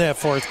in that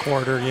fourth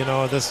quarter.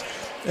 This,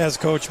 as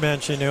Coach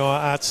mentioned,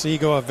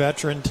 Otsego, a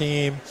veteran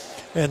team,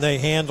 and they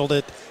handled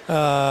it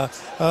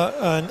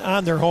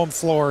on their home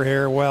floor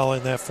here well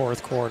in that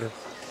fourth quarter.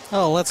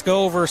 Oh, let's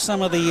go over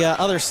some of the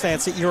other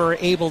stats that you were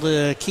able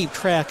to keep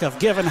track of,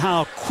 given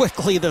how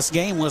quickly this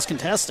game was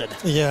contested.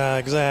 Yeah,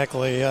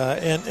 exactly.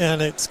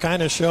 And it's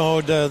kind of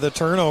showed the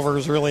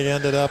turnovers really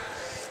ended up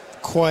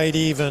quite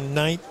even,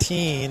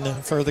 19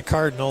 for the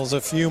Cardinals,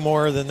 a few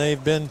more than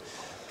they've been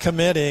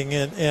committing,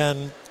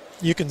 and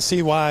you can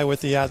see why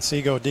with the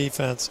Otsego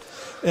defense.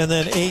 And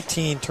then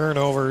 18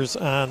 turnovers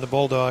on the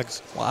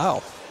Bulldogs.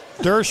 Wow.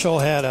 Derschel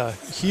had a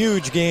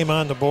huge game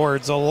on the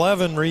boards,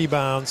 11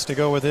 rebounds to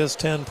go with his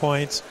 10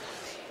 points,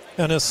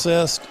 an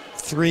assist,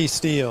 3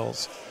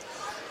 steals.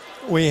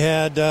 We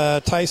had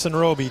Tyson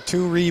Roby,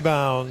 2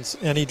 rebounds,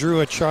 and he drew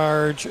a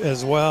charge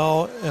as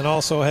well and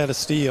also had a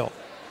steal.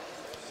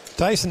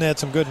 Tyson had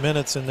some good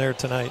minutes in there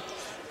tonight.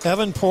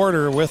 Evan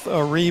Porter with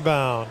a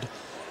rebound.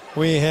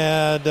 We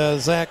had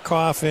Zach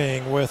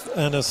Coughing with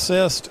an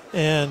assist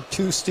and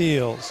 2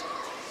 steals.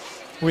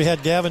 We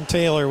had Gavin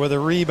Taylor with a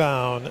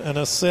rebound, an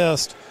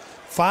assist,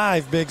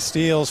 5 big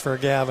steals for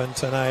Gavin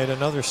tonight,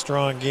 another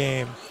strong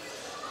game.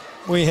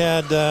 We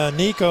had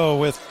Nico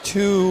with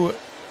 2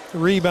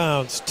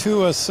 rebounds,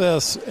 2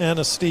 assists, and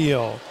a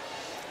steal.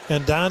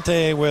 And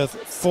Dante with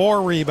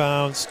 4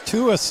 rebounds,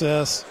 2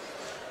 assists,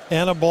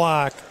 and a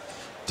block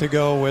to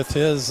go with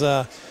his,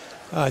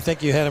 I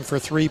think you had him for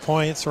 3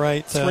 points,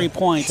 right? 3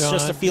 points, Sean?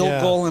 just a field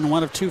goal and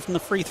 1 of 2 from the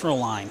free throw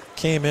line.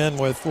 Came in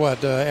with,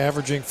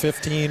 averaging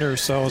 15 or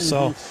so.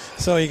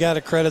 Mm-hmm. So you got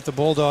to credit the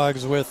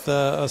Bulldogs with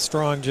a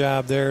strong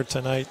job there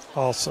tonight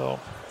also.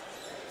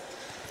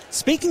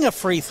 Speaking of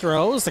free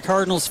throws, the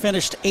Cardinals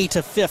finished 8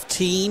 of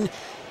 15.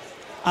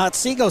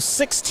 Otsego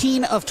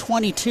 16 of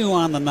 22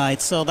 on the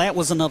night, so that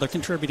was another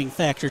contributing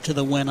factor to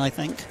the win, I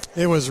think.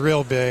 It was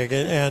real big,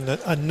 and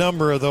a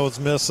number of those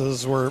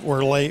misses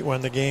were late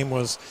when the game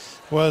was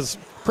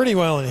pretty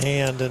well in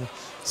hand, and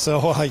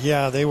so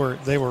they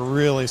were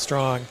really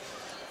strong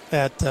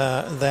at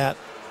the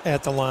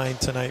line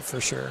tonight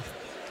for sure.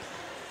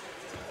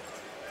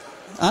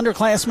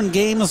 Underclassmen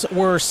games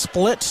were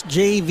split.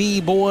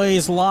 JV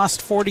boys lost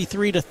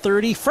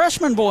 43-30.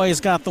 Freshman boys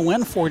got the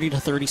win,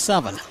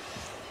 40-37.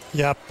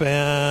 Yep,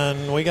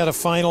 and we got a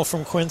final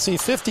from Quincy,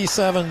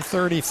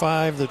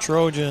 57-35, the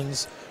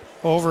Trojans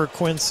over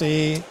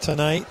Quincy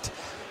tonight,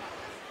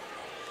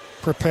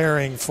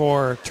 preparing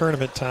for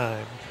tournament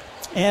time.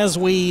 As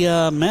we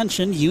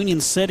mentioned,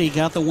 Union City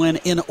got the win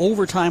in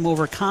overtime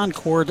over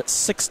Concord,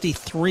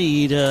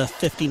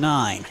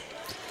 63-59. We'll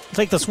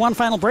take this one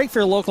final break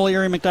for your local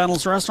area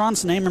McDonald's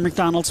restaurants. Name a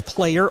McDonald's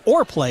player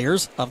or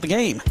players of the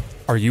game.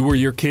 Are you or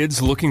your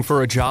kids looking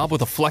for a job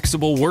with a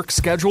flexible work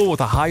schedule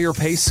with a higher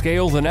pay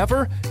scale than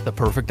ever? The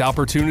perfect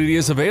opportunity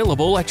is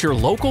available at your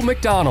local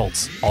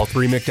McDonald's. All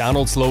 3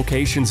 McDonald's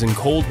locations in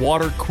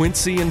Coldwater,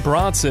 Quincy, and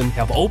Bronson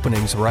have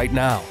openings right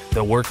now.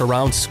 They'll work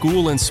around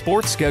school and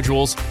sports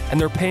schedules, and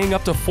they're paying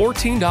up to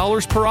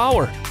 $14 per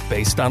hour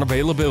based on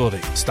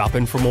availability. Stop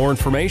in for more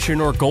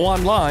information or go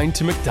online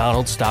to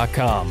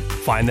mcdonalds.com.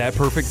 Find that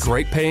perfect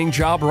great paying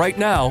job right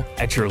now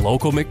at your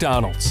local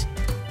McDonald's.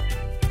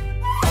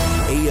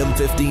 AM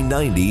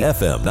 1590,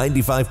 FM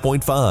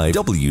 95.5,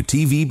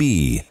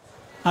 WTVB.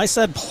 I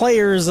said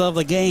players of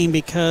the game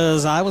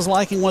because I was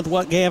liking with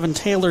what Gavin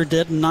Taylor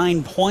did,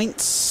 9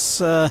 points.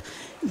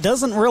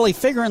 Doesn't really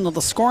figure into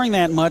the scoring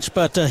that much,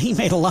 but he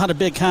made a lot of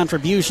big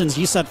contributions.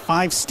 You said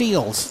 5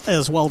 steals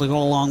as well to go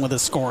along with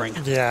his scoring.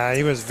 Yeah,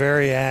 he was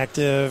very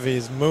active.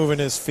 He's moving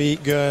his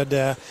feet good,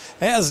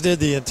 as did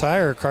the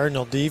entire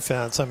Cardinal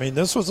defense. I mean,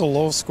 this was a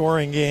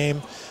low-scoring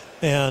game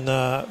and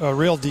a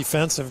real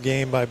defensive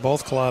game by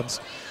both clubs.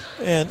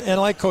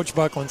 And like Coach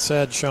Buckland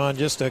said, Sean,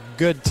 just a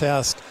good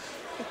test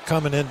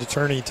coming into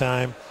tourney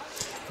time.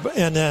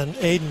 And then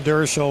Aiden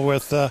Derschel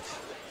with,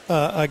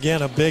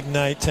 again, a big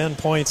night, 10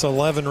 points,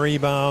 11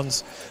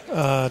 rebounds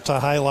to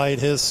highlight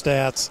his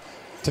stats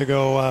to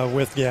go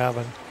with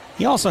Gavin.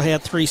 He also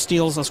had 3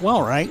 steals as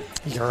well, right?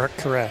 You're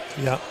correct,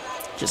 yeah.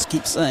 Just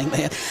keep saying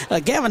that.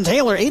 Gavin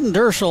Taylor, Aiden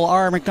Derschel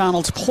are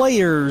McDonald's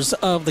players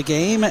of the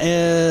game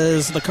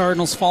as the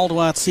Cardinals fall to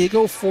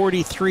Otsego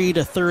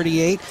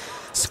 43-38.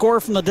 Score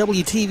from the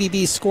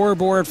WTVB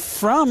scoreboard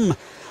from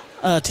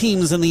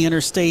teams in the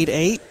Interstate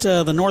 8.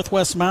 The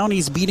Northwest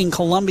Mounties beating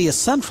Columbia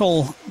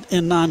Central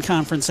in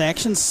non-conference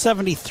action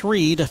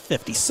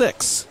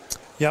 73-56.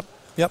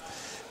 Yep.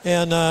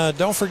 And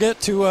don't forget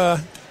to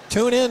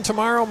tune in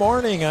tomorrow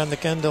morning on the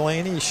Ken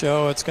Delaney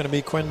Show. It's going to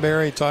be Quinn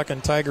Berry talking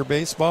Tiger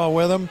baseball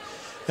with him.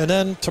 And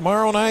then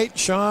tomorrow night,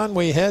 Sean,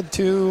 we head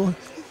to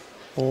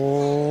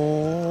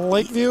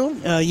Lakeview.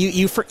 Are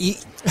you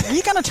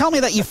going to tell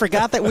me that you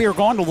forgot that we were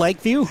going to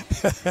Lakeview?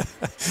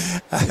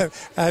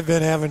 I've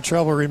been having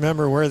trouble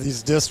remember where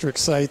these district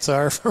sites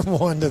are from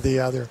one to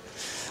the other.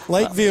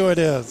 Lakeview it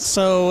is.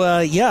 So,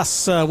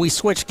 yes, we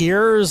switch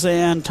gears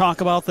and talk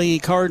about the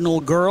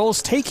Cardinal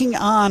girls taking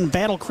on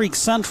Battle Creek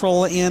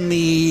Central in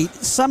the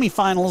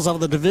semifinals of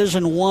the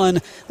Division I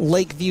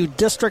Lakeview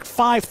District.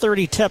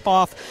 5:30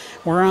 tip-off.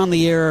 We're on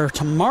the air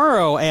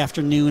tomorrow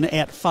afternoon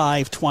at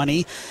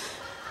 5:20.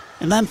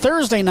 And then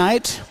Thursday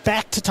night,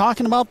 back to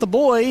talking about the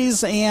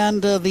boys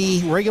and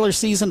the regular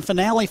season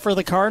finale for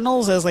the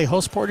Cardinals as they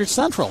host Portage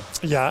Central.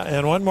 Yeah,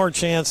 and one more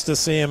chance to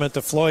see him at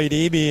the Floyd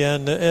Eby.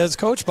 And as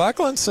Coach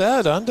Buckland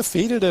said,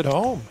 undefeated at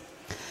home.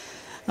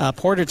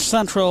 Portage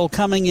Central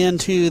coming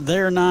into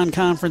their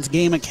non-conference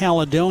game at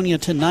Caledonia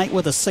tonight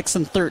with a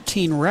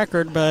 6-13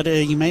 record. But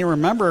you may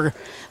remember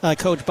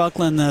Coach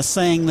Buckland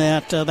saying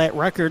that that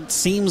record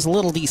seems a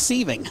little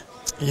deceiving.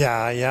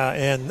 Yeah,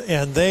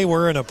 and they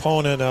were an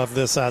opponent of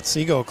this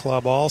Otsego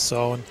club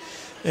also,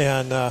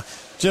 and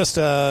just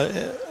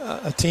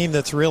a team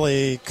that's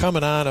really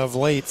coming on of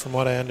late from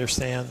what I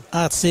understand.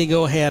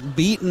 Otsego had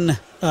beaten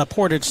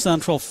Portage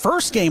Central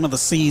first game of the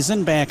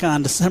season back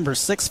on December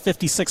 6,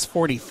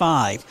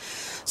 56-45.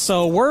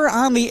 So we're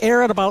on the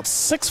air at about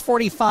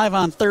 6:45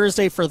 on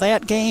Thursday for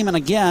that game, and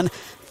again,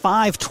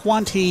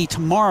 5:20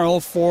 tomorrow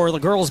for the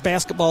girls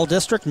basketball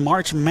district.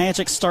 March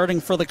Magic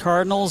starting for the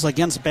Cardinals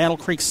against Battle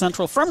Creek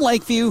Central from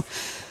Lakeview.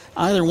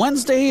 Either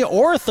Wednesday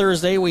or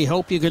Thursday, we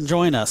hope you can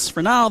join us.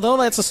 For now, though,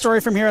 that's a story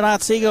from here at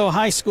Otsego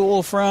High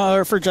School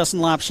for Justin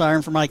Lopshire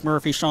and for Mike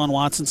Murphy. Sean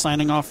Watson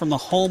signing off from the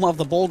home of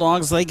the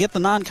Bulldogs. They get the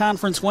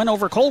non-conference win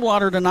over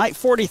Coldwater tonight,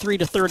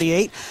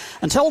 43-38.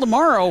 Until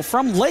tomorrow,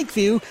 from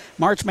Lakeview,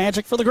 March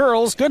Magic for the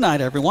girls. Good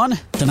night, everyone.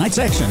 Tonight's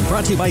action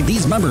brought to you by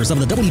these members of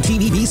the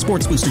WTVB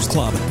Sports Boosters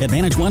Club.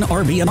 Advantage One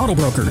RV and Auto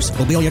Brokers.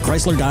 Lobelia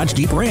Chrysler Dodge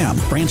Jeep Ram.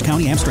 Branch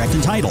County Abstract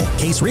and Title.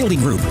 Case Realty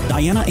Group.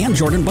 Diana and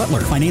Jordan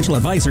Butler. Financial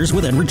Advisors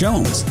with Edward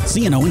Jones.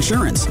 CNO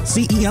Insurance.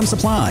 CEM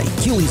Supply.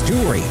 Cooley's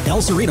Jewelry.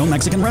 El Cerrito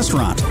Mexican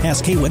Restaurant.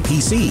 Haskewood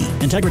PC.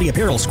 Integrity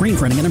Apparel Screen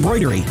Printing and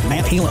Embroidery.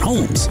 Matt Halett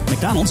Homes.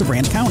 McDonald's of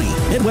Branch County.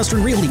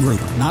 Midwestern Realty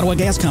Group. Nottawa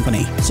Gas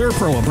Company.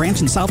 Servpro of Branch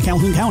and South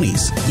Calhoun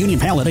Counties.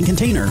 Union Pallet and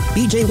Container.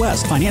 BJ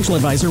West, Financial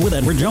Advisor with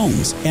Edward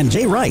Jones. And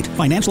Jay Wright,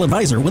 Financial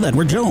Advisor with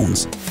Edward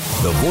Jones.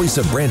 The voice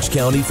of Branch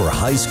County for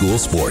high school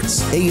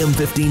sports. AM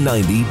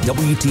 1590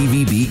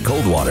 WTVB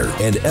Coldwater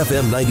and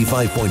FM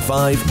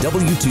 95.5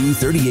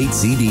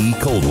 W238CD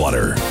Coldwater.